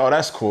shit, it's like, oh,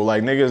 that's cool.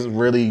 Like niggas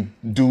really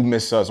do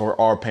miss us or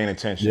are paying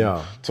attention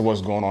to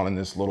what's going on in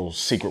this little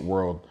secret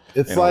world.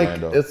 It's like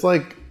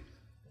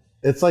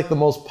the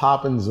most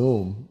poppin'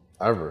 Zoom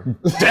ever.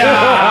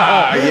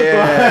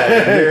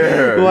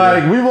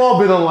 Like we've all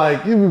been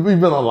on we've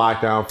been on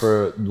lockdown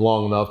for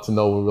long enough to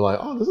know when we're like,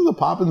 oh, this is a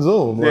poppin'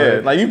 Zoom.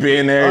 Like you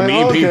being there,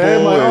 meeting people.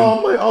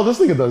 Oh, this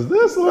nigga does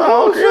this. Like,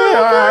 all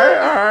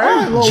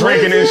right.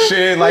 Drinking and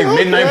shit, like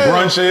midnight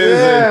brunches.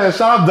 Yeah,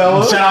 shout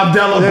out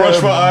Della, brunch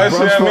for us.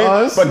 Brunch for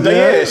us. But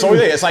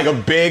it's like a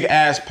big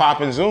ass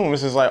poppin' Zoom.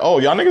 It's just like, oh,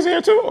 y'all niggas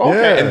here too?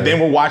 Okay. And then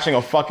we're watching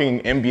a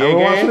fucking NBA game.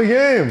 Watching the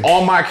game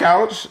on my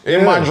couch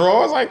in my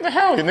drawers. Like the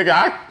hell, you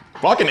nigga,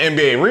 fucking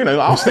NBA arena.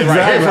 I'll stay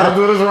right here. I'll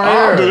do this right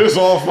here. I'll do this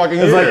all fucking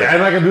year. It's like,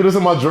 and I can do this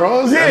in my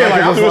drawers? Yeah,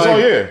 like I'll do this all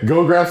year.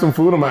 Go grab some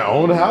food in my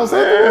own house?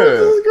 This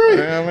is great. You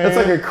know what I mean? It's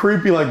like a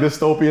creepy, like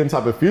dystopian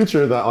type of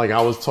future that like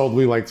I was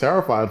totally like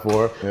terrified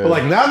for. But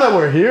like now that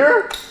we're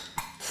here,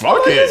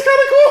 fuck it. It's kind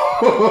of cool.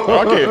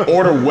 Fuck it.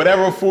 Order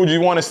whatever food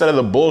you want instead of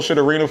the bullshit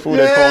arena food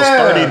that costs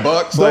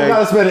 $30. Don't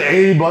gotta spend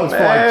 $80 for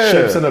like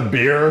chips and a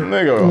beer.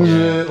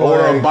 Nigga.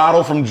 Order a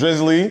bottle from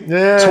Drizzly.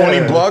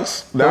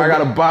 $20. Now I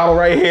got a bottle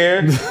right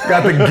here.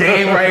 Got the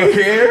game right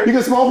here. You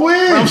can smoke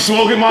weed. I'm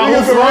smoking my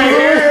hookah right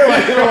here.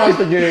 Like, you don't watch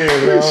the game,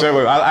 bro.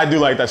 Sure, I do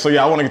like that. So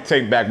yeah, I want to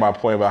take back my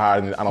point about how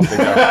I don't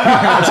think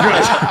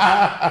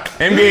that's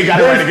good. NBA got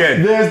it right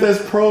again. There's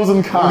pros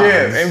and cons.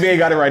 Yeah, NBA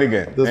got it right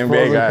again.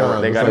 NBA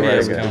got it right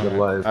again.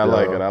 Life, I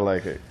like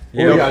it.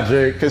 What we got,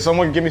 Jake? Can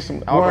someone give me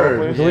some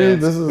alcohol, please?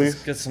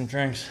 Please get some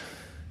drinks.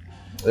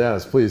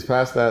 Yes, please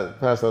pass that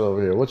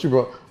over here. What you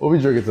brought? What we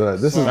drinking tonight?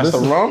 That's the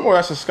rum or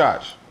that's the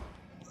scotch?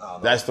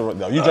 That's the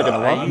rum. You drinking the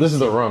rum? This is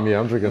the rum.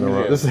 Yeah, I'm drinking the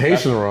rum. This is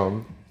Haitian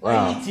rum.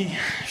 Wow. They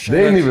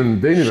didn't even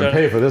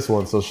pay for this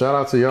one. So shout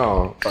out to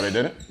y'all. Oh, they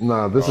didn't?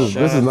 Nah, this is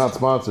not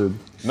sponsored.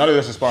 None of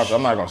this is sponsored.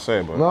 I'm not gonna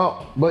say it, but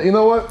no. But you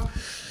know what?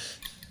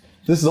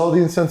 This is all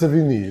the incentive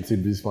you need to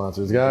be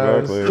sponsors,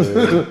 guys.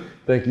 Exactly.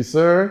 Thank you,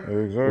 sir.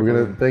 Exactly. We're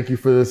gonna thank you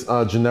for this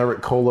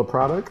generic cola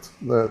product.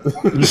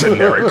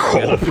 Generic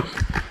cola.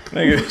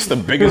 Nigga, it's the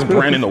biggest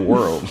brand in the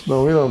world.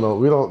 No, we don't know.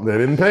 They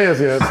didn't pay us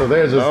yet, so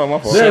they're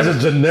just a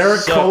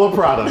generic cola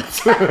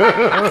product.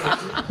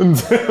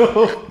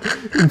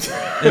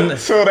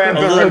 until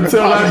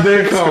that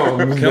day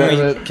comes.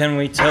 Can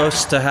we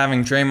toast to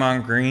having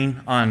Draymond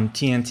Green on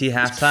TNT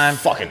halftime?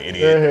 Fucking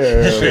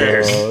idiot.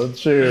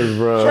 Cheers,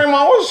 bro.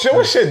 Draymond,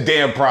 what's your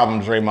damn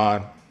problem,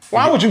 Draymond?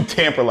 Why would you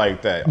tamper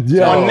like that?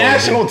 On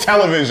national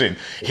television,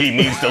 he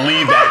needs to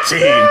leave that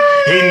team.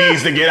 He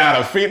needs to get out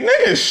of feet.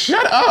 Nigga,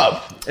 shut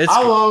up.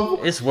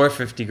 It's worth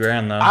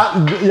 $50,000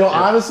 though.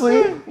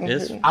 Honestly,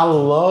 I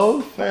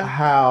love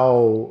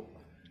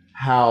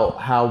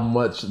how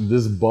much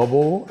this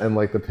bubble and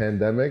like the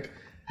pandemic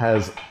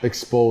has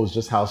exposed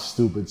just how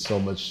stupid so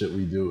much shit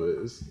we do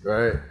is,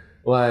 right?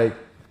 Like,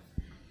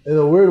 in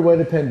a weird way,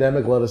 the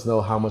pandemic let us know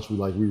how much we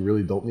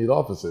really don't need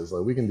offices.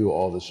 Like, we can do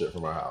all this shit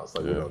from our house.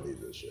 Like, we don't need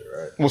this shit,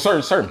 right? Well,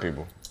 certain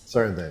people.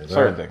 Certain things.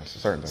 Certain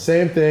things.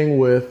 Same thing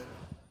with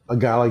a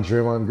guy like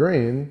Draymond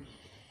Green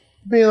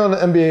being on the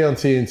NBA on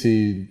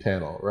TNT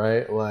panel,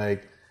 right?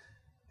 Like,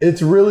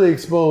 it's really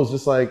exposed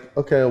just like,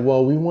 okay,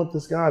 well, we want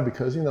this guy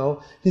because, you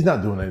know, he's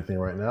not doing anything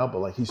right now, but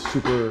like, he's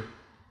super,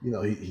 you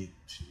know,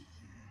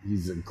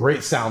 he's a great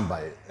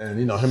soundbite, and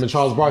him and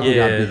Charles Barkley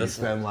got beef,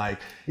 and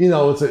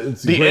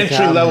it's the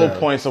entry level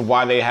points of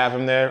why they have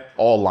him there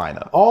all line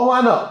up.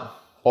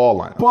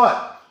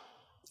 But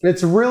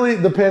it's really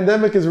the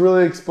pandemic has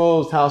really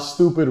exposed how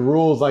stupid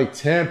rules like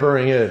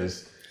tampering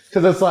is,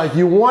 because it's like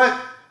you want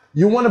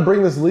to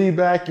bring this league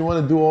back, you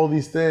want to do all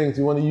these things,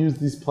 you want to use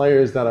these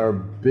players that are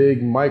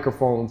big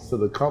microphones to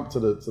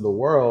the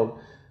world,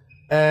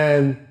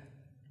 and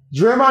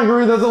Draymond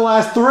Green doesn't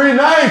last 3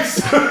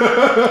 nights.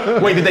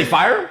 Wait, did they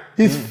fire him?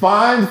 He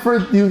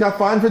got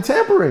fined for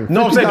tampering.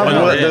 No, I'm saying,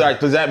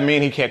 does that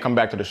mean he can't come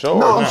back to the show?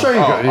 No, I'm sure he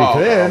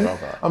can.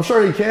 Okay. I'm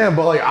sure he can,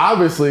 but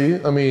obviously,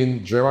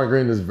 Draymond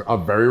Green is a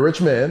very rich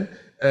man,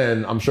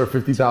 and I'm sure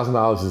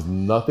 $50,000 is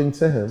nothing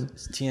to him.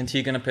 Is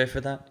TNT gonna pay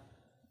for that?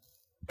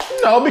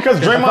 No,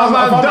 because Draymond's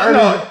not done.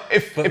 No,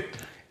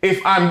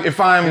 if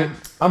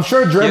I'm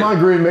sure Draymond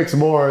Green makes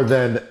more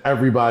than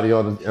everybody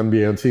on the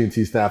NBA and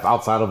TNT staff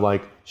outside of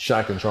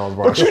Shaq and Charles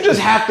Barkley. But you just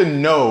have to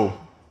know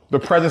the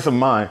presence of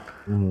mind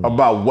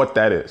about what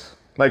that is.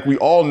 We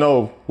all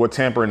know what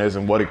tampering is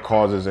and what it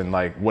causes and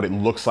what it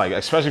looks like,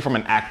 especially from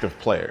an active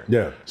player.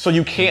 Yeah. So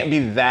you can't be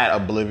that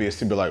oblivious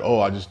to be like, oh,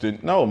 I just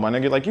didn't know, my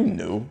nigga. You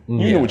knew. You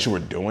knew what you were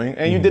doing,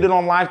 and you did it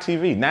on live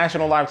TV,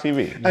 national live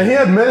TV. And he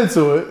admitted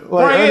to it.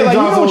 Right, you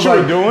know what you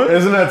were doing.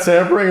 Isn't that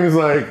tampering? And he's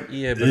like,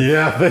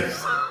 yeah, but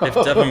if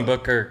Devin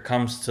Booker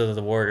comes to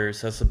the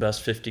Warriors, that's the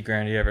best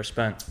 $50,000 he ever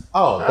spent.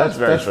 Oh, that's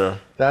very true.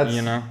 That's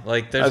there's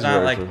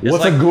not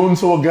what's a goon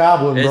to a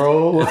goblin,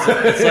 bro?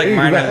 It's like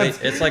minor league.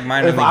 It's like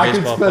minor league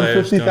baseball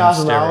players doing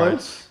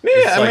steroids.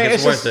 Yeah,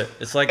 it's worth it.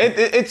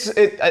 It's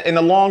it's in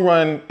the long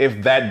run.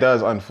 If that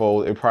does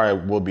unfold, it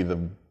probably will be the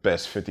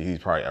best 50 he's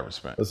probably ever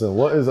spent. Listen,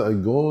 what is a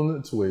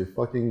goon to a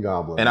fucking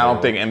goblin? And I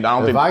don't think.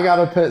 If I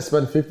gotta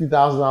spend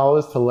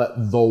 $50,000 to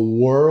let the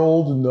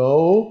world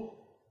know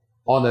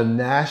on a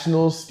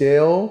national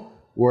scale,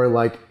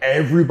 where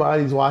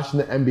everybody's watching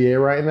the NBA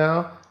right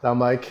now, I'm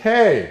like,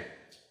 hey,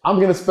 I'm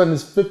gonna spend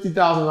this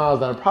 $50,000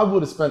 that I probably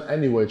would have spent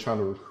anyway trying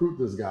to recruit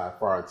this guy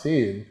for our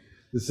team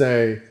to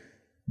say,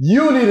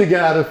 you need to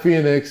get out of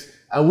Phoenix,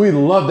 and we'd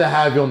love to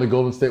have you on the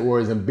Golden State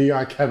Warriors and be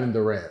our Kevin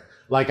Durant,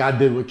 like I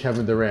did with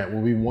Kevin Durant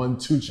when we won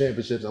 2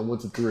 championships and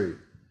went to 3.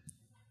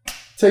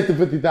 Take the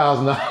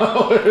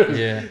 $50,000.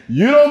 Yeah.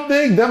 You don't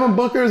think Devin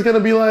Booker is gonna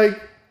be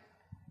like,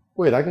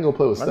 wait, I can go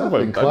play with Steph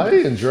and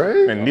Clay and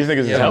Dre and these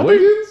niggas is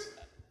healthy?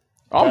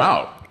 I'm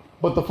out.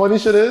 But the funny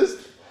shit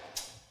is,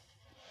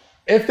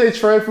 if they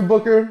trade for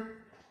Booker,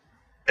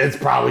 it's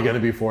probably going to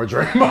be for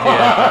Draymond.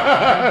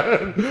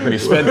 Yeah. But he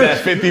spent that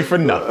 50 for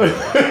nothing.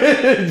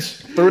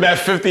 Threw that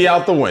 50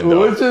 out the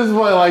window. Which is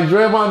what,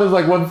 Draymond is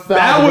 1,000%.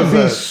 That would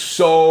be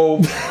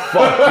so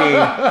fucking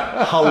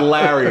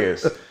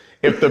hilarious.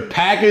 If the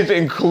package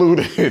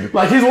included... he's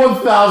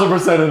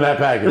 1,000% in that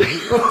package.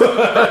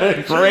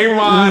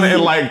 Draymond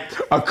and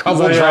a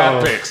couple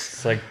draft picks.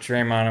 It's like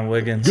Draymond and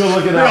Wiggins. Good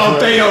looking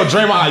out.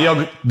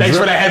 Draymond, thanks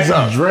for the heads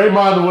up.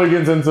 Draymond,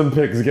 Wiggins, and some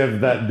picks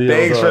get that deal.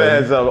 Thanks for the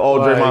heads up. Oh,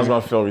 Draymond's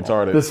gonna feel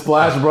retarded. The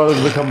Splash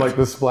Brothers become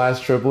the Splash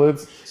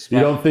Triplets.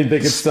 You don't think they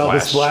could sell the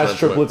Splash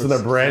Triplets in a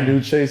brand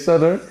new Chase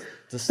Center?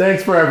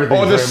 Thanks for everything,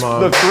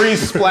 Draymond. The 3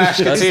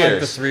 Splash-Keteers.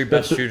 That's the 3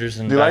 best shooters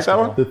in basketball. Do you like that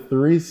one? The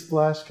 3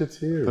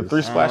 Splash-Keteers. The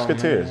 3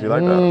 Splash-Keteers. You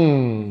like that?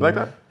 You like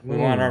that? We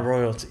want our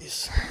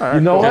royalties. Right,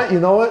 you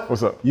know what?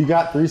 What's up? You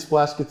got 3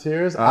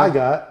 Splash-Keteers. I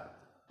got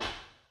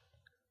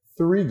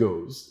 3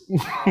 goes.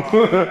 Can't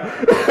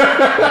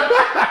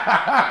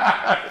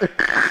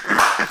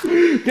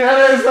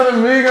San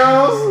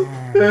Amigos.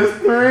 There's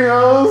 3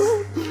 goes.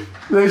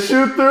 They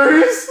shoot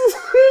 3s.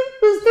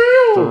 There's 3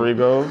 of them. 3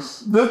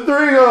 goes. The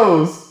 3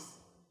 goes.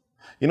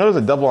 There's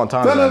a double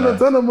entendre.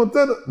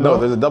 No,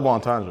 there's a double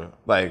entendre.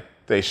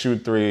 They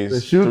shoot 3s. They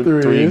shoot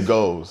 3s. 3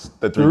 goes.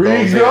 The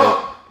 3 goes.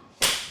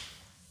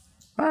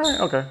 All right,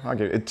 okay, I'll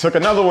give it. It took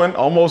another one. It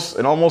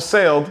almost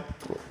sailed.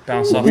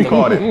 Bounced off we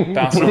caught it.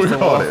 Bounced off the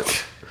wall.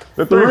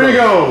 The 3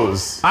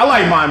 goes. I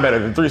like mine better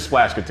than 3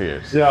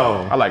 Splash-Keteers.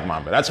 Yo, I like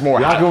mine better. That's more.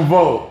 Y'all can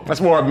vote.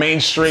 That's more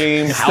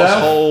mainstream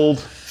household.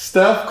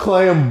 Steph,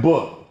 Clay, and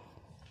Book.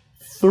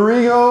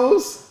 3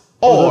 goes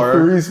or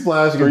 3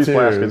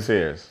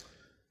 Splash-Keteers.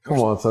 Come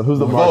on, son. Who's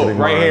the marketing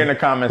vote right mind? Here in the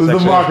comment section.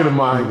 Who's the marketing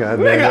mind,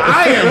 goddamn? Nigga,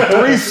 I am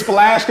 3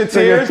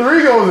 Splash-Keteers.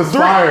 3 goes is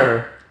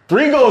fire.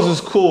 3 goes is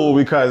cool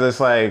because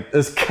it's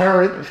it's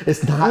current.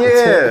 It's not.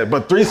 Yeah,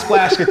 but 3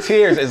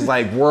 Splash-Keteers is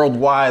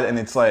worldwide, and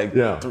it's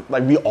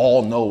we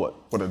all know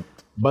what a.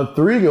 But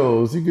 3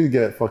 goes, you could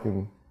get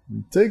fucking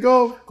take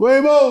off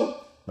Quavo.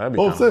 That'd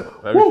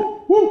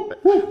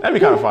be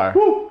kind of fire.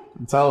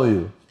 I'm telling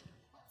you,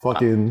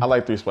 fucking. I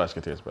like 3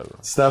 Splash-Keteers better.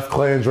 Steph,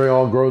 Clay, and Dre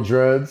all grow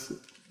dreads.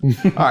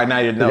 All right, now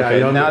you're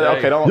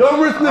okay. Don't.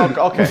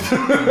 Okay,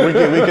 we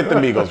get the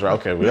Migos right.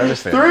 Okay, we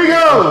understand. 3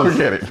 goes. We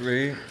get it.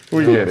 3.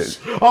 We get it.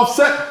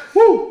 Offset.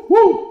 Woo,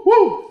 woo,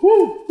 woo,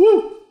 woo,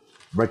 woo.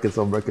 Records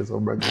on records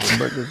on records on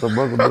records on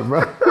records on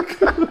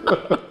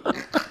records.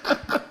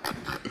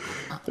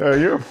 Yo,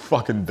 you're a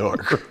fucking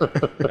dork.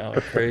 Y'all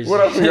are crazy. What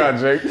else we got,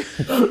 Jake?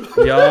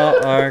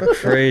 Y'all are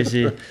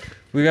crazy.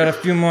 We got a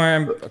few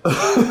more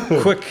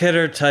quick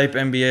hitter type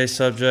NBA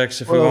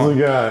subjects. If what else we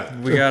got?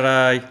 We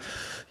got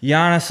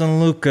Giannis and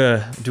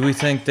Luka. Do we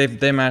think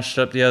they matched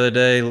up the other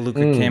day?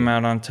 Luka came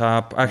out on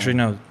top. Actually,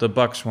 no, the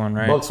Bucks won,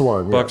 right? Bucks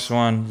won. Bucks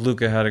won.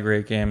 Luka had a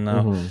great game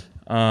though.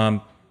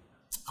 Can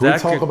we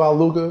talk about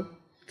Luka?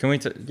 Can we?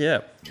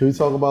 Yeah. Can we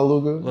talk about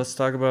Luka? Let's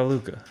talk about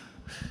Luka.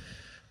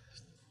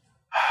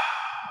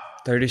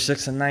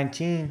 36 and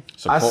 19.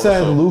 I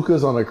said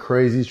Luka's on a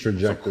crazy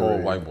trajectory. It's a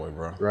cold white boy,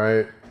 bro.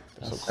 Right?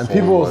 And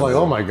people was like,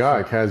 oh my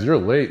God, Kaz, you're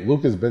late.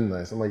 Luka's been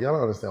nice. I'm like, y'all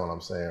don't understand what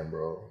I'm saying,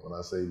 bro, when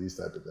I say these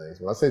type of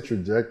things. When I say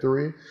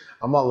trajectory,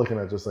 I'm not looking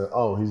at just like,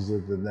 oh, he's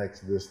the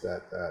next this,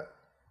 that.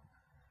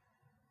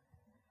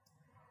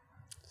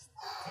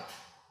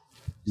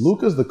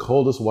 Luka's the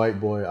coldest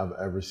white boy I've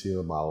ever seen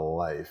in my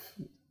life.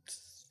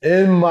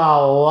 In my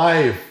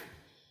life.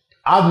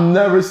 I've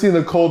never seen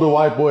a colder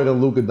white boy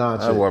than Luka Doncic.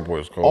 That white boy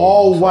is cold.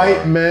 All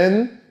white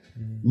men.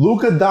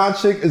 Luka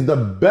Doncic is the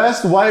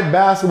best white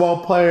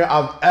basketball player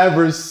I've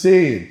ever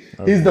seen.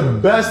 He's the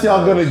best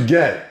y'all gonna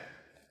get.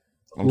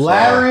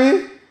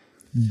 Larry,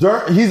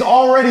 he's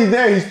already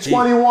there. He's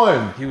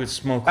 21. He would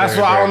smoke. That's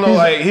why I don't know.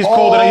 Like he's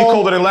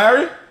colder than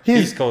Larry.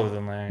 He's colder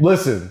than Larry.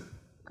 Listen.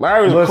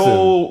 Larry was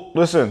cold.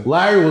 Listen.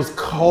 Larry was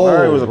cold.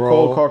 Larry was a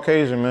cold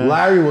Caucasian, man.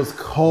 Larry was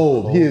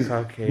cold.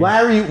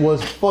 Larry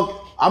was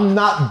I'm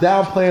not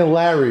downplaying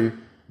Larry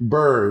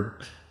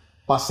Bird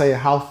by saying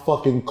how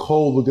fucking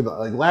cold Luka.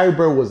 Like Larry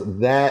Bird was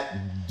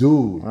that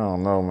dude. I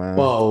don't know, man.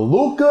 But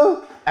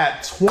Luka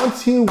at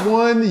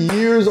 21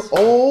 years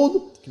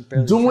old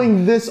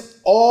doing this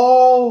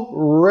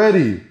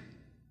already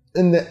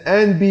in the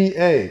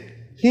NBA.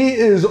 He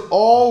is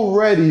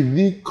already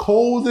the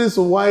coldest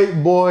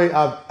white boy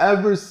I've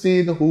ever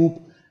seen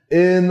hoop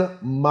in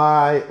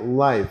my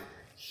life.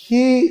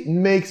 He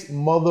makes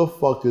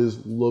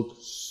motherfuckers look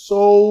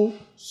so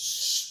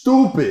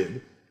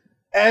stupid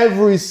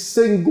every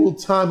single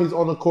time he's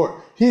on the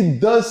court. He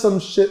does some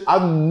shit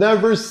I've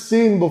never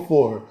seen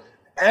before.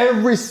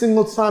 Every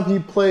single time he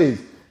plays,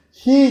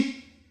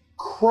 he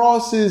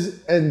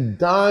crosses and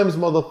dimes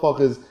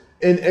motherfuckers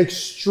in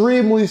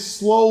extremely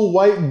slow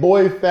white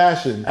boy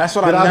fashion. That's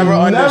what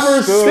I've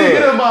never seen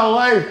in my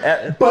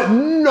life. But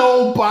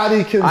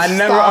nobody can stop it. I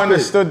never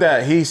understood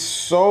that. He's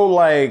so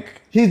like...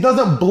 He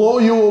doesn't blow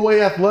you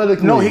away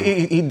athletically. No,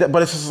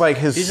 but it's just like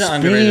his speed. He's an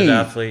underrated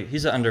athlete.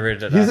 He's an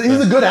underrated athlete.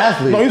 He's a good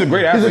athlete. No, he's a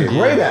great athlete. He's a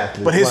great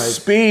athlete. But his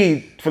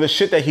speed for the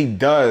shit that he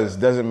does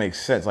doesn't make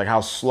sense. Like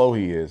how slow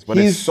he is. But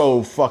it's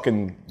so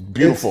fucking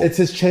beautiful. It's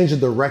his change of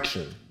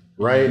direction,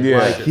 right? Yeah.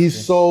 Like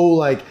he's so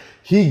like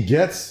he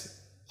gets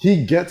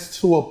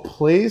to a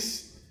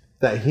place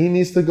that he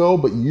needs to go,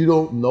 but you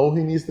don't know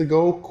he needs to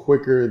go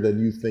quicker than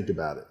you think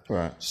about it.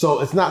 Right.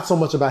 So it's not so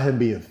much about him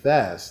being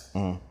fast.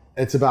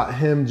 It's about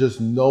him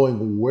just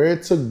knowing where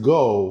to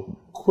go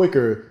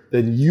quicker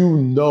than you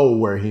know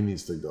where he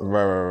needs to go.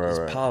 Right.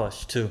 He's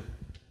polished too.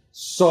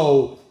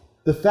 So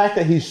the fact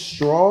that he's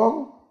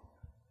strong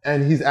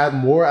and he's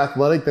more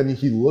athletic than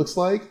he looks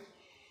like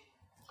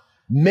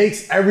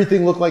makes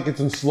everything look like it's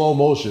in slow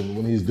motion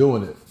when he's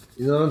doing it.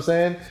 You know what I'm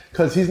saying?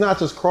 Because he's not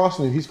just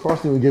crossing you, he's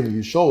crossing you and giving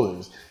you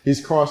shoulders. He's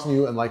crossing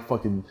you and like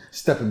fucking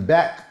stepping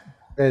back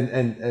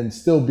and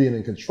still being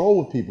in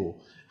control of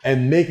people.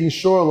 And making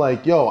sure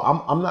like, yo,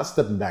 I'm not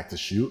stepping back to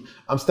shoot.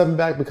 I'm stepping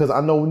back because I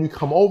know when you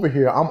come over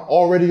here, I'm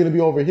already going to be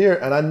over here.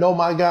 And I know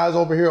my guy's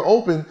over here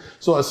open.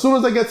 So as soon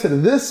as I get to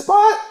this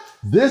spot,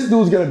 this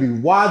dude's going to be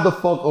wide the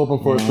fuck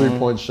open for a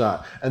 3-point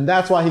shot. And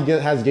that's why he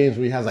has games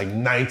where he has like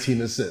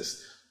 19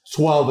 assists,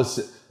 12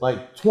 assists,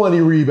 like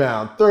 20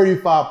 rebounds,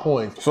 35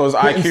 points. So his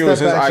IQ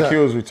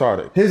is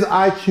retarded. His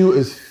IQ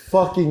is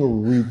fucking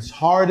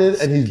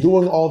retarded. And he's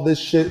doing all this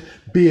shit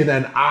being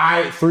an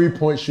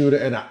 3-point shooter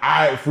and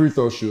an free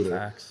throw shooter.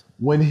 Facts.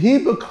 When he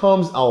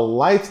becomes a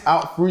lights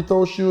out free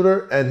throw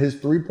shooter and his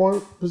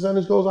 3-point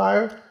percentage goes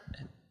higher,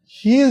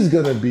 he is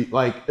gonna be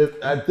like,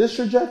 at this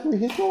trajectory,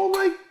 he's going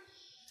like,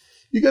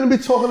 you're gonna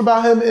be talking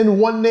about him in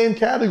one name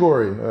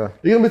category.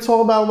 You're gonna be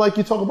talking about him like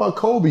you talk about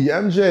Kobe,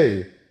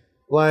 MJ,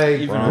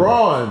 like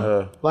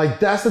Braun.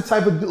 Like that's the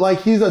type of like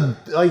he's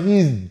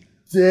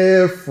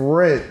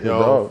different,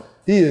 yo.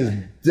 He is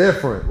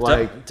different.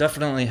 Like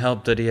definitely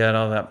helped that he had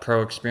all that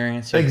pro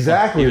experience.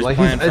 Exactly. Like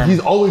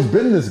he's always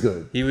been this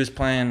good. He was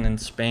playing in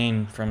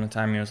Spain from the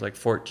time he was like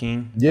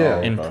 14. Yeah.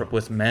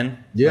 With men.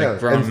 Yeah. Like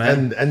grown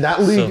men. And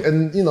that league,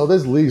 and you know,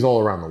 there's leagues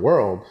all around the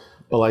world,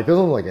 but like there's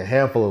only like a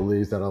handful of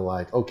leagues that are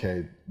like,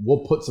 okay,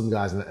 we'll put some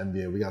guys in the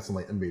NBA. We got some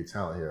like NBA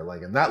talent here.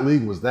 Like, and that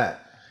league was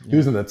that. He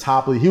was in the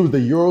top league. He was the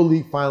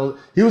EuroLeague final.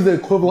 He was the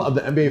equivalent of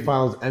the NBA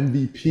Finals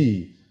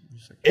MVP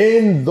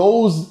in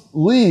those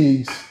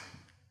leagues.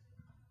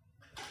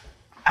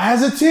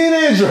 As a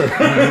teenager,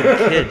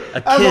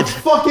 as a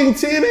fucking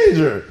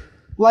teenager,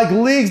 like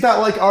leagues that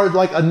like are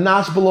like a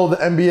notch below the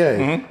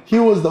NBA. He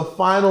was the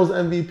Finals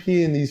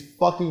MVP in these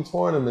fucking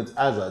tournaments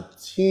as a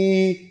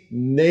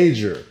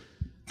teenager.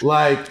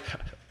 Like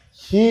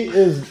he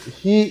is.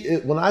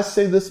 When I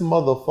say this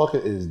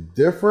motherfucker is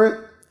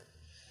different,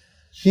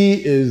 he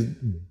is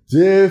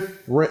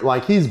different.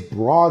 Like he's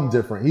Braun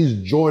different.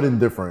 He's Jordan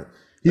different.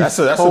 He's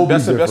That's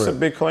a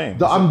big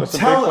claim. I'm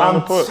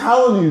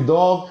telling you,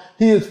 dog.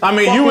 He is. I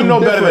mean, you would know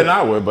better than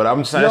I would, but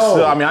I'm saying.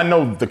 I mean, I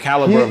know the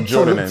caliber of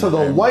Jordan. To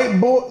the white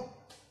boy.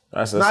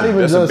 That's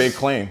a big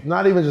claim.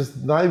 Not even just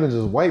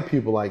white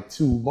people. Like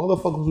to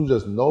motherfuckers who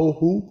just know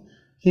hoop.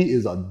 He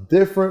is a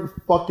different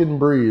fucking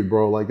breed,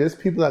 bro. Like there's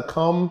people that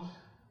come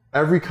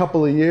every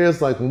couple of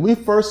years. Like when we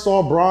first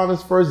saw Braun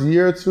his first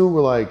year or two,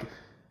 we're like,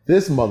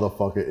 this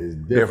motherfucker is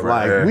different.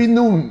 Like we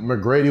knew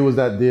McGrady was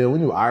that deal. We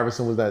knew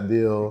Iverson was that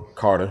deal.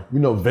 Carter.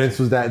 We know Vince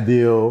was that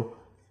deal.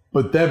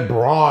 But that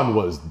Braun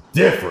was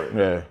different.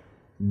 Yeah.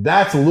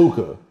 That's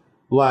Luka.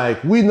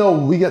 Like we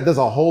know there's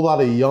a whole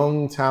lot of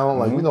young talent.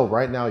 Like we know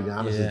right now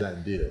Giannis is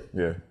that deal.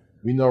 Yeah.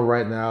 We know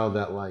right now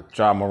that like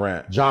John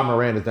Morant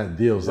is that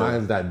deal.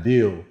 Zion's that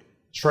deal.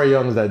 Trae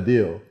Young is that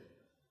deal.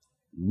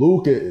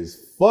 Luka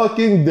is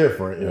fucking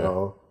different, you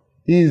know.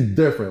 He's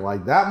different.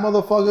 Like that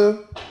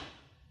motherfucker.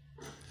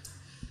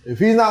 If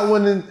he's not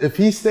winning, if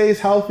he stays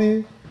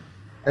healthy,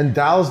 and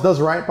Dallas does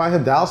right by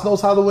him, Dallas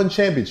knows how to win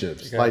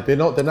championships. Okay. Like they're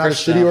not a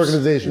shitty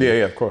organization.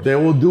 Yeah, of course. They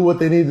will do what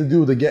they need to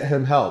do to get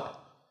him help.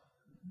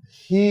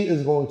 He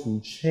is going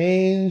to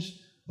change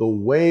the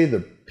way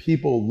the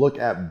people look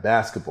at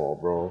basketball,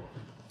 bro.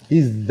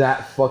 He's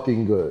that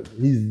fucking good.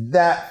 He's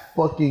that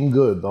fucking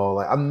good, dog.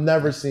 Like I've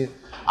never seen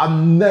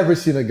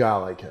a guy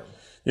like him.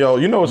 Yo,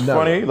 you know what's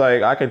funny?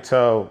 Like I could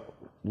tell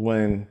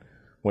when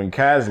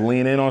Kaz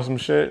lean in on some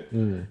shit,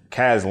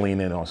 Kaz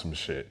lean in on some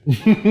shit.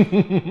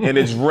 And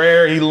it's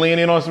rare he lean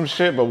in on some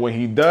shit, but when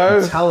he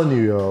does, I'm telling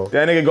you, yo.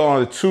 That nigga go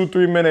on a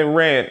 2-3 minute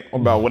rant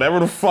about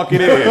whatever the fuck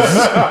it is.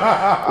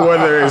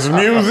 Whether it's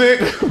music,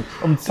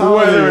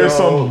 whether it's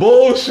some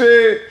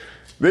bullshit.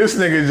 This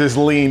nigga just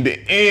leaned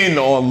in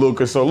on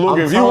Luka. So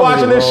Luka, if you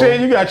watching this shit,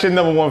 you got your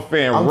number one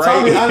fan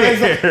right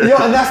here. Yo,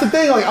 and that's the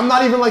thing. Like, I'm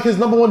not even like his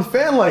number one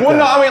fan like that. Well,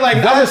 no, I mean, like,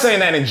 I'm just saying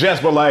that in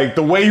jest, but like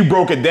the way you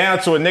broke it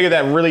down to a nigga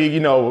that really, you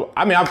know,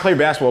 I mean, I play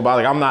basketball, but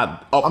like I'm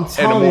not up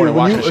in the morning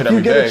watching shit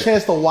every day. If you get a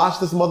chance to watch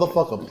this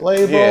motherfucker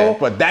play, bro, yeah,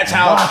 but that's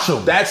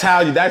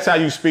how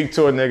you speak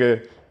to a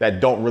nigga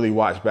that don't really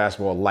watch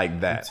basketball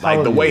like that.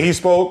 Like the way he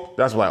spoke,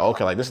 that's like,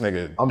 okay, like this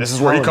nigga, this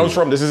is where he comes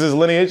from, this is his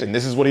lineage, and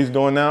this is what he's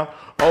doing now.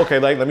 Okay,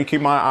 like let me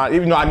keep my eye,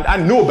 even though I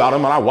knew about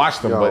him and I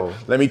watched him, but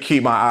let me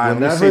keep my eye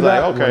and see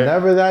like, okay.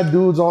 Whenever that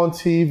dude's on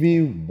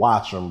TV,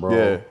 watch him, bro.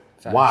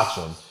 Yeah. Watch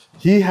him.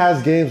 He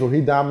has games where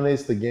he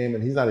dominates the game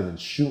and he's not even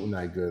shooting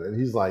that good. And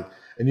he's like,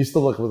 and you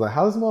still look like,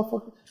 how does this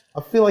motherfucker? I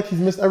feel like he's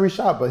missed every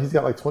shot, but he's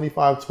got like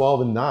 25,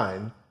 12, and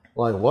 9.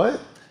 Like, what?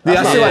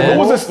 Yeah, I see. Like,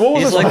 what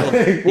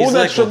was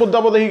that triple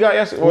double that he got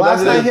yesterday?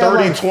 Last night he had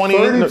like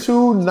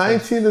 32,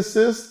 19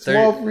 assists,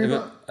 12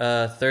 rebounds.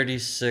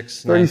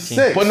 36, 36.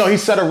 19. But no, he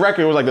set a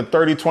record. It was like the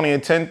 30, 20,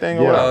 and 10 thing.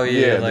 Or Oh,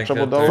 yeah. The like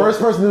triple double. First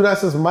person to do that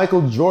since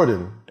Michael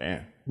Jordan.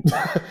 Damn.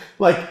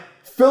 Like,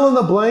 fill in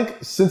the blank,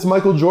 since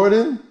Michael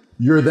Jordan,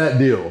 you're that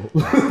deal.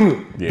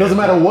 Doesn't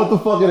matter what the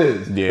fuck it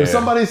is. Yeah. If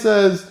somebody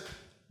says,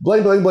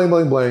 blank, blank, blank,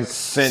 blank, blank,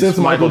 since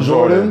Michael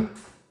Jordan,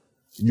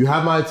 you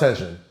have my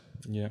attention.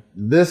 Yeah.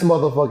 This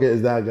motherfucker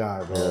is that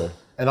guy, bro. Yeah.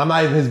 And I'm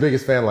not even his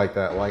biggest fan like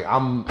that. Like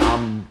I'm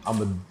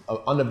an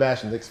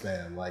unabashed Knicks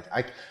fan. Like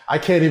I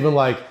can't even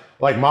like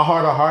my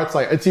heart of hearts.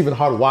 Like it's even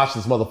hard to watch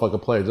this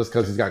motherfucker play just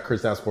because he's got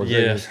Kristaps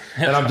Porzingis.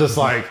 Yeah. And I'm just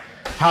like,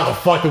 how the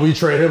fuck did we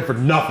trade him for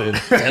nothing? You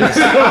know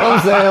what I'm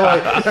saying?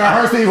 Like it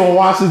hurts to even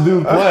watch this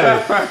dude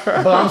play.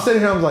 But I'm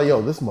sitting here, I'm like,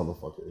 yo, this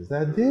motherfucker is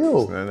that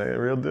deal. That's a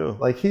real deal.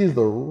 Like he's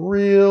the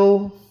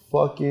real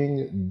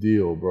fucking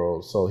deal,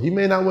 bro. So he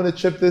may not win a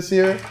chip this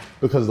year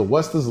because the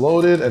West is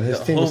loaded and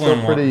his team is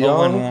still pretty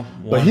young.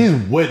 But he's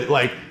winning.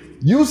 Like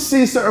you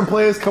see certain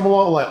players come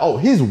along like, oh,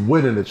 he's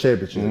winning the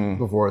championship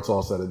before it's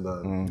all said and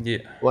done. Yeah.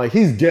 Like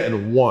he's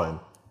getting one.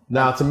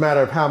 Now it's a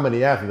matter of how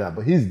many after that,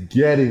 but he's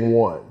getting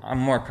one. I'm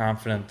more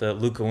confident that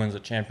Luka wins a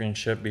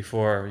championship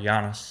before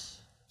Giannis.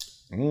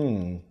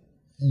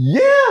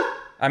 Yeah.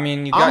 I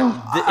mean, you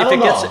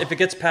got if it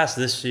gets past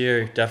this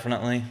year,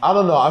 definitely. I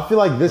don't know. I feel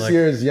like this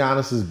year is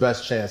Giannis's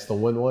best chance to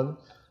win one.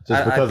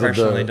 Just because I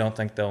personally don't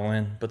think they'll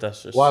win, but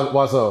that's just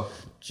why so.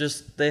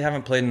 Just they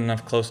haven't played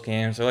enough close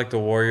games. They're like the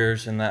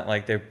Warriors in that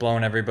like they've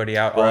blown everybody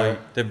out.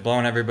 They've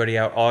blown everybody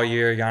out all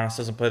year. Giannis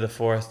doesn't play the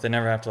fourth. They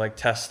never have to like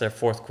test their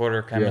fourth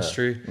quarter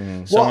chemistry.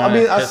 Yeah. So well, I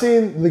mean, I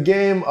seen the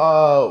game.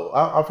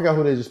 I forgot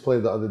who they just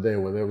played the other day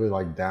where they were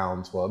like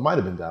down 12. It might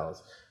have been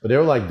Dallas. But they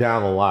were like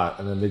down a lot,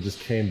 and then they just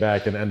came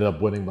back and ended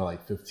up winning by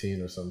like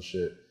 15 or some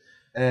shit.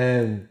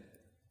 And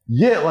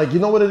yeah, like you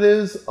know what it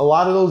is? A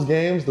lot of those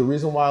games, the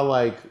reason why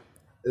like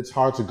it's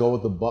hard to go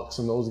with the Bucks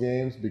in those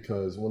games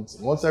because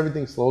once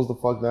everything slows the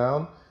fuck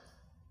down,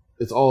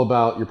 it's all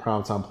about your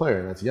primetime player,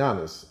 and that's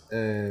Giannis.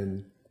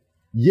 And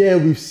yeah,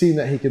 we've seen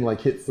that he can like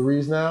hit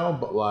threes now,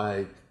 but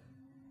like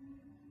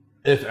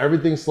if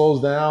everything slows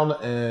down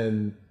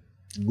and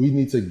we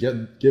need to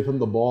give him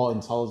the ball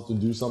and tell us to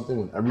do something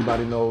when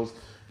everybody knows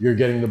you're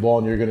getting the ball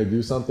and you're going to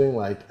do something,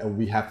 like, and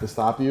we have to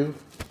stop you.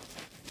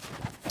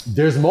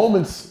 There's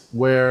moments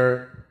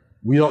where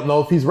we don't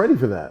know if he's ready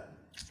for that.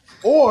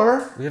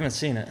 Or... we haven't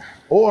seen it.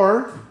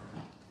 Or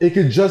it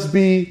could just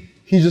be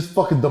he just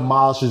fucking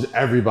demolishes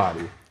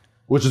everybody,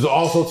 which is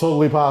also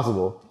totally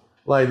possible.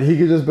 Like he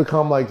could just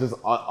become like just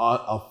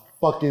a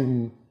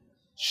fucking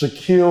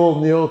Shaquille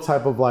O'Neal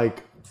type of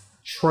like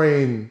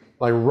train,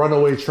 like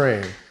runaway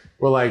train,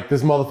 where like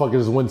this motherfucker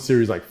just wins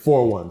series like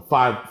 4-1,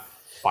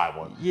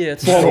 5-1. Yeah,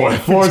 it's 4-1,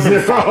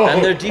 4-0.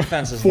 And their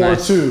defense is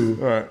 4-2.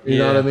 Right. You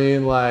know what I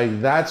mean? Like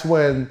that's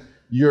when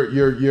you're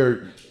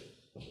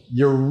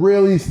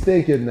really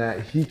thinking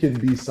that he can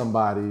be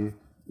somebody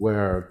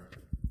where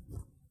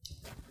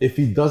if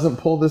he doesn't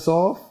pull this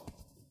off,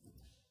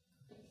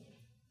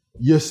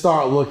 you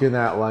start looking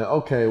at like,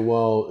 okay,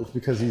 well, it's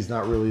because he's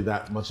not really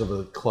that much of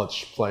a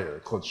clutch player,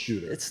 clutch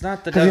shooter. It's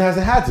not that because he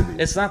hasn't had to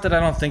be. It's not that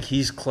I don't think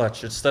he's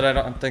clutch. It's that I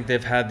don't think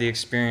they've had the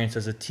experience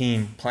as a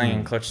team playing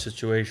in clutch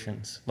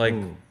situations. Like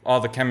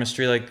all the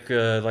chemistry, like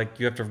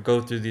you have to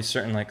go through these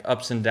certain like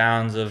ups and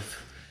downs of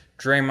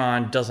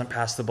Draymond doesn't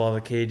pass the ball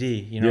to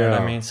KD. You know what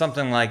I mean?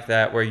 Something like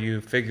that where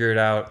you figure it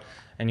out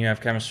and you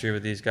have chemistry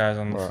with these guys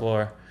on the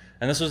floor.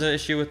 And this was an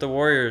issue with the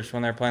Warriors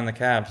when they were playing the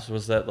Cavs,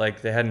 was that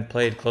like they hadn't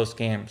played close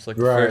games. Like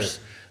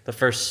the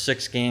first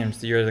 6 games,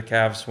 the year the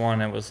Cavs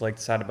won, it was like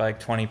decided by like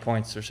 20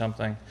 points or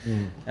something.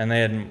 And they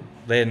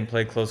hadn't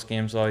played close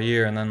games all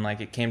year. And then like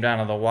it came down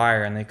to the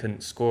wire and they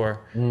couldn't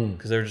score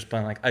because they were just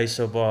playing like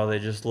iso ball. They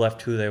just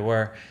left who they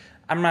were.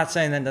 I'm not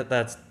saying that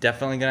that's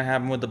definitely going to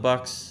happen with the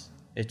Bucks.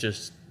 It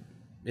just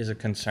is a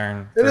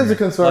concern. It is a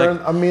concern.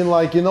 Like, I mean,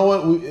 like, you know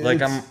what?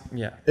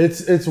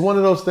 It's one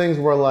of those things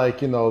where,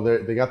 like, you know,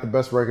 they got the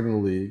best record in the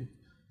league,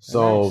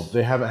 so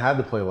they haven't had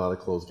to play a lot of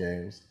close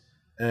games,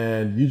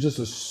 and you just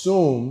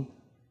assume,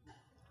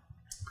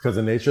 because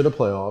of the nature of the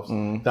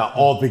playoffs, that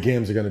all the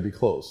games are going to be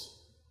close.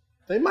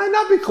 They might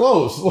not be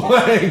close.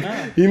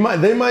 Like they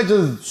might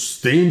just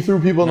steam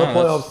through people in the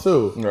playoffs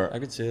too. I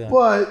could see that.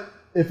 But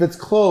if it's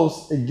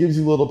close, it gives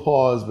you a little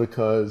pause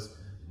because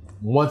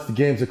once the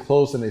games are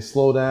close and they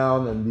slow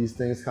down and these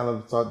things kind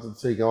of start to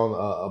take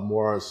on a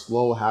more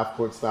slow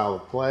half-court style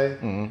of play,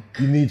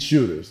 you need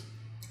shooters.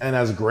 And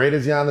as great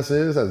as Giannis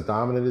is, as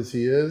dominant as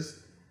he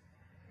is,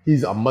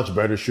 he's a much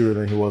better shooter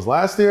than he was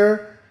last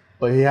year,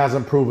 but he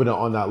hasn't proven it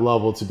on that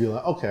level to be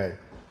like, okay.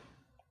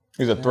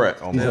 He's a threat.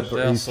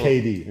 He's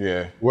KD.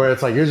 Yeah. Where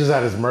it's like you're just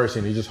at his mercy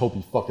and you just hope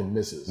he fucking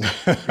misses.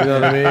 You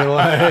know what I mean?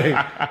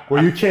 Like,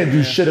 where you can't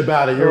do shit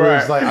about it. You're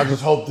just like, I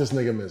just hope this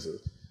nigga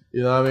misses.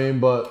 You know what I mean?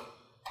 But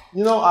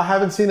you know, I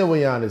haven't seen it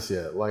with Giannis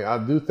yet. Like, I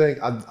do think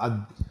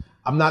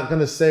I'm not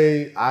gonna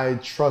say I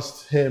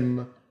trust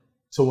him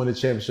to win a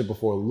championship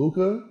before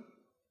Luka,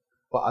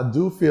 but I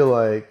do feel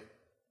like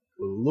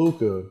with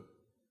Luka,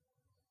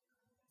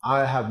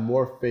 I have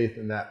more faith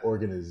in that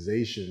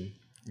organization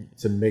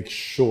to make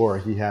sure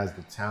he has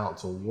the talent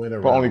to win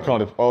around. But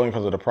only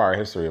because of the prior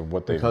history of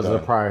what they've done. Because of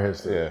the prior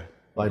history. Yeah.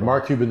 Like,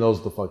 Mark Cuban knows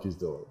what the fuck he's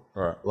doing.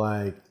 Right.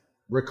 Like,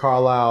 Rick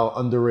Carlisle,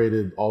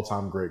 underrated,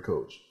 all-time great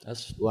coach.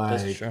 That's true.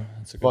 That's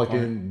a good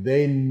point.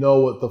 They know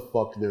what the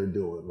fuck they're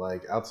doing.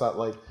 Like, outside,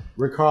 like,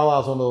 Rick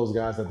Carlisle's one of those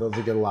guys that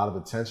doesn't get a lot of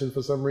attention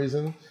for some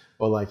reason,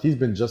 but, like, he's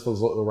been just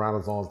around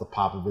as long as the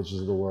Popoviches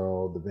of the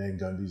world, the Van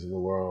Gundys of the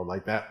world,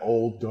 like, that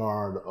old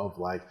guard of,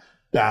 like,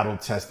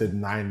 battle-tested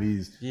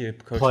 90s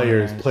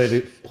players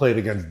played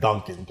against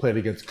Duncan, played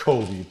against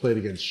Kobe, played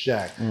against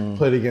Shaq,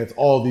 played against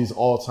all these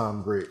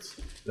all-time greats.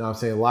 You know what I'm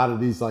saying? A lot of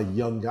these, like,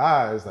 young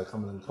guys that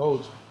come in and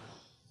coach,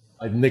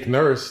 like Nick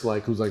Nurse,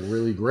 like, who's like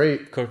really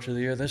great. Coach of the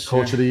year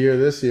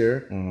this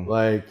year.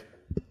 Like,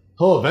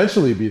 he'll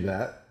eventually be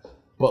that.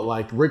 But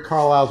like Rick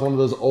Carlisle's one of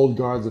those old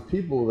guards of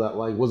people that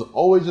like was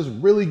always just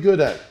really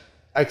good at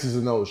X's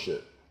and O's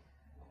shit.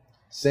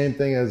 Same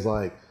thing as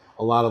like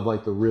a lot of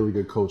like the really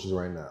good coaches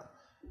right now.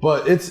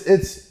 But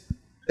it's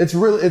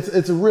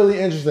really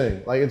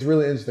interesting. Like, it's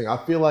really interesting.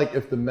 I feel like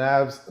if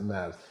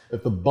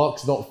if the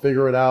Bucks don't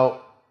figure it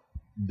out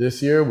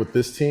this year with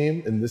this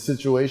team in this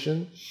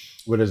situation,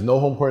 where there's no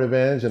home court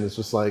advantage and it's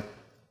just like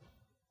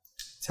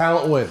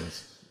talent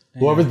wins.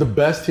 Whoever's the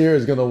best here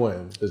is gonna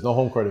win. There's no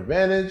home court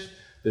advantage.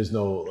 There's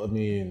no, I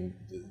mean,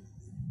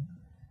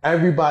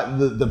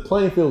 everybody, the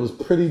playing field is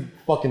pretty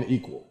fucking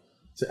equal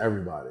to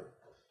everybody.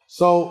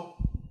 So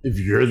if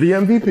you're the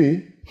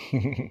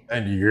MVP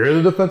and you're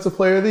the defensive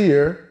player of the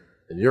year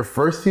and you're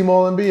first team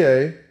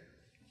All-NBA,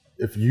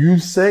 if you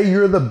say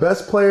you're the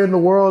best player in the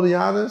world,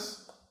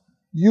 Giannis,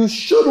 you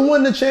should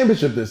win the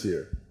championship this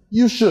year.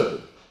 You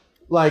should.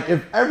 Like,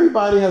 if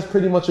everybody has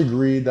pretty much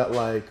agreed that,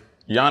 like...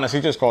 Giannis, he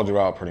just called you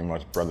out pretty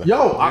much, brother.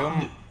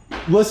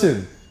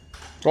 Listen.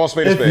 Call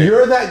spade a spade.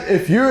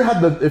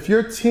 If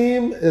your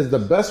team is the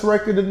best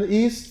record in the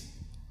East,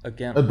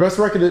 again, the best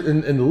record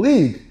in the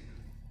league,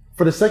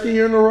 for the second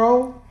year in a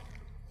row,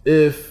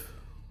 if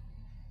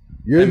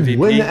you win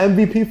the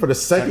MVP for the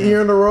second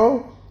year in a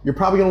row, you're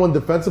probably going to win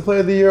Defensive Player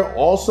of the Year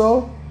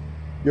also,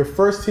 your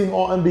first team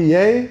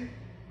All-NBA,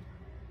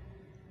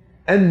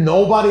 and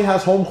nobody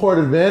has home court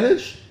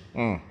advantage...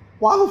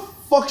 Why the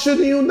fuck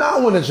shouldn't you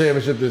not win a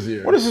championship this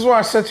year? Well, this is why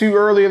I said to you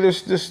earlier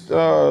this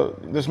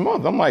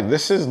month. I'm like,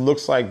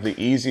 looks like the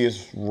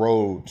easiest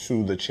road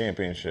to the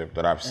championship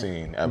that I've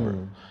seen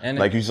ever. And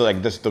like you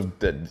said,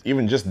 like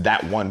even just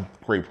that one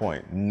great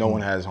point. No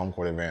one has home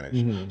court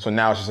advantage. So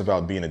now it's just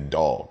about being a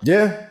dog.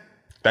 Yeah.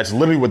 That's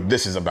literally what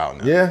this is about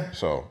now. Yeah.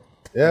 So.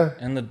 Yeah.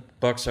 And the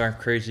Bucks are a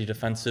crazy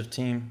defensive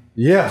team.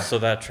 Yeah. So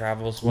that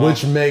travels well.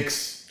 Which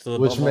makes,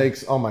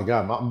 oh my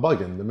God, I'm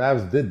bugging. The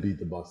Mavs did beat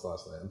the Bucks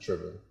last night. I'm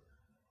tripping.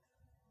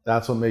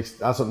 That's what makes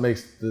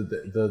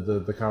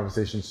the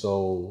conversation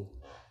so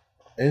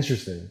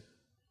interesting.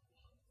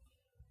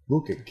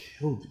 Luka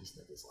killed these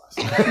niggas last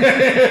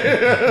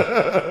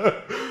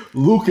night.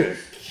 Luka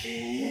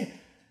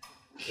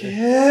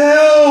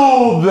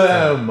killed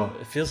them.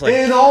 It feels like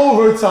in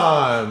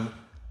overtime.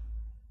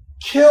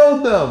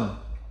 Killed them.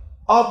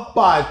 Up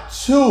by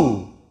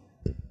 2.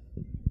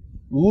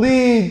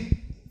 Lead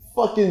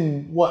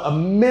fucking a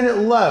minute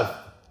left.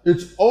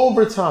 It's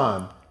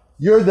overtime.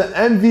 You're the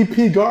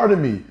MVP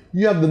guarding me.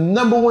 You have the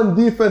 #1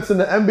 defense in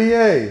the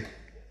NBA.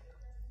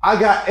 I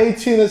got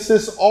 18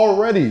 assists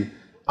already.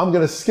 I'm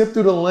going to skip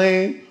through the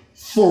lane,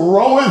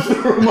 throw it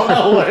through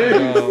my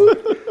legs,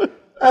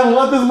 and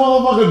let this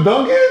motherfucker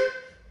dunk it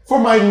for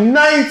my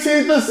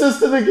 19th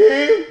assist of the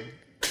game?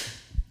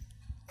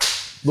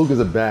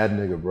 Luka's a bad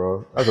nigga,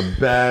 bro. That's a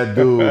bad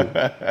dude.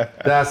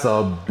 That's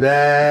a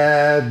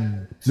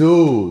bad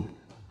dude.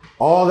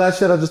 All that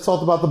shit I just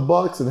talked about the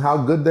Bucks and how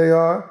good they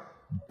are,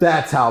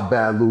 that's how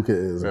bad Luka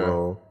is,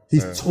 bro.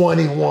 He's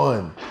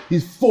 21.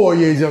 He's 4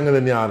 years younger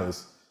than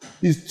Giannis.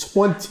 He's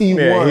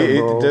 21,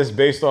 bro. Just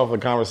based off the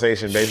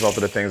conversation, based off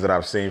of the things that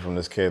I've seen from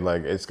this kid,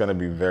 like it's going to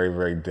be very,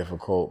 very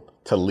difficult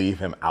to leave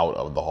him out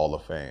of the Hall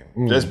of Fame.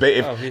 Just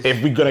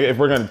if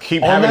we're gonna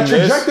keep having that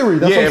trajectory,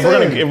 this, that's what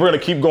I'm saying. If we're gonna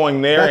keep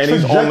going there, that and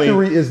he's only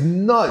trajectory is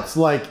nuts.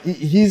 Like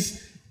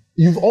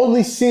you've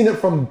only seen it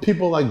from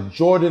people like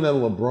Jordan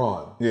and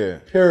LeBron. Yeah.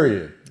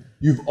 Period.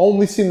 You've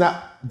only seen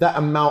that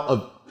amount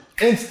of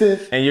instant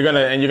and you're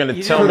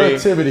gonna tell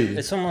productivity. Me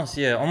it's almost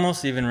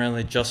even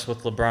really just with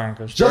LeBron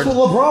because with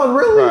LeBron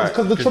really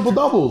because the triple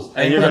doubles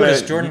and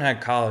because Jordan had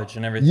college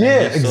and everything.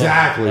 Yeah,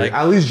 exactly.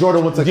 At least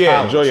Jordan went to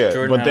college.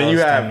 Yeah. But then you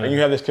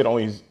have this kid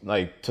only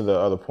like to the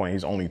other point.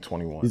 He's only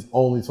 21. He's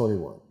only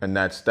 21, and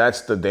that's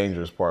the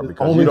dangerous part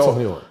because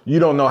you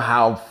don't know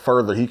how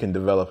further he can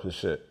develop his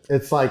shit.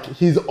 It's like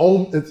he's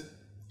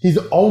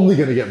only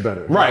gonna get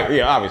better. Right,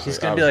 yeah, obviously. He's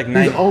gonna be like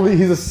 90.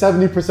 He's a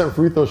 70%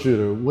 free throw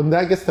shooter. When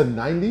that gets to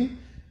 90,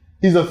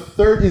 he's like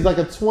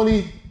a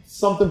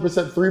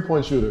 20-something%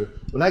 3-point shooter.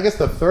 When that gets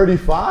to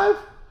 35,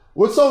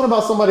 we're talking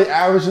about somebody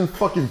averaging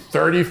fucking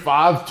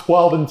 35,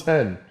 12, and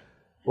 10.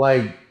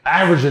 Like,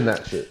 averaging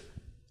that shit.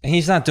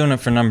 He's not doing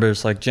it for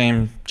numbers. Like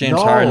James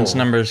Harden's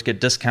numbers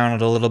get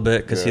discounted a little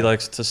bit because he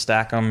likes to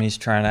stack them. He's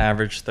trying to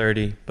average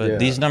 30, but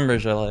these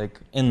numbers are like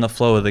in the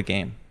flow of the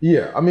game.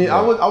 Yeah, I mean,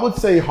 I would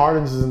say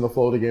Harden's is in the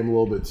flow of the game a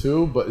little bit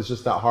too, but it's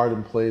just that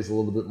Harden plays a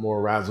little bit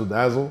more razzle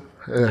dazzle,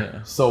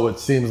 so it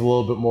seems a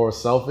little bit more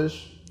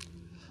selfish.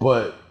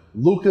 But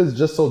Luka's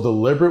just so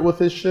deliberate with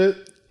his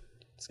shit.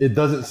 It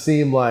doesn't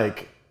seem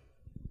like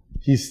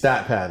he's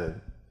stat padded.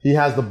 He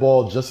has the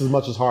ball just as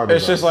much as Harden.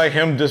 It's just like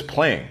him just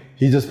playing.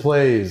 He just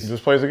plays. He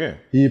just plays the game.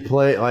 He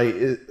play like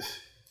it.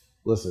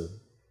 Listen,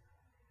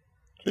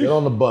 get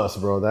on the bus,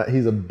 bro.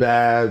 He's a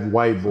bad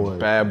white boy.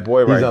 Bad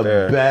boy right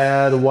there. He's a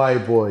bad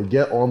white boy.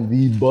 Get on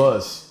the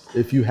bus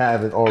if you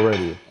haven't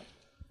already.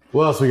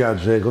 What else we got,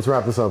 Jake? Let's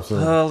wrap this up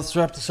soon. Let's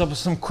wrap this up with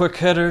some quick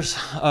hitters.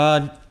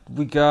 You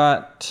guys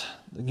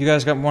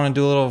want to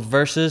do a little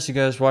versus? You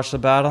guys watch the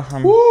battle?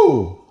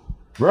 Woo!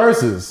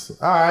 Versus.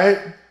 All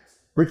right.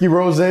 Ricky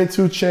Rose, 2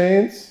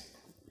 Chainz.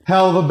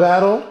 Hell of a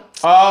battle.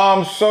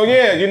 So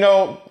yeah,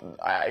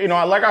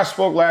 like I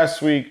spoke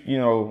last week,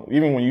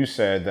 even when you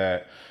said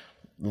that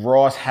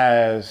Ross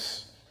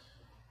has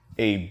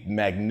a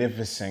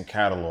magnificent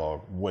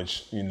catalog,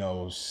 which,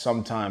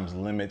 sometimes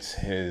limits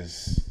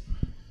his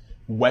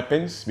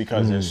weapons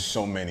because there's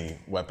so many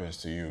weapons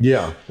to use.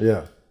 Yeah.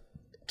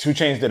 2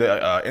 Chainz did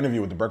an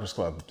interview with the Breakfast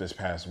Club this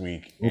past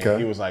week. And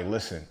he was like,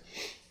 listen,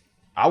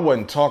 I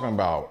wasn't talking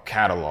about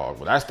catalog,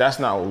 but that's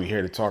not what we're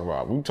here to talk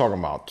about. We're talking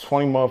about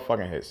 20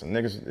 motherfucking hits. And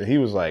niggas, he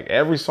was like,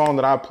 every song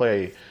that I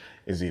play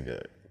is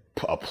either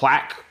a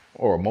plaque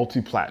or a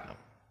multi-platinum.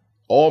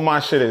 All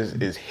my shit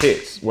is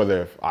hits,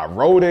 whether if I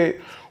wrote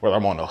it, whether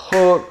I'm on the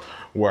hook,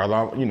 whether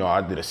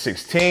I did a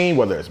 16,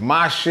 whether it's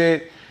my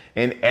shit.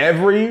 And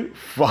every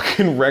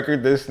fucking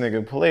record this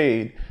nigga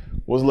played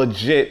was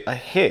legit a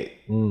hit.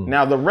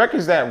 Now, the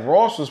records that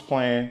Ross was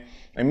playing,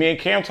 and me and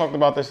Cam talked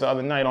about this the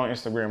other night on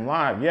Instagram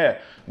Live. Yeah,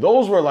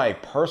 those were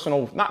like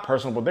not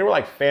personal, but they were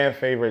like fan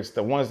favorites.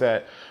 The ones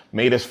that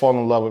made us fall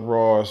in love with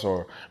Ross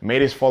or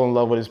made us fall in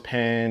love with his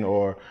pen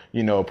or,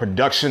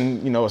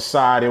 production,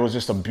 aside, it was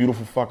just a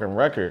beautiful fucking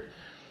record.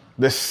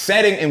 The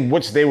setting in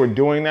which they were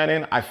doing that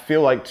in, I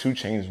feel like 2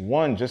 Chainz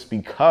won just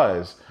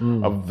because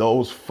of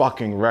those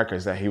fucking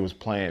records that he was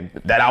playing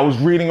that I was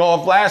reading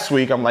off last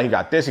week. I'm like, he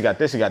got this, he got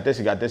this, he got this,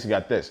 he got this, he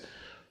got this.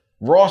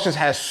 Ross just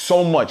has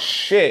so much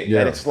shit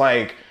that it's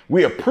like,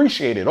 we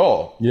appreciate it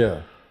all.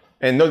 Yeah.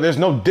 And there's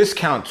no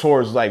discount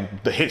towards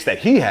like the hits that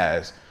he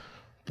has,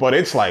 but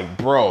it's like,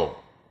 bro.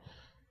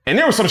 And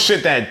there was some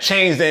shit that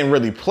Chainz didn't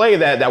really play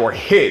that were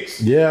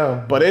hits.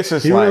 Yeah. But it's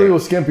just he like... really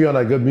was skimpy on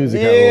that good music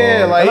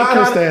catalog. Like...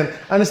 And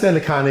I understand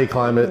the Kanye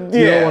climate.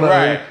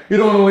 Yeah, you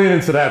don't want to lean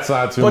into that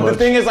side too much. But the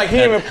thing is, like, he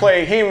didn't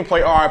even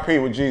play R.I.P.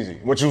 with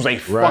Jeezy, which was a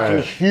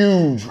fucking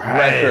huge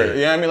record.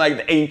 You know what I mean?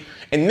 Like,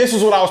 and this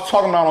is what I was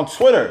talking about on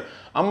Twitter.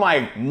 I'm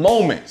like,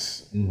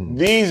 moments. Mm-hmm.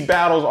 These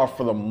battles are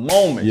for the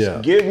moments.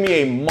 Yeah. Give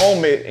me a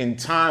moment in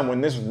time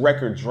when this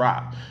record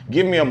dropped.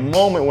 Give me a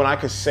moment when I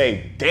could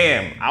say,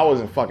 damn, I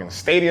was in fucking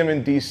stadium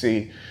in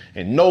DC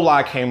and No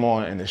Lie came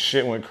on and the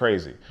shit went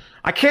crazy.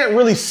 I can't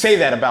really say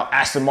that about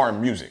Aston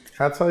Martin music.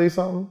 Can I tell you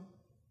something?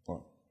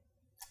 What?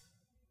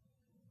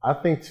 I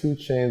think 2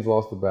 Chainz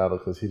lost the battle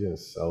because he didn't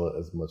sell it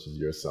as much as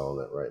you're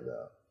selling it right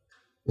now.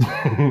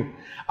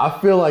 I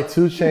feel like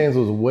 2 Chainz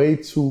was way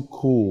too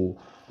cool.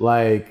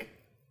 Like,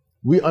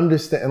 we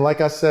understand, and like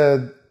I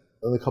said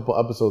a couple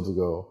episodes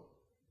ago,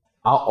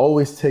 I'll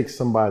always take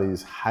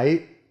somebody's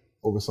height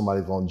over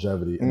somebody's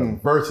longevity in a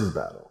versus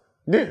battle.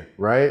 Yeah.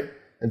 Right?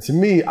 And to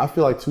me, I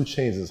feel like 2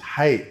 Chainz'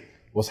 height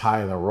was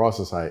higher than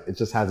Ross's height. It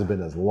just hasn't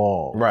been as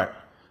long. Right.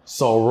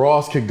 So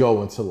Ross could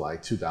go into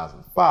like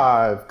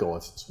 2005, go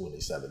into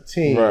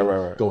 2017,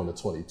 go into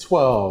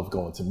 2012,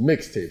 go into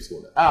mixtapes, go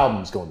into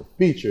albums, go into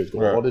features, go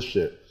into all this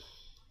shit.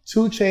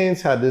 2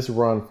 Chainz had this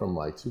run from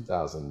like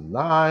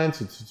 2009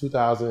 to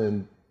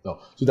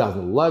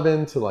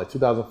 2011 to like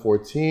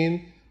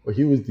 2014, where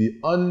he was the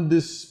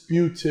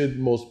undisputed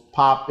most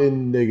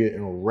poppin' nigga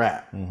in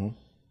rap. Mm-hmm.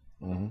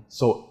 Mm-hmm.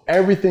 So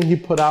everything he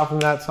put out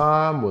from that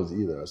time was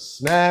either a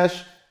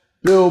smash,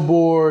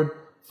 Billboard,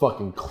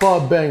 fucking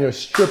club banger,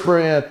 stripper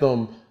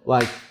anthem,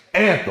 like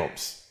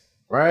anthems,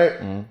 right?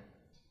 Mm-hmm.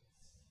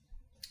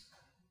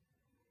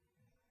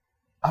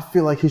 I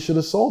feel like he should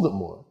have sold it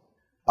more.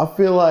 I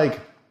feel like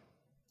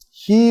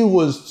he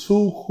was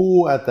too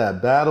cool at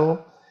that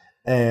battle,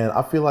 and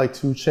I feel like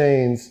 2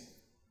 Chainz,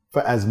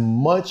 for as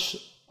much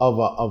I'll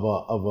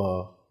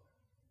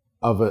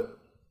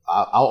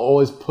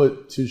always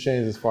put 2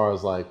 Chainz as far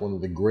as like one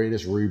of the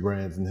greatest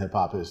rebrands in hip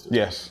hop history.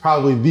 Yes,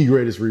 probably the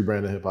greatest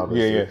rebrand in hip hop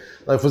history. Yeah.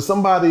 Like for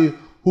somebody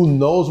who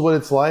knows what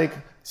it's like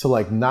to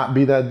like not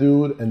be that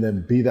dude and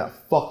then be that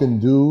fucking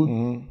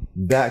dude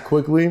that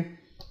quickly,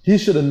 he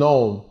should have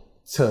known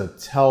to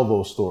tell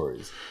those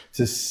stories,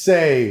 to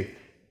say.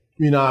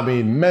 You know what I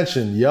mean?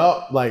 Mention,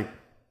 like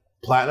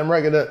platinum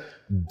record,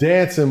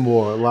 dancing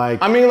more. Like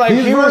I mean, like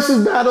these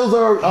versus battles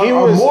are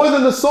more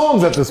than the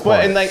songs at this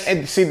point.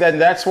 And see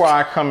that's where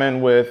I come in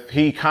with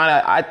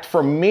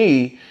for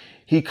me,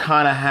 he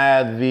kind of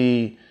had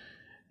the,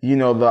 you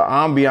know, the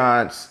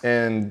ambiance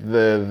and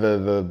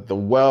the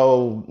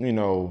well, you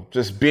know,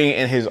 just being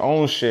in his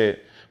own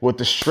shit. With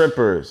the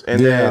strippers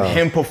and then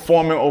him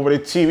performing over the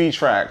TV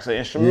tracks, the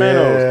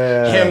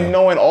instrumentals, him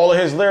knowing all of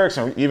his lyrics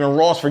and even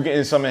Ross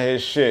forgetting some of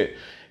his shit.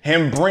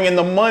 Him bringing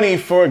the money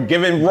for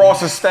giving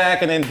Ross a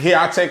stack and then here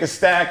I take a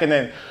stack and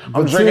then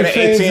I'm drinking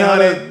an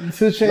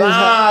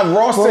 1800.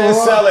 Ross didn't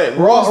sell it.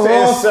 Ross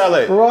didn't sell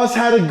it. Ross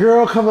had a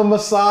girl come and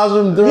massage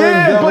him during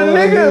but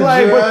nigga,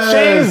 like, but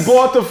Chainz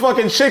bought the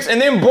fucking chicks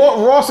and then bought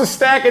Ross a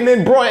stack and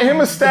then brought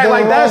him a stack.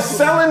 Like that's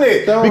selling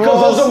it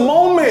because those are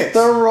moments.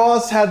 The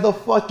Ross had the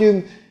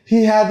fucking.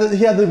 He had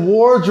the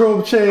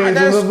wardrobe change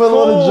in the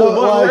middle of the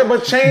joke.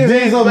 But Chainz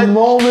these are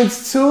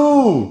moments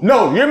too.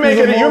 No, you're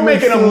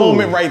making a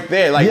moment right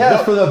there. Like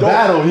for the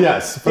battle,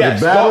 For the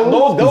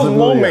battle,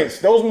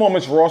 those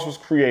moments Ross was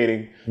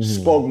creating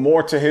spoke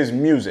more to his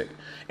music.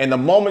 And the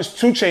moments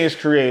 2 Chainz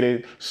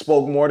created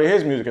spoke more to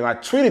his music. And I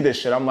tweeted this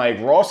shit. I'm like,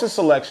 Ross's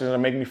selections are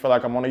making me feel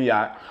like I'm on a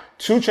yacht.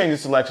 2 Chainz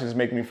selections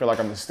make me feel like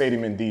I'm in the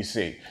stadium in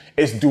DC.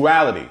 It's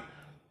duality.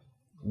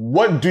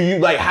 What do you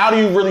like? How do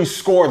you really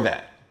score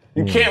that?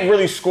 You can't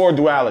really score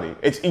duality.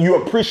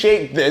 You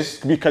appreciate this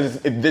because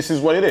this is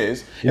what it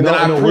is, and then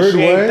I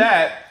appreciate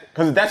that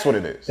because that's what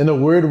it is. In a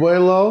weird way,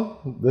 Lo,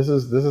 this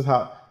is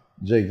how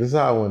Jake. This is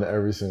how I win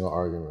every single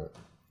argument.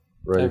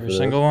 Every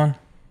single one.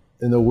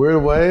 In a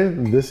weird way,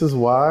 this is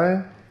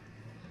why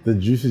the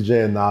Juicy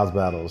J and Nas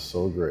battle is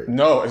so great.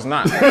 No, it's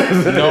not.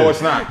 No,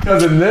 it's not.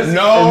 Because in this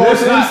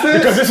instance,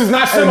 because this is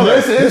not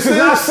similar. This is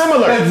not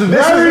similar. It's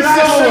very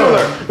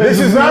similar. This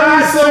is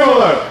not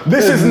similar.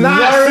 This is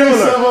not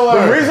similar.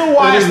 The reason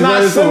why it's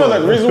not similar.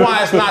 The reason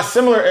why it's not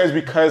similar is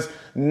because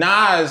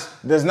Nas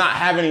does not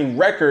have any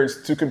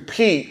records to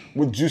compete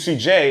with Juicy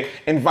J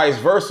and vice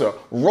versa.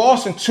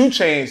 Ross and 2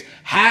 Chainz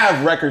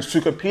have records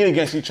to compete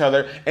against each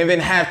other and then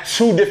have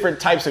 2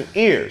 different types of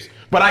ears.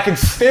 But I can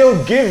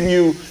still give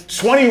you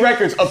 20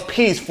 records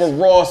apiece for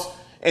Ross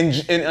and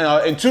 2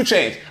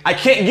 Chainz. I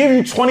can't give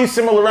you 20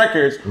 similar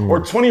records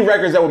or 20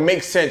 records that would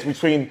make sense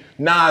between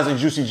Nas and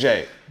Juicy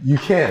J. You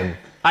can.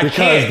 I can't.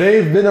 Because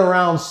they've been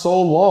around so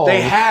long.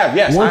 They have,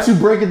 yes. Once you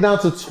break it down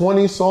to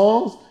 20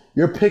 songs,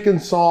 you're picking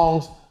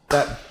songs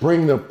that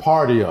bring the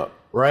party up,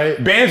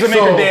 right? Bands that make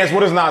her dance.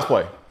 What does Nas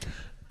play?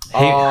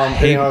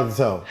 Ain't hard to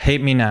tell.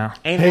 Hate Me Now.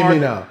 Hate Me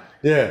Now.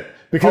 Yeah.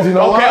 Because you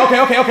know what?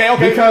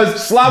 Okay.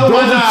 Because Slava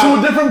those are Manov.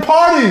 two different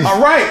parties.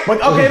 All right,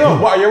 but okay, no,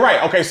 well, you're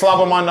right. Okay,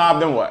 Slava Manov,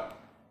 then what?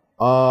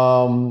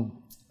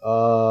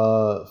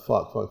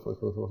 Fuck.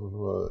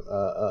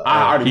 I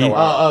already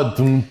know.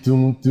 Doom.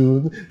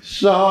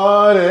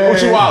 Shawty.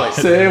 Uchiwali.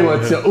 Say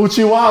what's your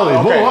Uchiwali.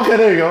 Okay,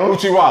 there you go.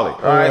 Uchiwali.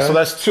 All right, so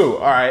that's 2.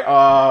 All right.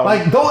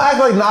 Like, don't act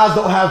like Nas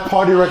don't have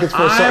party records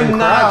for a certain I'm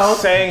crowd. not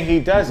saying he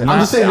doesn't. I'm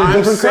just saying they're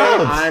different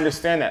crowds. I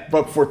understand that.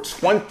 But for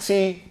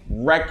 20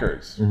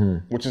 records,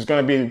 which is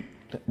going to be,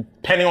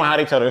 depending on how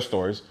they tell their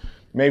stories,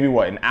 maybe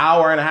what, an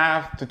hour and a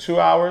half to 2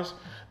 hours?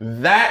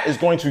 That is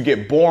going to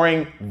get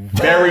boring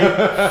very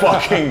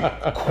fucking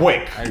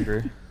quick. I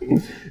agree.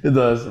 It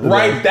does.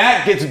 Right?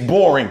 That gets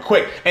boring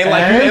quick. And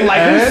like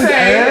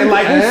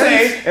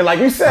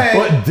you say.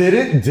 But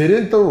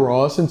didn't the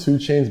Ross and 2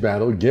 Chainz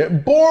battle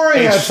get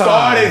boring? It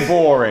started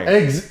boring.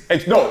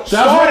 That's my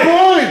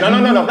point. No.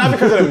 Not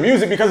because of the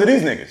music, because of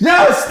these niggas.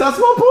 Yes, that's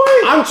my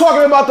point. I'm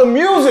talking about the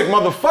music,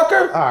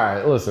 motherfucker. All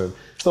right, listen.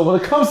 So when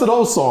it comes to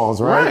those songs,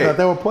 right, that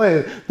they were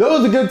playing, there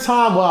was a good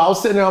time while I was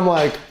sitting there, I'm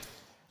like,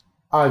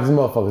 all right, these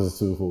motherfuckers is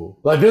too cool.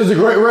 Like, there's a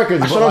great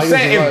record. That's what I'm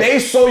saying. If they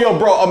saw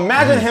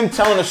imagine him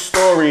telling a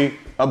story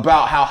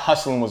about how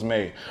Hustlin' was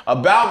made.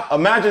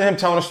 Imagine him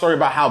telling a story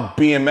about how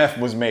BMF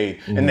was made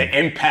and the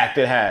impact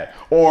it had.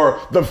 Or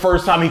the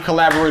first time he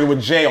collaborated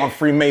with Jay on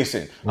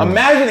Freemason.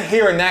 Imagine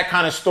hearing that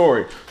kind of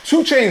story.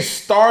 2 Chainz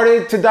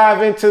started to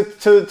dive into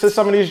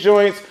some of these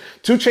joints.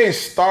 2 Chainz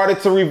started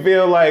to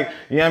reveal, like,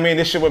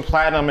 this shit went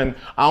platinum and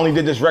I only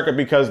did this record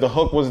because the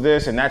hook was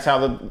this and that's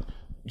how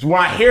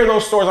when I hear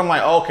those stories, I'm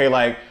like, okay,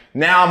 like,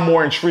 now I'm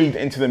more intrigued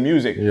into the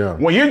music. Yeah.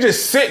 When you're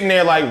just sitting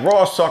there like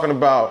Ross talking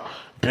about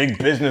big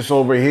business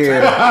over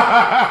here,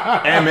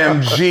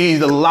 MMG,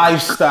 the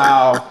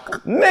lifestyle.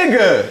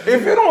 Nigga,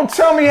 if you don't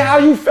tell me how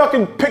you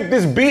fucking picked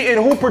this beat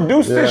and who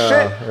produced this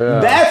shit,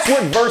 that's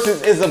what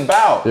Versus is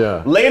about.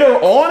 Yeah. Later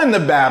on in the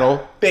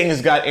battle,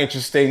 things got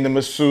interesting. The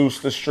masseuse,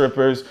 the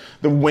strippers,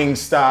 the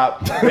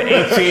Wingstop, the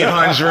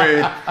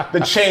 1800, the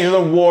change of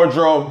the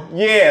wardrobe.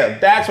 Yeah,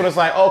 that's when it's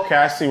like, okay,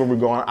 I see where we're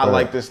going. I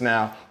like this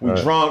now. We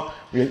drunk.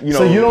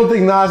 So you don't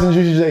think Nas and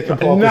Juicy J can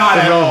pull off Not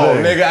at all,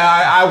 nigga.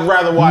 I'd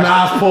rather watch.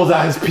 Nas pulls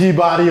out his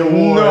Peabody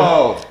Award.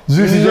 No.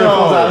 Juicy J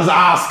pulls out his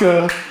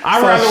Oscar.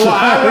 I'd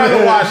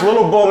rather watch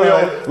Little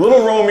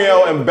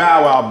Romeo and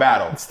Bow Wow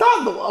battle.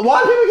 Stop.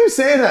 Why do people keep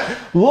saying that?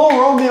 Lil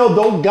Romeo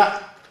don't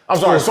got. I'm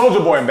sorry,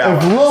 Soulja Boy and Bow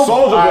Wow.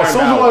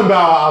 Soulja Boy and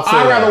Bow Wow.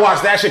 I'd rather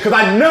watch that shit because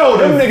I know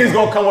them niggas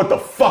gonna come with the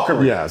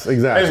fuckery. Yes,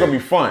 exactly. It's gonna be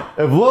fun.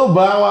 If Lil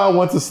Bow Wow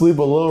went to sleep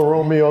with Lil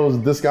Romeo's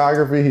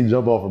discography, he'd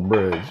jump off a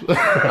bridge.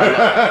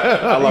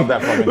 I love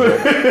that fucking joke.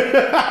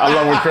 I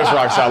love when Chris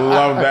Rock said, I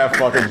love that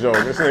fucking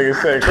joke. This nigga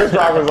said, Chris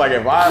Rock was like,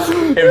 if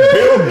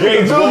Bill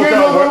Gates woke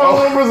up with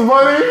Oprah's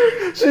money,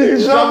 she'd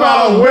jump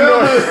out a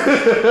window.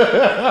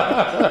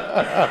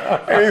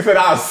 And he said,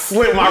 I'll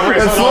slip my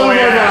wrist on the way.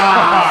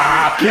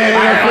 Can't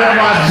even feel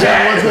my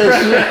jet. What's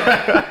that shit?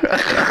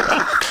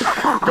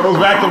 Goes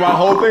back to my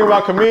whole thing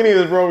about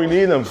comedians, bro. We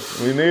need them.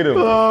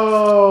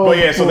 Oh, but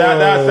yeah, so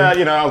that's that.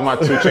 That was my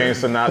 2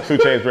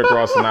 Chainz Rick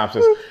Ross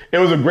synopsis. It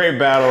was a great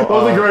battle. It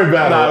was a great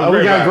battle.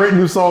 We got great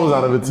new songs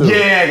out of it too.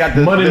 Yeah, I got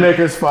the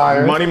Moneymaker's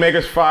Fire.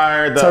 Moneymaker's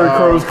Fire. Terry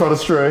Crews Caught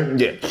Astray.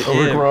 Yeah.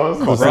 Rick Ross.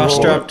 Ross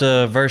dropped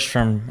a verse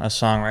from a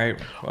song, right?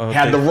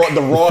 Had the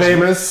Ross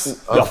famous.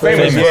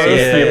 Famous.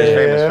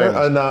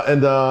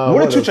 And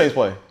what did 2 Chainz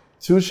play?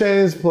 2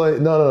 Chainz played.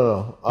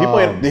 No.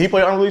 Did he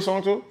play an unreleased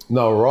song too?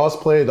 No, Ross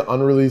played the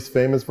unreleased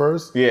famous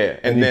verse. Yeah,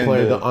 and then he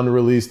played the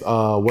unreleased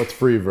What's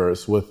Free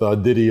verse with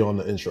Diddy on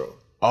the intro.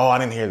 Oh, I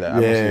didn't hear that.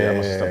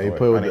 He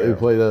played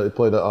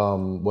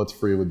the What's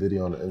Free with Diddy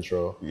on the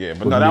intro. Yeah,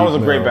 but no, that was a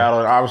great battle.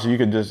 And obviously, you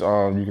could just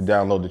you can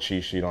download the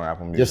cheat sheet on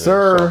Apple Music. Yes,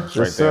 sir.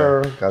 So yes,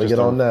 sir. Gotta get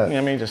on that. You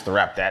know what I mean? Just to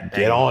wrap that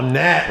thing. Get on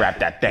that. Wrap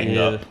that thing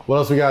up. What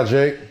else we got,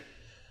 Jake?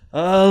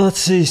 Let's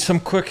see. Some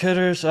quick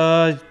hitters.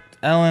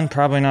 Ellen,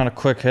 probably not a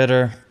quick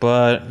hitter,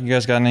 but you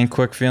guys got any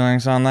quick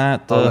feelings on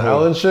that? The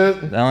Ellen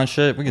shit? The Ellen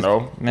shit? We can,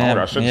 no. Man,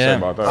 I shouldn't say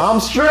about that.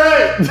 I'm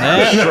straight!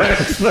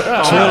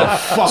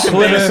 Fucking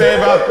thing to say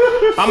about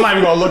I'm not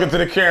even going to look into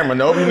the camera.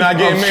 Nope, you're not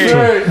getting me.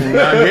 You're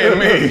not getting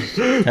me.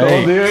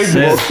 Hey,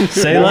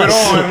 say less.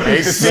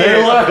 Hate to see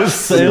it.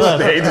 Say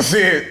less. Hate to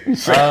see it.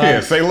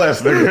 Say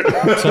less, nigga.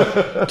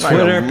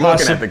 Twitter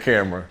looking at the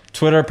camera.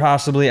 Twitter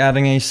possibly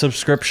adding a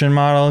subscription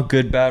model.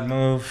 Good, bad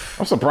move.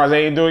 I'm surprised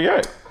they ain't do it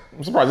yet.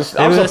 I'm surprised.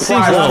 I'm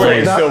surprised Twitter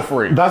is still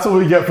free. That's what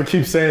we get for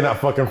keep saying that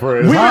fucking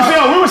phrase. We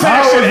were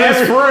saying it's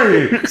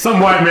free. Some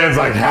white man's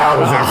like,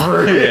 how is it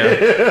free?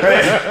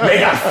 Yeah. They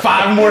got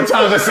 5 more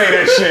times to say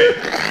that shit.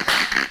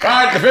 All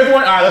right, the 5th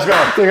one. All right, let's go.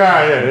 All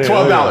right,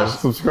 $12.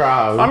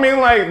 Subscribe. I mean,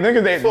 like,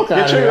 nigga, they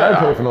get you. I don't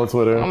pay for no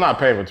Twitter. I'm not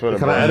paying for Twitter.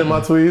 Can I edit my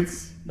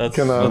tweets? That's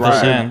what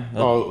they're saying.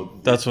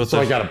 That's what. So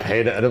I gotta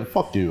pay to edit.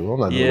 Fuck you. I'm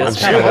not doing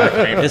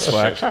that. It's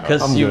whack.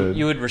 Because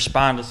you would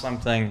respond to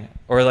something,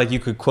 or like you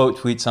could quote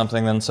tweet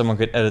something, then someone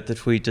could edit the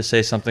tweet to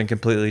say something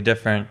completely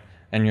different,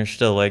 and you're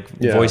still like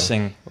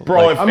voicing.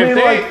 Bro, like, I mean,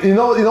 like you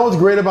know what's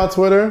great about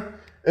Twitter?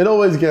 It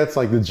always gets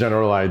like the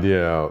general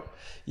idea out.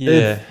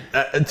 Yeah.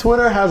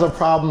 Twitter has a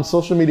problem.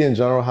 Social media in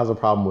general has a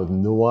problem with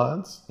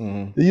nuance.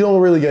 You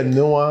don't really get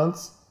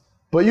nuance,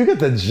 but you get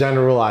the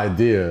general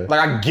idea.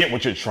 Like, I get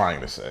what you're trying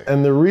to say.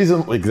 And the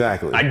reason,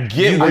 exactly. I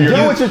get what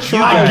you're trying to say.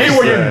 I get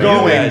where you're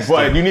going,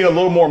 but you need a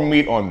little more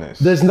meat on this.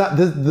 There's not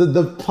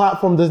the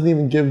platform doesn't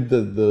even give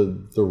the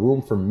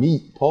room for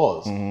meat.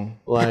 Pause.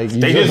 Like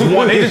they just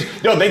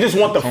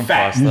want the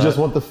fat. You just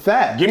want the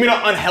fat. Give me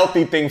the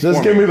unhealthy things.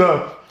 Just give me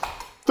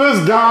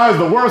this guy's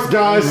the worst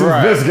guy since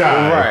this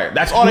guy. Right.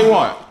 That's all they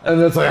want. And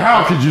it's like,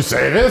 how could you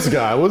say this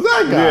guy was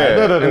that guy?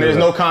 Yeah. And there's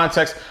no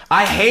context.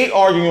 I hate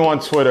arguing on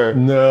Twitter.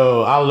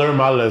 No, I learned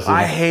my lesson.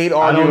 I hate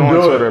arguing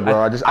on Twitter,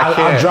 bro. I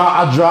can't.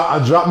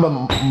 I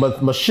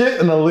drop my shit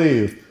and I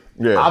leave.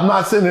 Yeah. I'm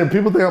not sitting there.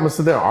 People think I'm gonna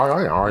sit there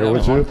and argue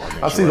with you.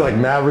 I see like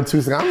mad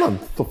retweets. I'm not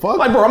the fuck.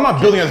 Like, bro, I'm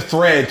not building a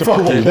thread to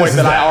prove a point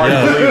that I already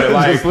believe it.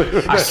 Like,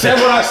 I said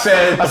what I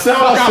said. I said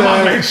what I said.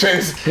 My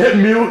mentions. Hit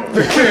mute.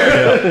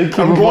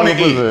 I'm going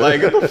to eat.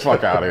 Like, get the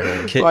fuck out of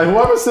here. Like,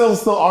 whoever's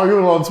still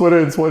arguing on Twitter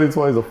in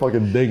 2020 is a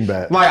fucking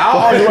dingbat. Like,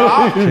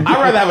 I'd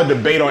rather have a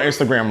debate on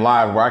Instagram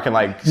Live where I can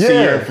like see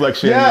your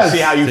inflection, see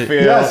how you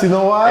feel. Yes, you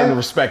know why? And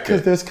respect it.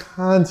 Because there's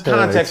context.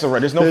 Context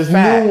already. There's no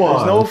fat. Nuance.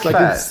 There's no fat. I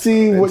can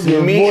see what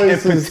your voice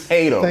is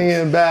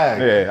saying back.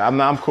 Yeah,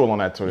 I'm cool on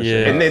that Twitter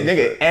shit. And then,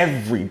 nigga,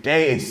 every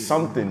day it's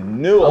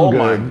something new. I'm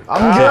good.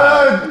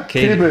 I'm good.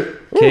 Keep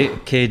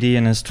it. KD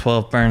and his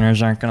 12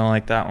 burners aren't gonna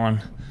like that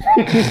one.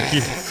 Jake and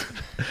his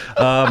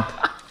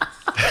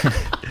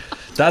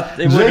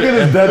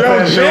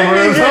deadpan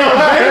humor.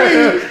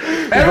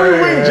 Every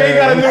week Jay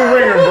got a new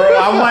ringer, bro.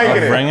 I'm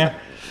liking it. Ringer?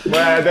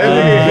 Man,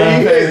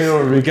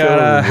 we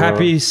got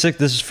happy sick.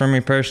 This is for me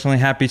personally.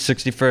 Happy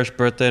 61st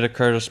birthday to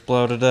Curtis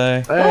Blow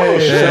today. Hey,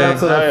 shout out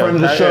to that friend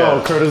of the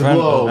show, Curtis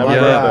Blow. My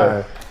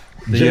guy.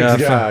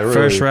 The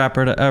first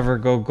rapper to ever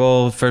go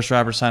gold, first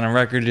rapper to sign a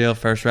record deal,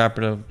 first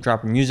rapper to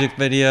drop a music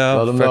video.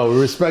 Let them know. We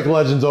respect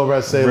legends over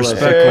at Say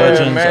Respect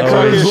legends. Man,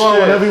 Curtis Blow,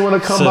 whenever you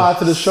want to come by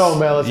to the show,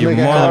 man, let's make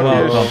it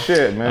happen.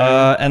 Shit, man.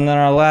 And then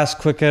our last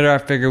quick hitter, I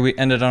figure we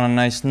ended on a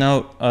nice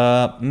note.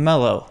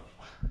 Mello.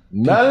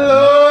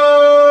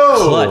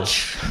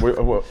 Clutch.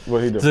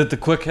 What he do? The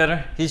quick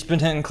hitter? He's been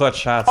hitting clutch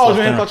shots. Oh, he's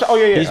been hitting clutch shots? Oh,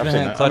 yeah. He's been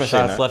hitting clutch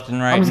shots left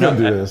and right. I'm just gonna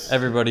do this.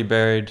 Everybody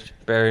buried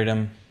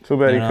him. Too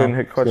bad he couldn't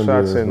hit clutch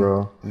shots in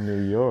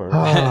New York.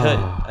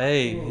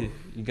 Hey,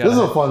 you got this is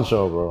a fun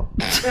show, bro.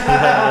 This is a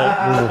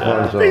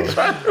fun show.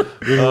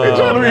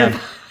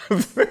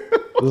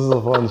 This is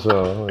a fun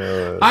show.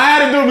 Yeah. I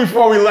had to do it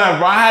before we left,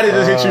 bro. I had to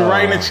just hit you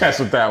right in the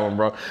chest with that one,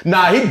 bro.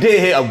 Nah, he did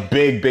hit a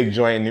big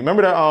joint.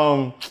 Remember that?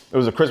 It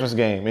was a Christmas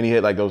game, and he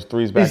hit like those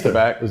threes back to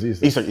back. It was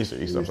Easter. I'm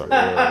sorry.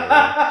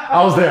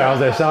 I was there.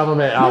 Shout out to my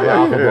man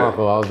Alpha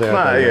Blanco. I was there.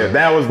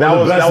 That was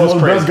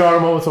crazy. Best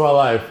guard moments of my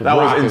life. That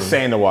was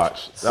insane to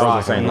watch. That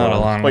was insane to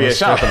watch. But yeah,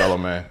 shout out to Mello,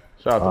 man.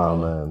 Shout out to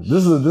Mello. Man,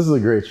 this is a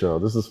great show.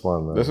 This is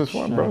fun, man. This is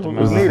fun, bro. It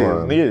was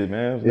needed,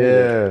 man.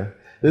 Yeah.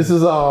 This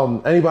is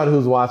anybody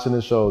who's watching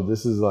this show.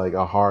 This is like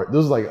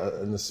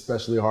an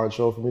especially hard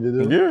show for me to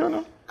do. Yeah, I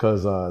know.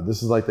 Because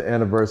this is like the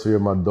anniversary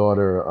of my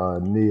daughter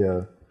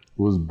Nia,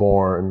 who was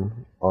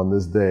born on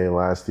this day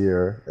last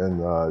year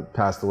and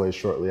passed away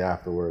shortly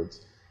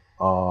afterwards.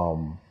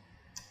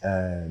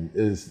 And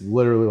it's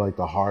literally like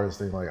the hardest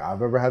thing like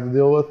I've ever had to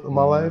deal with in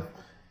my life,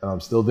 and I'm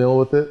still dealing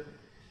with it.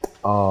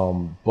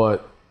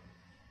 But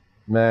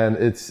man,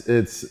 it's.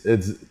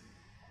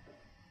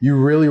 You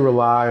really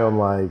rely on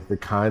like the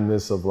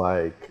kindness of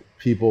like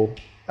people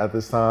at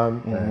this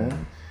time,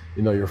 and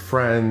your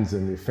friends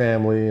and your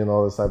family and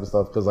all this type of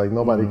stuff. Because like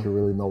nobody can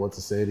really know what to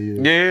say to you.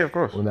 Yeah, of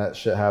course. When that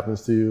shit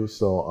happens to you,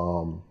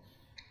 so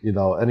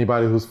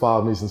anybody who's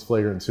followed me since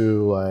Flagrant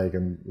 2, like,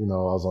 and I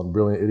was on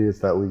Brilliant Idiots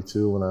that week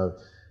too when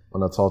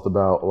I talked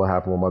about what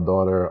happened with my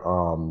daughter.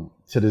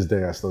 To this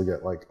day, I still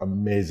get like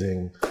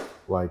amazing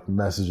like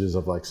messages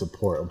of like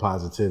support and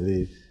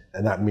positivity.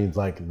 And that means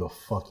like the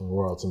fucking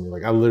world to me.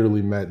 Like I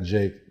literally met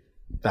Jake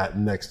that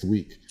next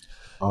week.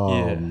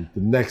 The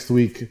next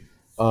week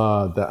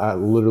that I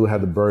literally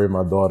had to bury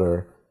my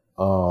daughter,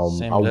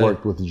 I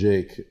worked with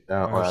Jake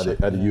at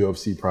a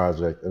UFC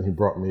project, and he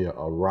brought me a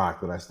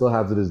rock that I still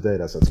have to this day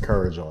that says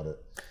courage on it.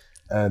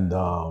 And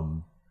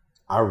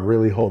I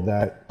really hold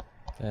that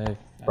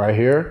right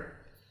here.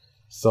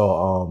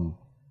 So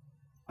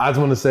I just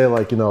want to say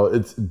like,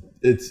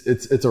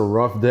 it's a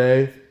rough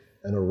day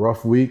and a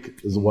rough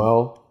week as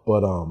well.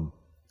 But,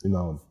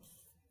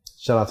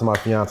 shout out to my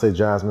fiance,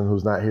 Jasmine,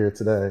 who's not here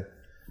today.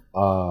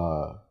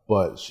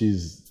 But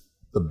she's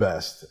the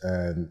best.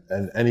 And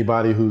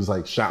anybody who's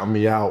like shouting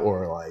me out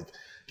or like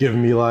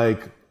giving me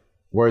like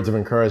words of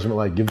encouragement,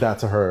 like give that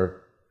to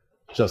her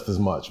just as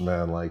much,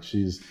 man. Like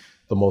she's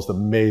the most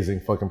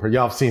amazing fucking person.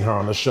 Y'all have seen her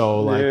on the show.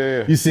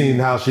 Like you've seen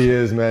how she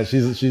is, man.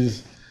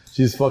 She's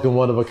fucking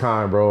one of a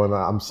kind, bro. And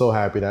I'm so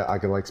happy that I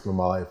can like spend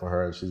my life with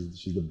her. And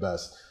she's the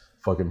best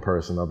fucking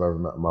person I've ever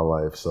met in my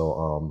life.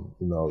 So,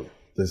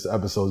 this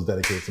episode is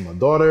dedicated to my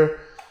daughter.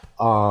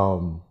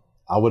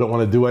 I wouldn't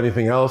want to do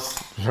anything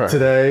else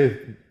today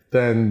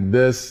than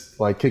this,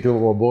 like kicking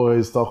with my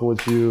boys, talking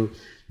with you,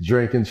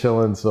 drinking,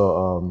 chilling.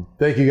 So,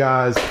 thank you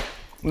guys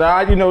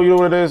Nah, you know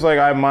what it is. Like,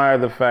 I admire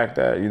the fact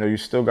that you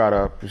still got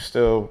up, you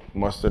still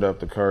mustered up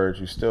the courage,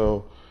 you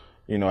still,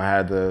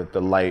 had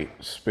the light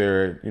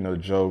spirit,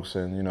 jokes,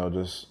 and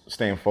just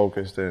staying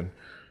focused and,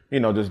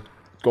 just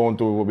going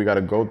through what we got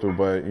to go through.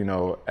 But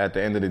at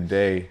the end of the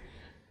day,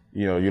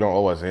 you don't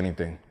owe us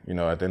anything.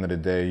 At the end of the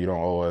day, you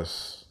don't owe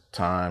us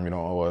time, you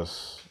don't owe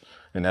us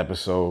an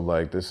episode.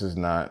 Like, this is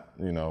not,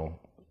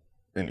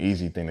 an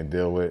easy thing to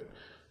deal with.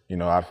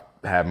 I've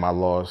had my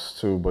loss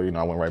too, but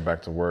I went right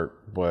back to work.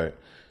 But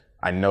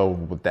I know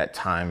what that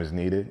time is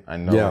needed. I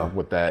know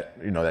what that,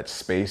 that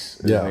space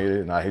is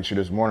needed. And I hit you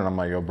this morning. I'm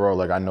like, yo, bro,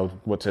 like, I know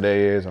what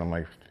today is. And I'm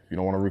like, if you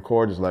don't want to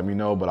record, just let me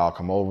know, but I'll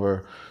come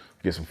over,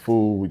 get some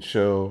food, we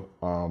chill.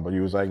 But he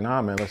was like,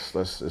 nah, man, let's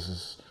this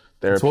is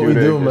therapeutic.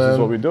 This is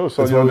what we do.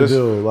 So,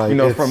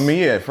 like,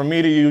 from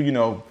me to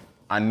you,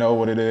 I know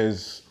what it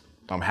is.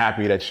 I'm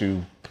happy that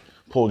you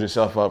pulled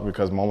yourself up,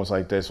 because moments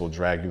like this will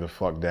drag you the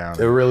fuck down.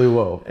 It really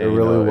will. It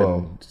really will.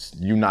 And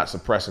you not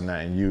suppressing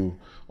that, and you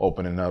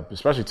opening up,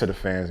 especially to the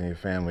fans and your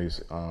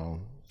families.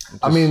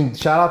 I mean,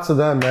 shout out to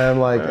them, man.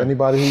 Like,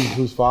 anybody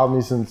who's followed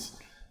me since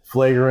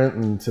Flagrant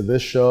and to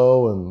this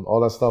show and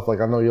all that stuff.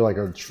 Like, I know you're like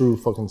a true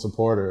fucking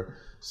supporter.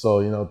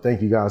 So,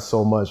 thank you guys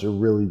so much. It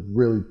really,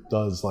 really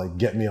does like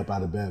get me up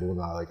out of bed when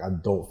I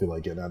don't feel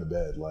like getting out of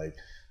bed. Like,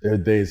 there are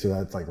days where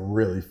that's like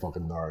really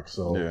fucking dark.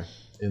 So,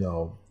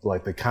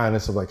 like the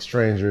kindness of like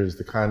strangers,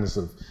 the kindness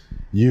of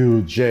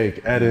you, Jake,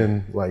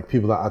 Eden, like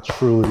people that I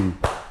truly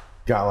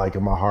got like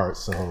in my heart.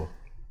 So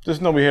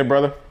just know we here,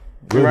 brother.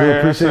 We really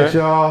appreciate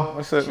y'all.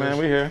 That's it, man.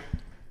 We here.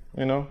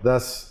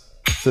 That's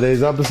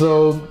today's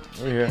episode.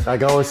 We here.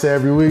 Like I always say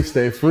every week,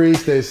 stay free,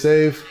 stay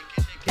safe,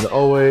 and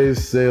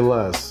always say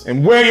less.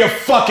 And wear your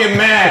fucking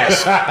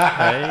mask.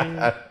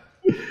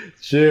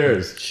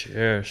 Cheers.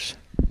 Cheers.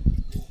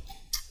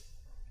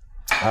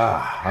 All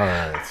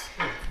right.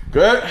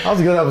 Good? That was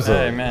a good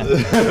episode. Hey, man.